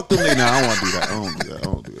 man, fuck them. I don't want to do that. I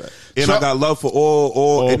don't do that. And I got love for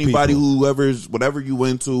all anybody people. Whatever you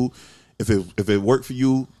into. If it worked for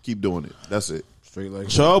you, keep doing it. That's it. Straight like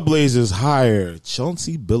Trailblazers hire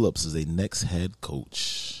Chauncey Billups as a next head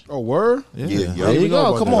coach. Oh, word? Yeah. There you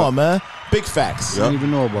go. Come on, man. Big facts. I don't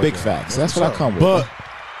even know about Big facts. That's what I come with. But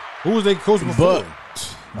who was they coach before?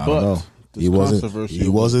 I don't know. He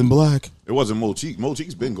wasn't black. It wasn't Mo Cheek. Mo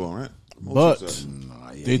Cheek's been gone, right? But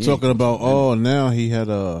they talking about now he had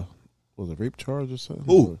a rape charge or something?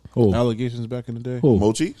 Who? Allegations back in the day. Who?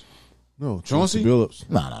 Mo Cheek? No, Chauncey Billups.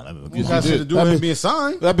 Nah. What has to do with him being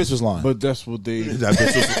signed? That bitch was lying. But that's what they. That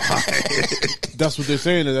bitch was lying. That's what they're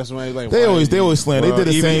saying. That's why like they always slam. They did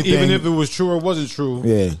the same thing. Even if it was true or wasn't true.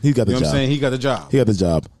 Yeah, he got the job. You know what I'm saying? He got the job. He got the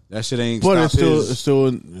job. That shit ain't. But it's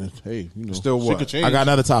still. Hey, still what? Could change. I got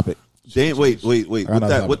another topic. Dame, wait.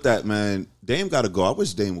 With that, man. Dame got to go. I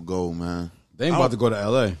wish Dame would go, man. Dame about to go to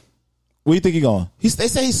L.A. Where you think he going? They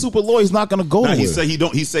say he's super loyal. He's not going to go nowhere. He said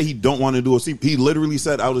he don't want to do it. He literally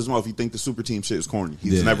said out of his mouth he think the super team shit is corny.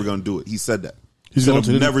 He's never going to do it. He said that. He's going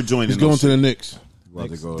to never join. He's going to the Knicks.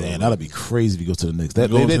 Damn, that'd be crazy if he go to the Knicks.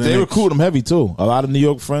 They recruit him heavy too. A lot of New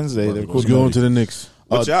York friends they recruit him going to the Knicks.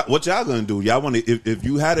 What y'all gonna do? Y'all want to if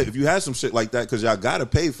you had some shit like that because y'all gotta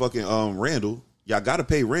pay fucking Randall. Y'all gotta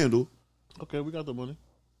pay Randall. Okay, we got the money.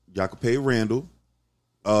 Y'all can pay Randall.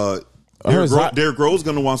 Derrick Rose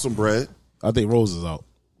gonna want some bread. I think Rose is out.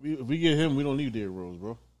 If we get him, we don't need Derrick Rose,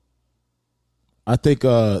 bro. I think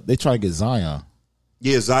they try to get Zion.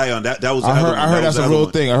 Yeah, Zion. That was. I heard that's a real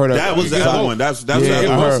thing. I heard that was the other one. That's the other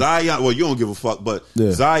one. Zion. Well, you don't give a fuck, but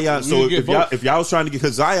Zion. So if y'all was trying to get,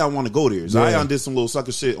 because Zion want to go there. Zion did some little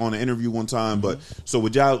sucker shit on an interview one time. But so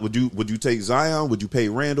would you take Zion? Would you pay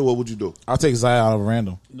Randall? What would you do? I'll take Zion over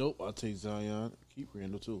Randall. Nope, I'll take Zion. Keep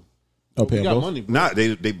Randall too. We got money. Bro. Nah,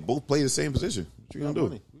 they both play the same position. What you gonna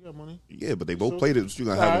do? We got money. Yeah, but they both played it. You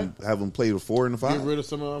gonna have them play the 4 and the 5? Get rid of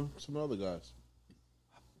some other guys.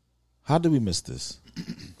 How did we miss this?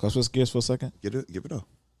 Let's switch gears for a second. Give it up.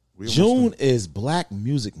 June is Black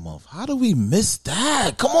Music Month. How do we miss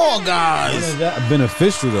that? Come on, guys. When is that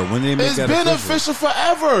beneficial though? When they make that been official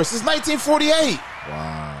forever since 1948.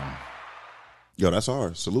 Wow. Yo, that's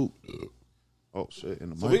hard. Salute. Oh shit!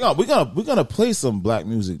 In the So mic. we're gonna play some black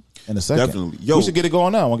music in a second. Definitely. Yo. We should get it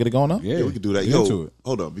going now. Want to get it going now? Yeah, we could do that. get into Yo, it.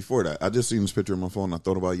 hold up. Before that, I just seen this picture on my phone. I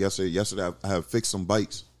thought about it yesterday. Yesterday, I have fixed some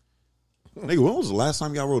bikes. Nigga, when was the last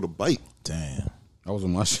time y'all rode a bike? Damn. I was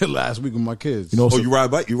on my shit last week with my kids. You know, Oh, you ride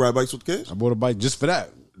bike? You ride bikes with kids? I bought a bike just for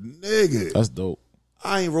that. Nigga, that's dope.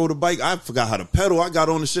 I ain't rode a bike. I forgot how to pedal. I got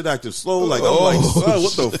on the shit acting slow. Like, I'm like, son,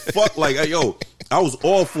 what the fuck? Like, yo, I was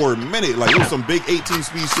all for a minute. Like, it was some big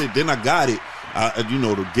 18-speed shit. Then I got it. You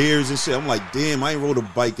know, the gears and shit. I'm like, damn, I ain't rode a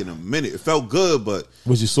bike in a minute. It felt good, but.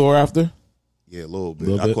 Was you sore after? Yeah, a little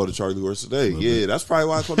bit. I caught a Charlie horse today. Yeah, that's probably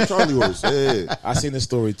why I caught a Charlie horse. Yeah. I seen this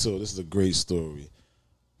story, too. This is a great story.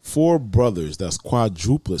 4 brothers, that's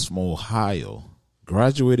quadruplets from Ohio,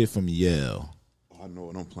 graduated from Yale. Oh, I know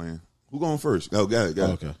what I'm playing. Who going first? Oh, got it.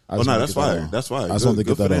 Okay. Oh, no, that's fire. That's fire. I just wanted to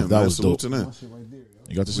get that off. That was dope. To them.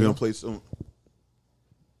 You got this? We gonna play some.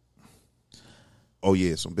 Oh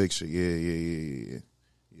yeah, some big shit. Yeah.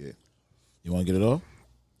 You want to get it off?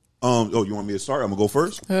 Oh, you want me to start? I'm gonna go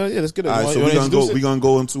first. Hell yeah, let's get it. All right, so you we wanna gonna go. introduce it? We gonna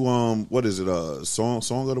go into what is it? Song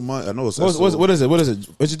of the month. I know it's What is it? What is it?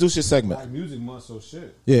 Introduce your segment. Music month, so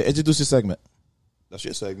shit. Yeah, introduce your segment. That's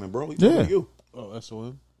your segment, bro. Yeah. You. Oh, that's the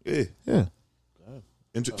one. Yeah. Yeah,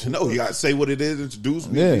 No, you gotta say what it is. Introduce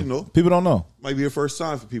me. yeah. You know, People don't know. might be the first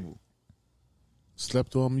time for people.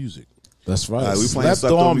 Slept on music. That's right. All right, we playing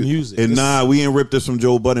Slept on music. And This- nah, we ain't ripped this from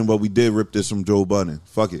Joe Budden, but we did rip this from Joe Budden.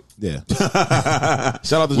 Fuck it. Yeah.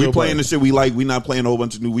 Shout out to We Joe playing Budden. the shit we like. We not playing a whole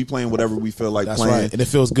bunch of new. We playing whatever we feel like That's playing. right. And it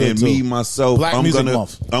feels good, And too. me myself, Black Music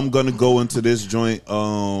Month. I'm gonna go into this joint.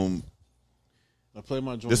 I play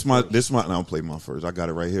my joint. This my. Now I'm playing my first. I got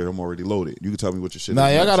it right here. I'm already loaded. You can tell me what your shit. Nah,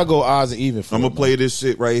 is y'all next. gotta go odds and even. For I'm it, gonna play man. this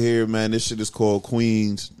shit right here, man. This shit is called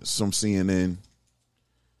Queens. Some CNN.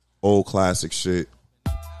 Old classic shit.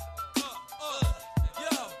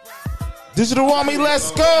 Digital Army, let's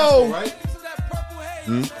go.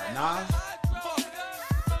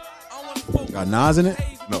 Got Nas in it?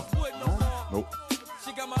 No. Nope.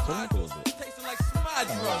 She got my eyes tasting like smudge.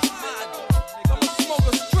 I'ma smoke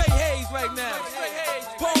a straight haze right now.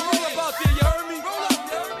 Paul, roll up out there, you heard me?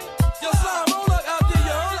 Yo, son, roll up out there,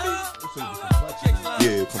 you heard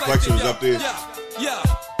me? Yeah, complexion is up there. Yeah.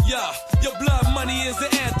 Your blood money is the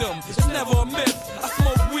anthem. It's never a myth. I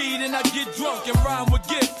smoke weed and I get drunk and rhyme with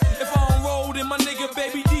gifts. If I don't roll, then my nigga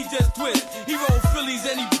baby D just twist. He roll Phillies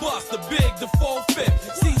and he bust the big, the 4-5.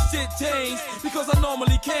 See shit change because I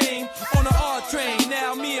normally came on the R train.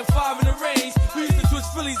 Now me and 5 in the range. We used to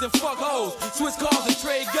twist Phillies and fuck hoes, switch cars and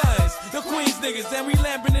trade guns. The Queens niggas and we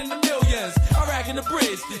lamping in the millions. I rack in the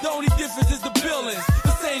bridge. The only difference is the billings.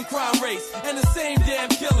 The same crime rates and the same damn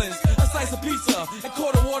killings. A slice of pizza and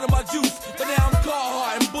quarter water my juice. But now I'm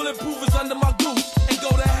Carhartt and bulletproof is under my goose. And go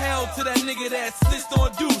to hell to that nigga that stitched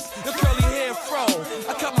on deuce. The curly hair fro.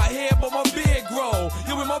 I cut my hair but my beard grow.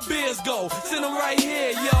 Yo, where my beards go? Send them right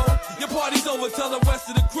here, yo. Your party's over, tell the rest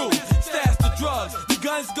of the crew. Stash the drugs, the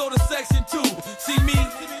guns go to section 2. See me,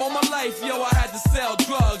 all my life, yo, I had to sell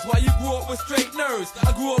drugs. While you grew up with straight nerds,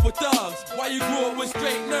 I grew up with thugs. While you grew up with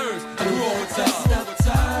straight nerds, I grew up with thugs. Another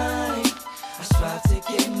time, I strive to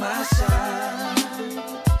get my shine.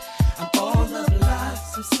 I'm all of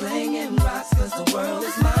lies, I'm slinging rocks, cause the world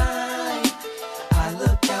is mine. I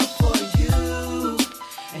look out for you,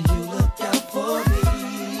 and you look out for me.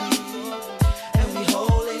 And we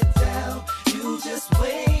hold it down, you just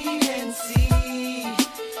wait and see.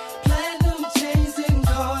 Platinum chains and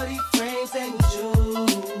Cardi frames and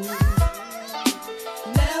jewels.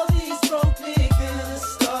 Now these broke niggas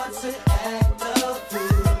start to act a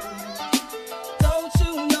fool. Don't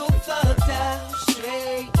you know the down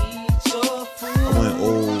straight eat your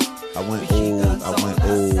food. I went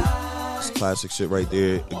old. It's classic shit right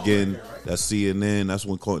there. Again, that's CNN. That's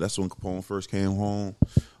when Capone first came home.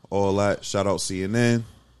 All that. Shout out CNN.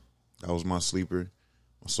 That was my sleeper.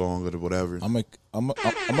 My song or whatever. I'm gonna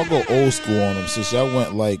go old school on them. Since y'all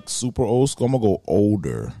went like super old school, I'm gonna go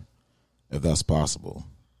older, if that's possible.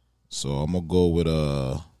 So I'm gonna go with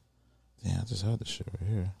damn, I just had this shit right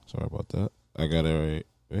here. Sorry about that. I got it right.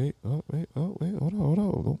 Wait, hold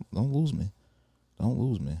on. Don't lose me. Don't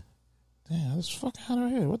lose me. Damn, I just fucking had it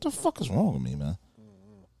right here. What the fuck is wrong with me, man?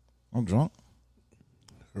 I'm drunk.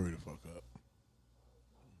 Hurry the fuck up.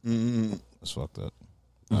 That's fucked up.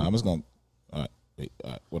 Nah, I'm just gonna. All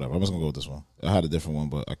right, whatever. I'm just gonna go with this one. I had a different one,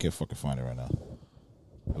 but I can't fucking find it right now.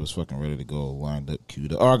 It was fucking ready to go, lined up,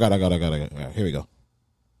 queued up. Oh, I got it. All right, here we go.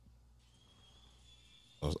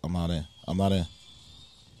 I'm not in. I'm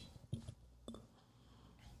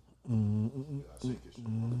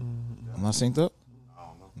not synced up?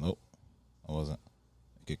 Nope. I wasn't.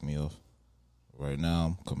 It kicked me off. Right now,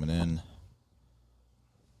 I'm coming in.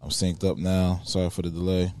 I'm synced up now. Sorry for the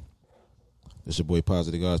delay. This your boy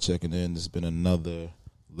Positive God checking in. This has been another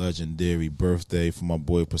legendary birthday for my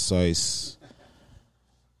boy Precise.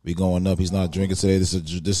 We going up. He's not drinking today. This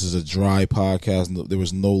is a dry podcast. There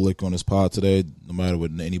was no liquor on this pod today. No matter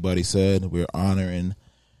what anybody said, we're honoring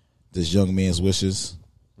this young man's wishes.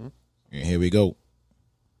 And here we go.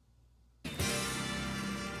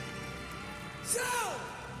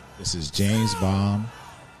 This is James Bond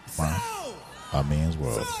from A Man's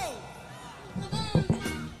World.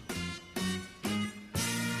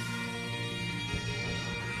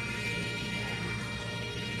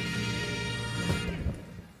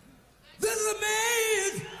 This is a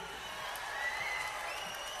man's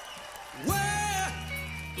world.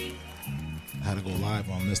 I had to go live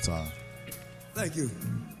on this time. Thank you.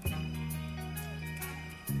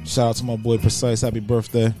 Shout out to my boy Precise. Happy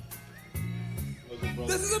birthday.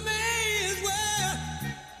 This is a man's world.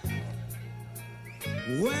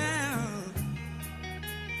 Well,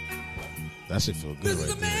 That shit feel good this is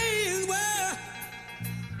right a there. man's world.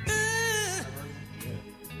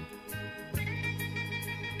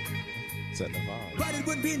 Setting the vibe. But it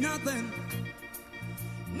would be nothing.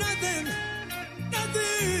 Nothing.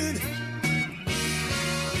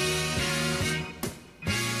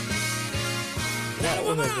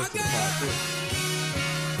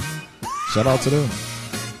 Shout out to them.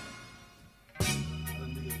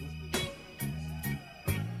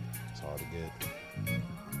 It's hard to get.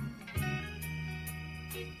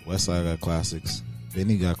 Westside got classics.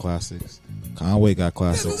 Benny got classics. Conway got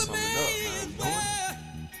classics.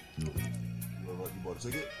 You bought a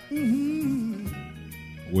ticket?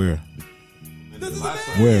 Where? Last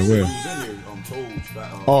time Where? you was in here, Toads.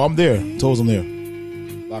 Oh, I'm there. Toes, I'm there.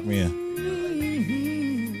 Lock me in.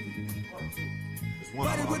 It's one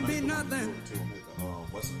But it of would them. be nothing.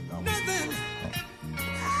 Nothing.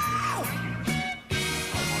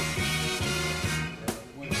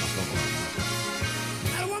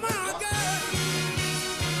 I want my girl.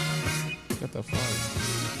 Got that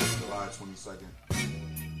fire. July 22nd.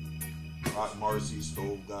 Rock Marcy,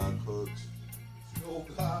 Stove God Cooks. Stove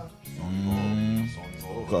God.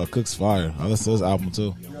 Cook's fire. I listened to this album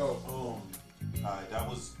too. Alright, that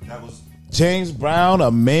was James Brown, A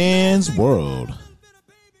Man's World.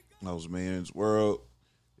 Man's World.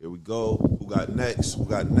 Here we go. Who got next?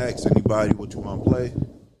 Anybody? What you want to play?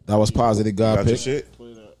 That was Positive God Got your pick. shit?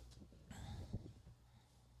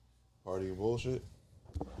 Party of bullshit.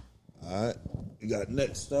 Alright. You got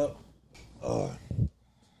next up.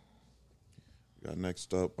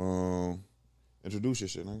 Introduce your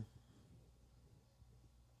shit, man.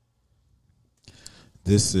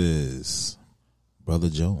 This is Brother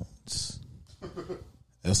Jones.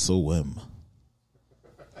 SOM.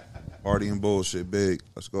 Party and bullshit, big.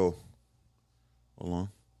 Let's go. Hold on.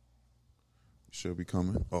 Should be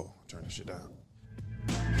coming. Oh, turn this shit down.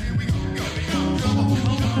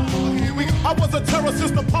 I was a terror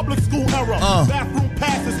since the public school era. Bathroom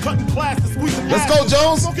passes, cutting classes, squeezing Let's go, asses.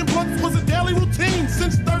 Jones. Smoking blunts was a daily routine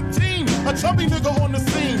since 13. A chubby nigga on the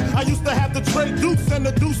scene. I used to have the tray deuce and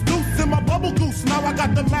the deuce in my bubble goose. Now I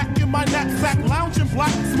got the Mac in my knapsack, lounging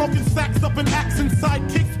black, smoking sacks up in axe and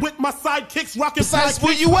sidekicks with my sidekicks, rocking Besides, sidekicks.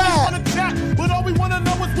 where you at? Wanna chat, but all we wanna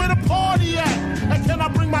know is where the party at. And can I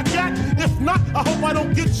bring my gat? If not, I hope I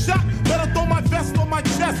don't get shot. Better throw my vest on my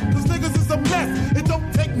chest, cause niggas is a mess. It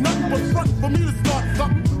don't take nothing but front for me to start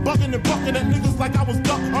something. Bugging and bucking at niggas like I was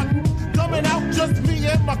duck hunting. Dumbing out just me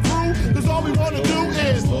and my crew, cause all we wanna do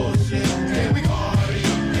is bullshit, and we party,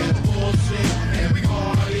 and bullshit, and we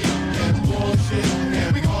party, and bullshit,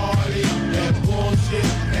 and we party, and bullshit,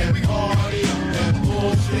 and we party, and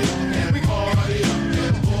bullshit, and we party,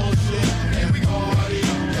 and bullshit, and we party,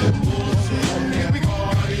 and bullshit, and we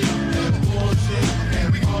party, and bullshit,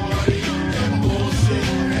 and we party, and bullshit,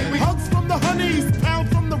 and we hugs from the honeys, pounds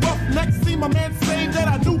from the roughnecks. See my man say that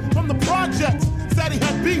I knew from the projects. Said he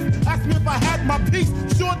had beef, asked me if I had my piece.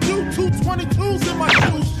 Sure do, 222s in my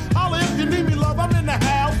shoes. Holla if you need me, love, I'm in the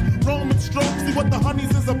house. Roman stroke, see what the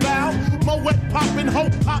honeys is about. Moet poppin',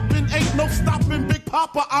 hope poppin', ain't no stopping. Big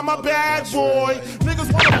Papa, I'm a bad boy.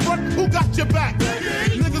 Niggas wanna front, who got your back?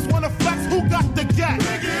 Niggas wanna flex, who got the gap?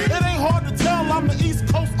 It ain't hard to tell, I'm the East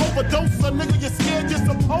Coast overdoser. Nigga, you're scared, you're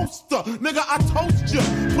supposed to. Nigga, I toast you.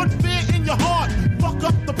 Put fear in your heart. Fuck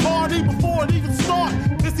up the party before it even start.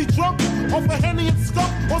 Is he drunk off a Henny and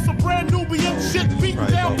skunk? Or some brand Nubian shit beating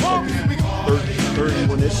Right, down punk? 30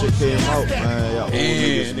 when this shit came out, man. Y'all old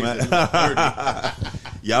niggas, man.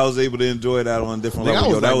 Y'all was able to enjoy that on a different Nigga, I level.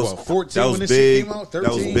 was Yo, that like, was what, 14 that was when this big. shit came out? That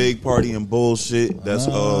was 13? big party and bullshit. That's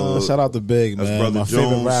Shout out to Big, that's man. Brother My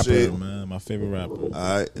Jones favorite rapper, shit. man. My favorite rapper. All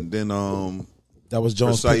right, and then That was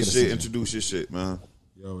Jones' pick of Precise the shit. season. Introduce your shit, man.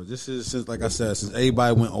 Yo, this is since, like I said, since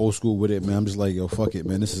everybody went old school with it, man. I'm just like, yo, fuck it,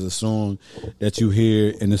 man. This is a song that you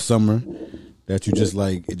hear in the summer that you just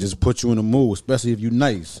like. It just puts you in a mood, especially if you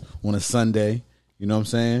nice on a Sunday. You know what I'm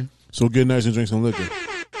saying? So get nice and drink some liquor.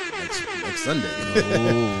 Next Sunday,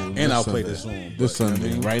 and I'll play this song This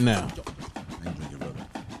Sunday, right now.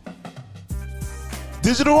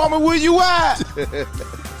 Digital Army, where you at?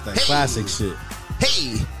 That classic shit.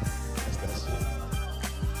 Hey.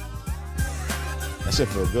 That shit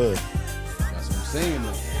feel good. That's what I'm saying,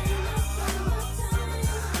 though.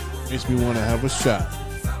 Makes me want to have a shot.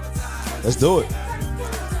 Let's do it.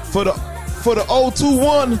 For the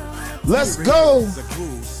 021, let's go. The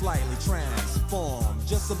groove slightly transformed,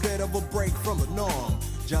 just a bit of a break from the norm.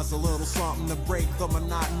 Just a little something to break the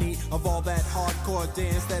monotony of all that hardcore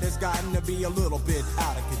dance that has gotten to be a little bit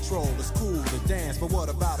out of control. It's cool to dance, but what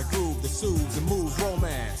about a groove that soothes and moves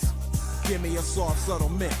romance? Give me a soft, subtle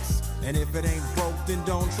mix, and if it ain't broke, then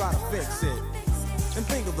don't try to fix it. And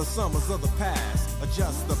think of the summers of the past.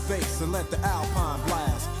 Adjust the bass and let the Alpine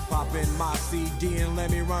blast. Pop in my CD and let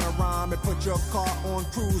me run a rhyme and put your car on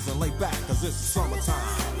cruise and lay back, cause it's summertime.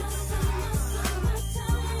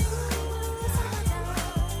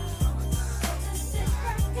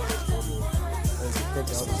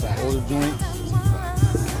 Hold the joint.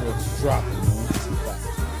 Let's drop it, man.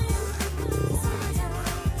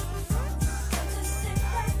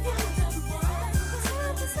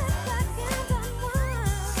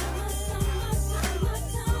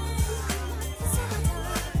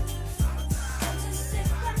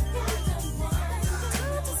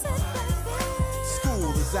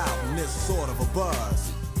 School is out and it's sort of a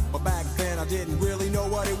buzz. But back then I didn't really know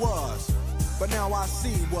what it was. But now I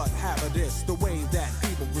see what happened is the way that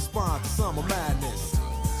people respond to summer madness.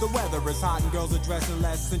 The weather is hot and girls are dressing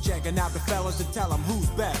less and checking out the fellas to tell them who's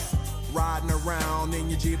best. Riding around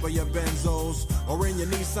in your Jeep or your Benzos, or in your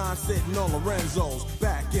Nissan sitting on Lorenzo's.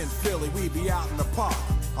 Back in Philly, we be out in the park.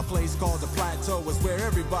 A place called the Plateau is where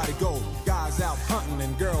everybody goes. Guys out hunting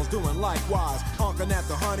and girls doing likewise. Honking at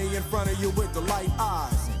the honey in front of you with the light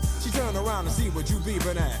eyes. She turn around and see what you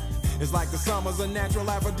beeping at. It's like the summer's a natural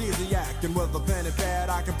aphrodisiac. And with a pen and pad,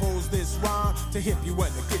 I compose this rhyme to hip you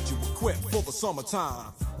and to get you equipped for the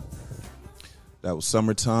summertime. That was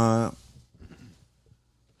Summertime.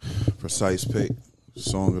 Precise pick.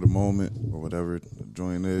 Song of the moment or whatever the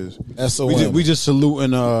joint is. We just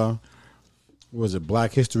saluting what was it,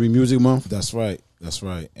 Black History Music Month? That's right. That's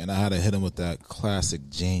right. And I had to hit him with that classic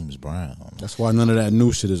James Brown. That's why none of that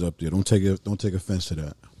new shit is up there. Don't take offense to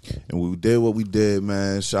that. And we did what we did,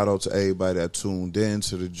 man. Shout out to everybody that tuned in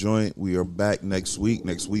to the joint. We are back next week.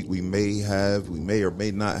 Next week we may or may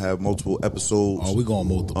not have multiple episodes. Oh, we going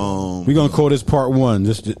multiple. We're gonna call this part one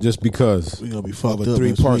just because. We're gonna be fucked up.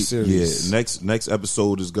 3-part series. Yeah, next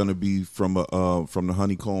episode is gonna be from the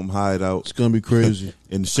Honeycomb Hideout. It's gonna be crazy.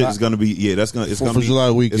 And shit is gonna be it's gonna be July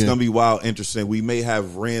weekend. It's gonna be wild interesting. We may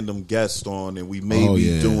have random guests on, and we may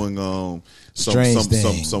be doing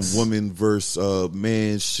some women versus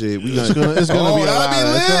man shit. It's gonna be a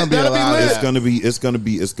lot. It's gonna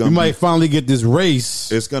be. We might finally get this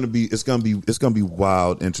race. It's gonna be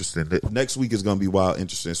wild interesting. Next week is gonna be wild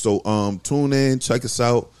interesting. So tune in, check us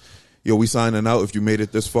out. Yo, we signing out. If you made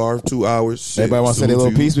it this far, 2 hours. Shit, everybody want to say their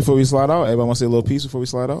little piece before we slide out? Everybody want to say a little piece before we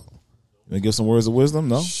slide out? You want to give some words of wisdom?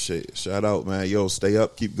 No? Shit, shout out, man. Yo, stay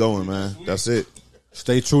up. Keep going, man. That's it.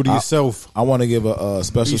 Stay true to yourself. I want to give a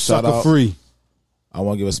special shout out. Free. I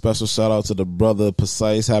want to give a special shout out to the brother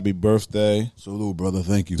Precise. Happy birthday. Salute, brother.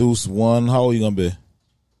 Thank you. Deuce 1. How old you going to be?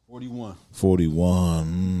 41.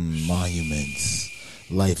 41. Monuments.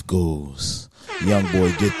 Life goes. Young boy,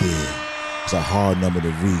 get there. It's a hard number to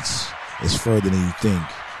reach. It's further than you think.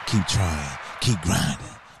 Keep trying. Keep grinding.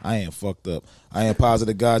 I ain't fucked up. I am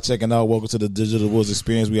Positive God checking out. Welcome to the Digital Woods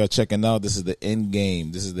Experience. We are checking out. This is the end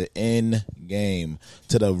game. This is the end game.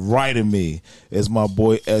 To the right of me is my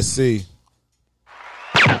boy SC.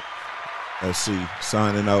 SC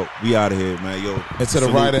signing out. We out of here, man. Yo. And to the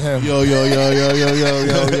right of him. Yo.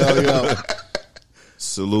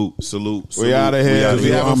 Salute. We out of here. We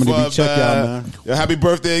having fun, check out, man. Yo, happy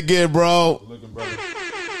birthday again, bro.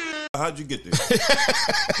 How'd you get there?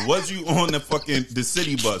 Was you on the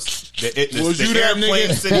city bus? Was you that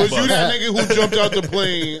nigga who jumped out the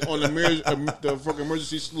plane on the fucking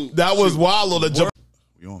emergency sloop? That was Wallow that jumped.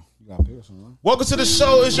 You on? Welcome to the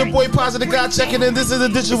show. It's your boy Positive God checking in. This is the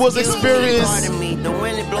Digital Woods Experience.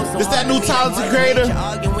 It's that new talented creator.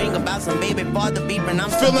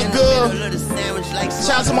 Feeling good.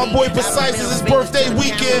 Shout out to my boy Precise. It's his birthday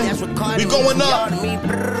weekend. We going up.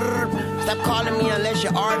 stop calling me unless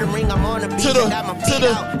you're ordering. I'm on the beach. To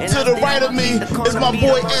the right of me is my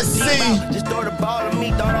boy SC. Just throw the ball at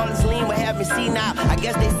me. Thought all this lean would have me see now. I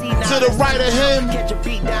guess they see now. To the right of him catch a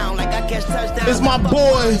beat down like I catch touchdowns. is my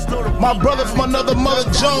boy, my brother from another mother,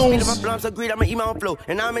 Jones. I'm so greedy, I'ma eat my own flow.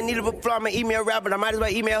 And I'm in need of a flow, I'ma eat me a rap, but I might as well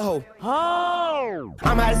eat me a hoe. Oh.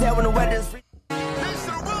 I'm hot as hell when the weather's free.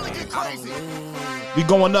 We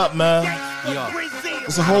going up, man.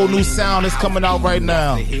 It's a whole new sound that's coming out right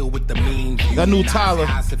now. That new Tyler.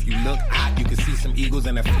 If you look out, you can see some eagles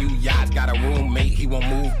and a few yachts. Got a roommate, he won't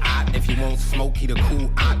move out. If he won't smoke, he the cool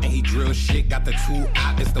out. And he drill shit, got the tool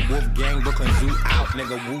out. It's the Wolf Gang, Brooklyn Zoo out.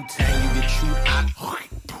 Nigga, Wu-Tang, you get chewed out.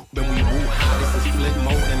 Then we woo out. This is flip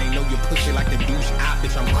mode and they know you pussy like the douche out.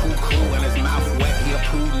 Bitch, I'm cool and his mouth wet. He a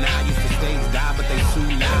pool now. Used to stage die, but they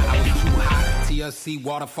sue now. I was too hot. TLC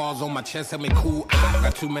waterfalls on my chest, help me cool out.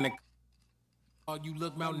 Got 2 minutes. Oh, you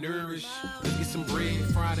look malnourished. Let's get some bread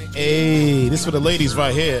Friday. Hey, this for the ladies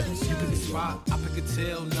right here. You pick a spot, I pick a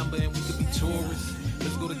tail number, and we could be tourists.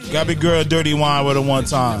 Let's go to Grab a girl dirty wine with her one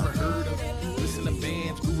time.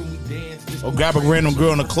 Or grab a random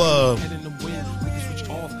girl in the club.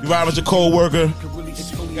 You ride with your co-worker.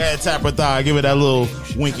 Yeah, tap her thigh. Give her that little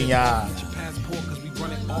winking eye.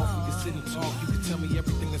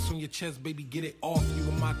 Chest, baby, get it off. You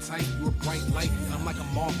are my type, you a bright light, and I'm like a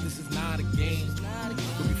moth. This is not a game.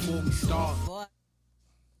 But before we start,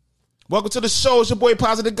 welcome to the show. It's your boy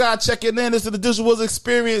Positive God checking in. This is the Digital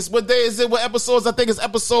Experience. What day is it? What episodes? I think it's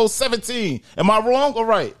episode 17. Am I wrong or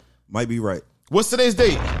right? Might be right. What's today's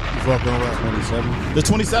date? Fucking right. 27. The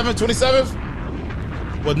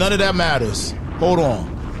 27th? Well, none of that matters. Hold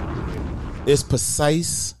on. It's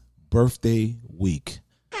Precise Birthday Week.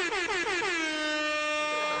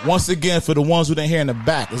 Once again, for the ones who didn't hear in the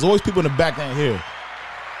back, there's always people in the back that didn't hear.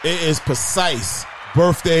 It is Precise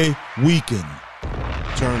Birthday Weekend.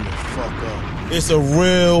 Turn the fuck up. It's a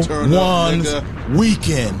real Turn one's up,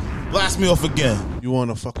 weekend. Blast me off again. You want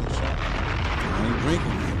a fucking shot? I ain't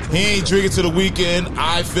drinking. He ain't drinking to the weekend.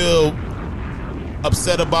 I feel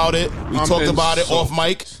upset about it. We talked about it off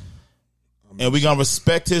mic. And we're going to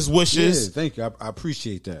respect his wishes. Yeah, thank you. I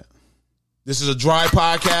appreciate that. This is a dry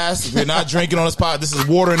podcast. We're not drinking on this pod. This is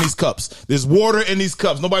water in these cups. There's water in these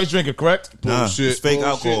cups. Nobody's drinking, correct? Nah, it's fake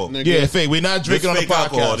alcohol. Nigga. Yeah, fake. We're not drinking on the fake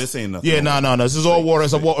podcast. alcohol. This ain't nothing. Yeah, no. This is all water.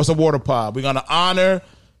 It's a water pod. We're gonna honor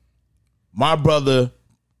my brother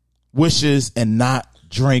wishes and not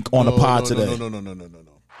drink on the pod today. No.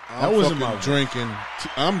 That wasn't my drinking.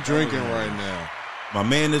 I'm drinking right now. My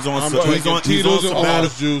man is on. I'm He's drinking on Tito's and sabbatical.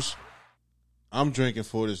 orange juice. I'm drinking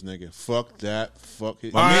for this nigga. Fuck that. Fuck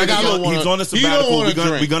it. My man he's on a sabbatical.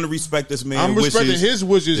 We're gonna respect this man. I'm respecting his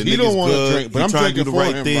wishes. He don't want to drink, but I'm drinking for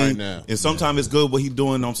him right now. And sometimes it's good what he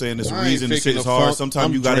doing. I'm saying there's a reason the shit is hard.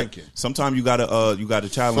 Sometimes you gotta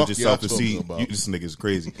challenge yourself to see. This nigga's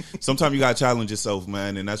crazy. Sometimes you gotta challenge yourself,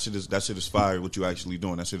 man. And that shit is fire. What you actually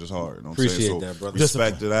doing? That shit is hard. You know what I'm Appreciate saying? that, brother.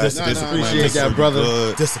 Respect to that. Discipline. Appreciate that,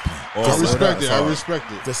 brother. Discipline. I respect it. I respect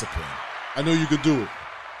it. Discipline. I know you could do it.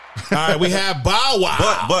 All right, we have Bow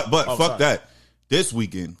Wow. But fuck sorry. that. This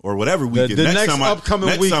weekend or whatever weekend. The next upcoming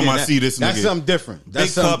next weekend. time I see this nigga, that's something different. That's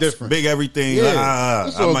big something cups, different. big everything. Yeah.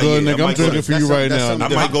 That's all good, nigga. I'm drinking for you right now. I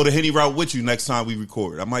might go to Henny Route with you next time we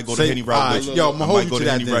record. I might go to Henny Route with you. Yo, I'm gonna hold you to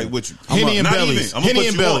that Henny Route with you. Henny and Belly. Henny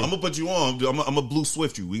and Belly. I'm gonna put you on. I'm gonna Blue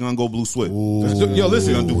Swift you. We gonna go Blue Swift. Yo,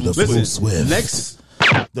 listen. Blue Swift. Next,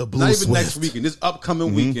 The Blue not Swift. even next weekend. This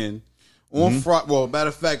upcoming weekend on Friday. Well, matter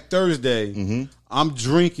of fact, Thursday. I'm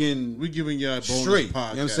drinking. We giving y'all a bonus straight. You know podcast.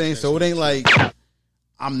 what I'm saying? So it ain't like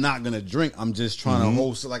I'm not gonna drink. I'm just trying to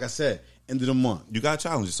host. Like I said, end of the month. You gotta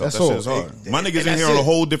challenge yourself. That's That all. shit is hard. My niggas in that's here on a it.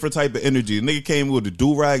 whole different type of energy. The nigga came with a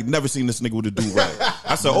do rag. Never seen this nigga with a do rag.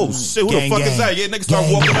 I said, oh shit, who Gang, the fuck is gang. that? Yeah, nigga start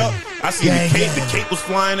Gang, walking gang. up. I see Gang, the cape. gang. The cape was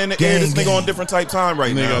flying in the Gang, air. This nigga gang. on different type time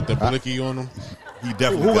right Nigga now. got the blicky on him. He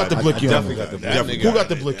definitely Who got the blicky on definitely him? got the That blicky. nigga Who got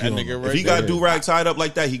the it. blicky That on nigga him? right If he got there. do rag tied up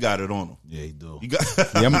like that, he got it on him. Yeah, he do. He got.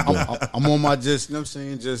 Yeah, I'm on my just. You know what I'm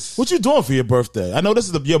saying? Just What you doing for your birthday? I know this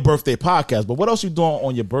is your birthday podcast, but what else you doing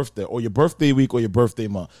on your birthday or your birthday week or your birthday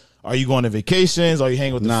month? Are you going to vacations? Are you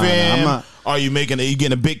hanging with the fam? I'm not. Are you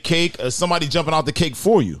getting a big cake? Is somebody jumping out the cake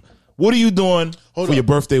for you? What are you doing for your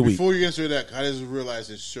birthday week? Before you answer that, I just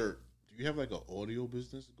realized this shirt. Do you have like an audio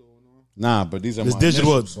business going on? nah, but these are This my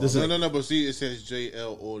digital. initials. This is, No. But see, it says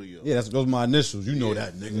JL Audio. Yeah, those are my initials. You know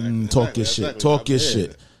that, nigga. talk your shit. Talk your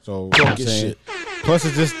shit. So Talk I'm your saying, shit. Plus,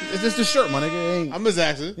 it's just the shirt, my nigga. It ain't, I'm just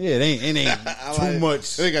asking. yeah, it ain't I too like-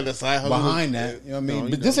 much They got the side hustle behind that. You know what I mean? No,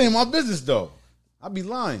 but this ain't my business though. I be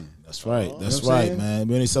lying. That's right. That's You know what I'm right, saying? man.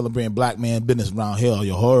 We only celebrating black man business around here.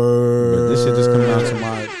 You heard. But this shit just come down to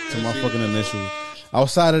my fucking initials.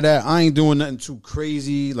 outside of that, I ain't doing nothing too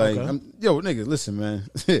crazy. Like, Okay. nigga, listen, man.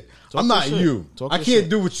 I'm not your shit. you. Talk I your can't shit.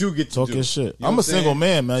 do what you get to Talk do. your shit. You know I'm what a single saying?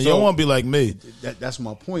 man, man. You So, don't want to be like me. That's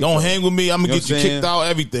my point. Don't though. hang with me. I'm gonna You know get you what I'm kicked saying? out.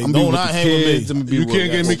 Everything. I'm be Don't with not the hang kids, with I'm me. be You with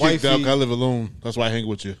can't get me wifey. kicked out 'cause I live alone. That's why I hang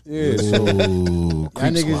with you. Yeah, so Ooh, y'all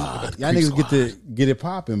creep squad. niggas get it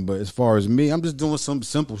popping. But as far as me, I'm just doing some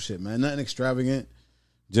simple shit, man. Nothing extravagant.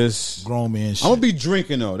 Just Grown man shit. I'm gonna be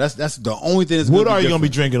drinking though. That's the only thing. That's What gonna are be you gonna be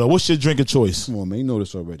different. drinking? Though? What's your drink of choice? Come on, man. You know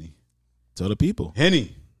this already. Tell the people.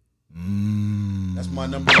 Henny. That's my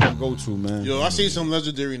number one go to, man. Yo, I seen some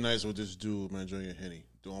legendary nights with this dude, man, drinking Henny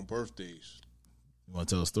on birthdays. You want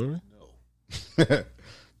to tell a story?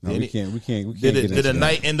 No, we can't. Did get the into that.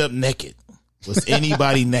 night end up naked? Was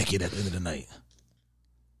anybody naked at the end of the night?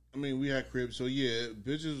 I mean, we had cribs, so yeah,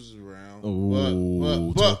 bitches was around.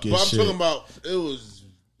 Ooh, but talk your I'm shit. talking about it was.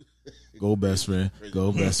 Go best friend.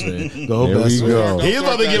 Go best friend. Go There best we friend. go. He was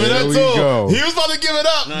about to give it There up we too. go. He was about to give it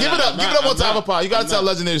up. Give it up. Give it up on top of pod. You got to tell a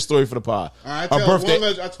legendary story for the pod. I A tell birthday.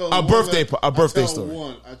 one I tell A one birthday. le- A birthday I tell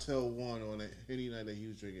story. I tell one on a Henny night that he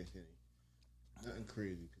was drinking Henny. Nothing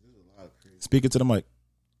crazy because there's a lot of crazy. Speak it to the mic.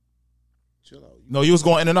 Chill out. No, you was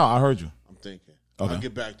going in and out. I heard you. I'm thinking. Okay. I'll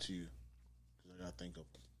get back to you. 'Cause I gotta think of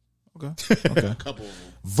Okay. a couple of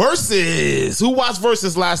them. Versus. Who watched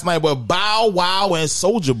Versus last night with Bow Wow and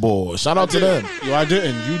Soulja Boy? Shout out to them. Yo, I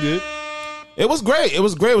didn't. You did. It was great. It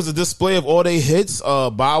was great. It was a display of all their hits.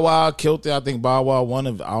 Bow Wow killed it. I think Bow Wow won.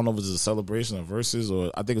 I don't know if it's a celebration of Versus or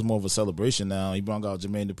I think it's more of a celebration now. He brought out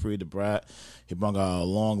Jermaine Dupri, the Brat. He brought out a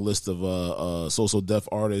long list of so deaf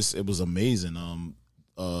artists. It was amazing.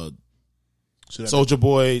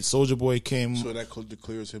 Soulja Boy came. So that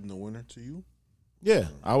declares him the winner to you? Yeah,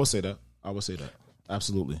 I would say that.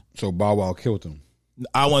 Absolutely. So Bow Wow killed him.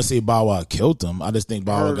 I wouldn't say Bow Wow killed him. I just think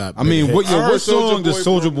Bow Wow got. I mean, bigger what hits. what song Soulja does Boy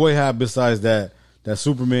Soldier broke- Boy have besides that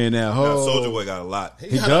Superman that Now, hoe? Soulja Boy got a lot.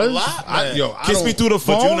 He does. a lot, man. I Kiss don't- me through the But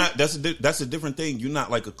phone. you're not. That's a different thing. You're not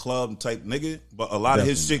like a club type nigga. But a lot of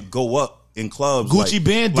his shit go up in clubs. Gucci like,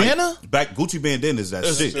 bandana? Back Gucci bandana is that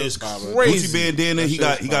shit. It's Gucci crazy. bandana. He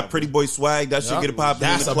got Pretty Boy swag. That shit get it popping in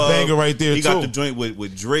That's the a club. banger right there, He got too. the joint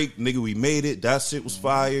with Drake. Nigga, we made it. That shit was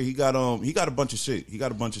fire. He got a bunch of shit.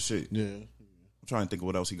 Yeah. I'm trying to think of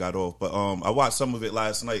what else he got off. But I watched some of it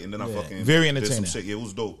last night and then I fucking Very did some entertaining. shit. Yeah, it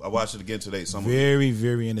was dope. I watched it again today. Some of it. Very,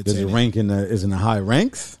 very Does it entertaining. rank is in the high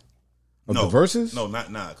ranks of the verses? No, not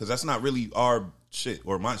because that's not really our shit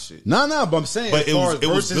or my shit. No, but I'm saying, But as far as it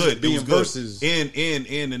was verses good. It being was good. verses. And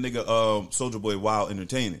the nigga Soulja Boy wild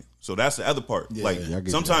entertaining. So that's the other part. Yeah, like I get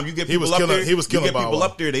sometimes you get He people was up killing- there. he was killing You get Bow people Wow.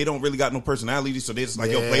 up there. They don't really got no personality, so they just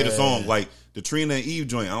like yo play the song. Like the Trina and Eve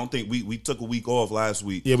joint. I don't think we took a week off last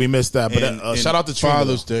week. Yeah, we missed that. But And shout out to Trina.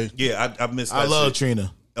 Father's though. Day. Yeah, I missed. That I love shit.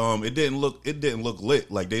 Trina. It didn't look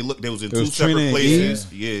lit. Like they was in two was separate Trina and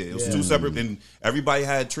places. Yeah, it was two separate, and everybody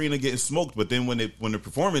had Trina getting smoked. But then when the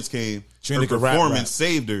performance came, Trina her could rap. performance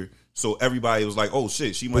saved her. So everybody was like, "Oh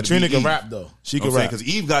shit, she might." But Trina be can Eve. rap though. She You know can what I'm rap. because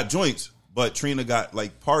Eve got joints, but Trina got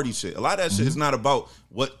like party shit. A lot of that shit is not about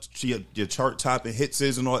what your chart topping hits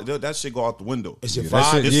is and all that. That shit go out the window. It's your that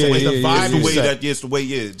vibe. shit- It's yeah, the yeah, vibe. It's the you way set. it's the way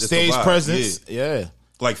just the Stage vibe. presence. Yeah. Yeah.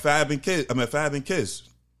 Like Fab and Kiss.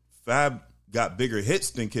 Fab got bigger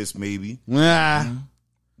hits than Kiss, maybe. Nah.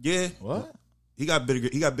 Yeah. What? He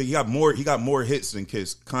got more hits than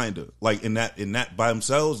Kiss, kinda. Like in that by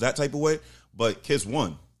themselves, that type of way. But Kiss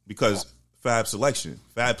won because Fab selection.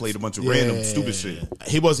 Fab played a bunch of random stupid shit.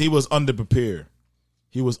 He was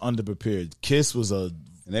underprepared. Kiss was a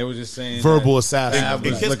And they were just saying verbal that assassin. Fab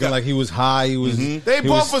was Kiss looking got- like he was high. He was. They he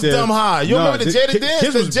both was stiff. dumb high. You No, remember the Jada Dance?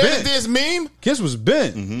 Kiss The was Jada bent. Dance meme? Kiss was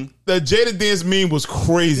bent. The Jada Dance meme was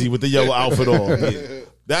crazy with the yellow outfit on.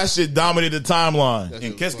 That shit dominated the timeline.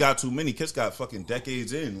 And Kiss got too many. Kiss got fucking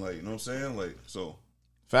decades in. Like, you know what I'm saying? Like, so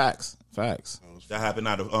Facts. that happened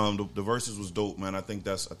out of the verses was dope, man. I think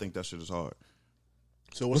that shit is hard.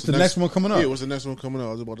 So What's the next one coming up? Yeah, what's the next one coming up?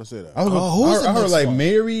 I was about to say that. I heard like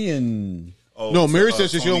Mary and No, Mary said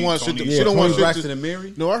she don't want shit. She don't want Tony shit. Braxton and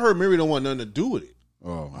Mary. No, I heard Mary don't want nothing to do with it.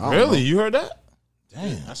 Oh, I don't Really? know. You heard that?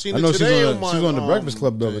 I seen I it know she's today on, my, she's on the Breakfast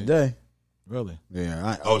Club the other thing. day. Really?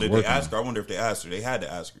 Yeah. Did they ask her? I wonder if they asked her. They had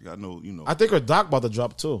to ask her. I know, you know. I think her doc about to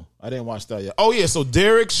drop too. I didn't watch that yet. Oh yeah, so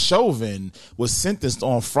Derek Chauvin was sentenced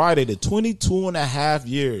on Friday to 22 and a half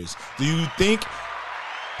years. Do you think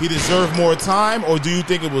he deserved more time, or do you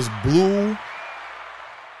think it was blue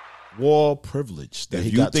wall privilege that if he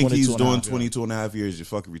you got? think 22 he's and a doing half years? 22 and a half years, you're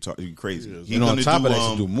fucking retarded. You're crazy. He's And on gonna top do, of that, he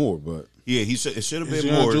should do more. But yeah, it should have He's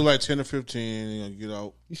been gonna more. do like 10 or 15. He's gonna get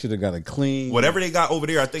out. he should have got a clean. Whatever they got over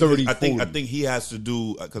there, I think 30, I think 40. he has to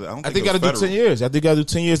do because I don't. I think think got to it was do 10 federal. years. I think got to do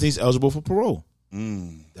 10 years. And he's eligible for parole.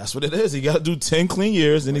 That's what it is. He got to do 10 clean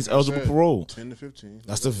years, and he's eligible for parole. 10 to 15.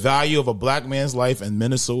 That's the value of a black man's life in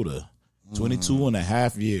Minnesota. 22 and a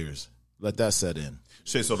half years. Let that set in.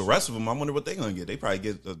 Shit, so the rest of them, I wonder what they're gonna get. They probably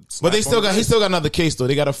get. But he still got another case though.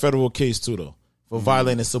 They got a federal case too though for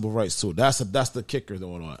violating civil rights too. That's the kicker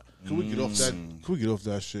though. On that. Can we get off that? Can we get off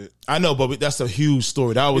that shit? I know, but that's a huge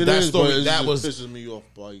story. That was pisses me off.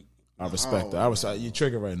 Like, I respect that. You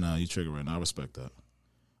trigger right now. I respect that.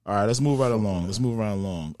 All right, let's move right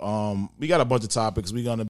along. We got a bunch of topics. We're gonna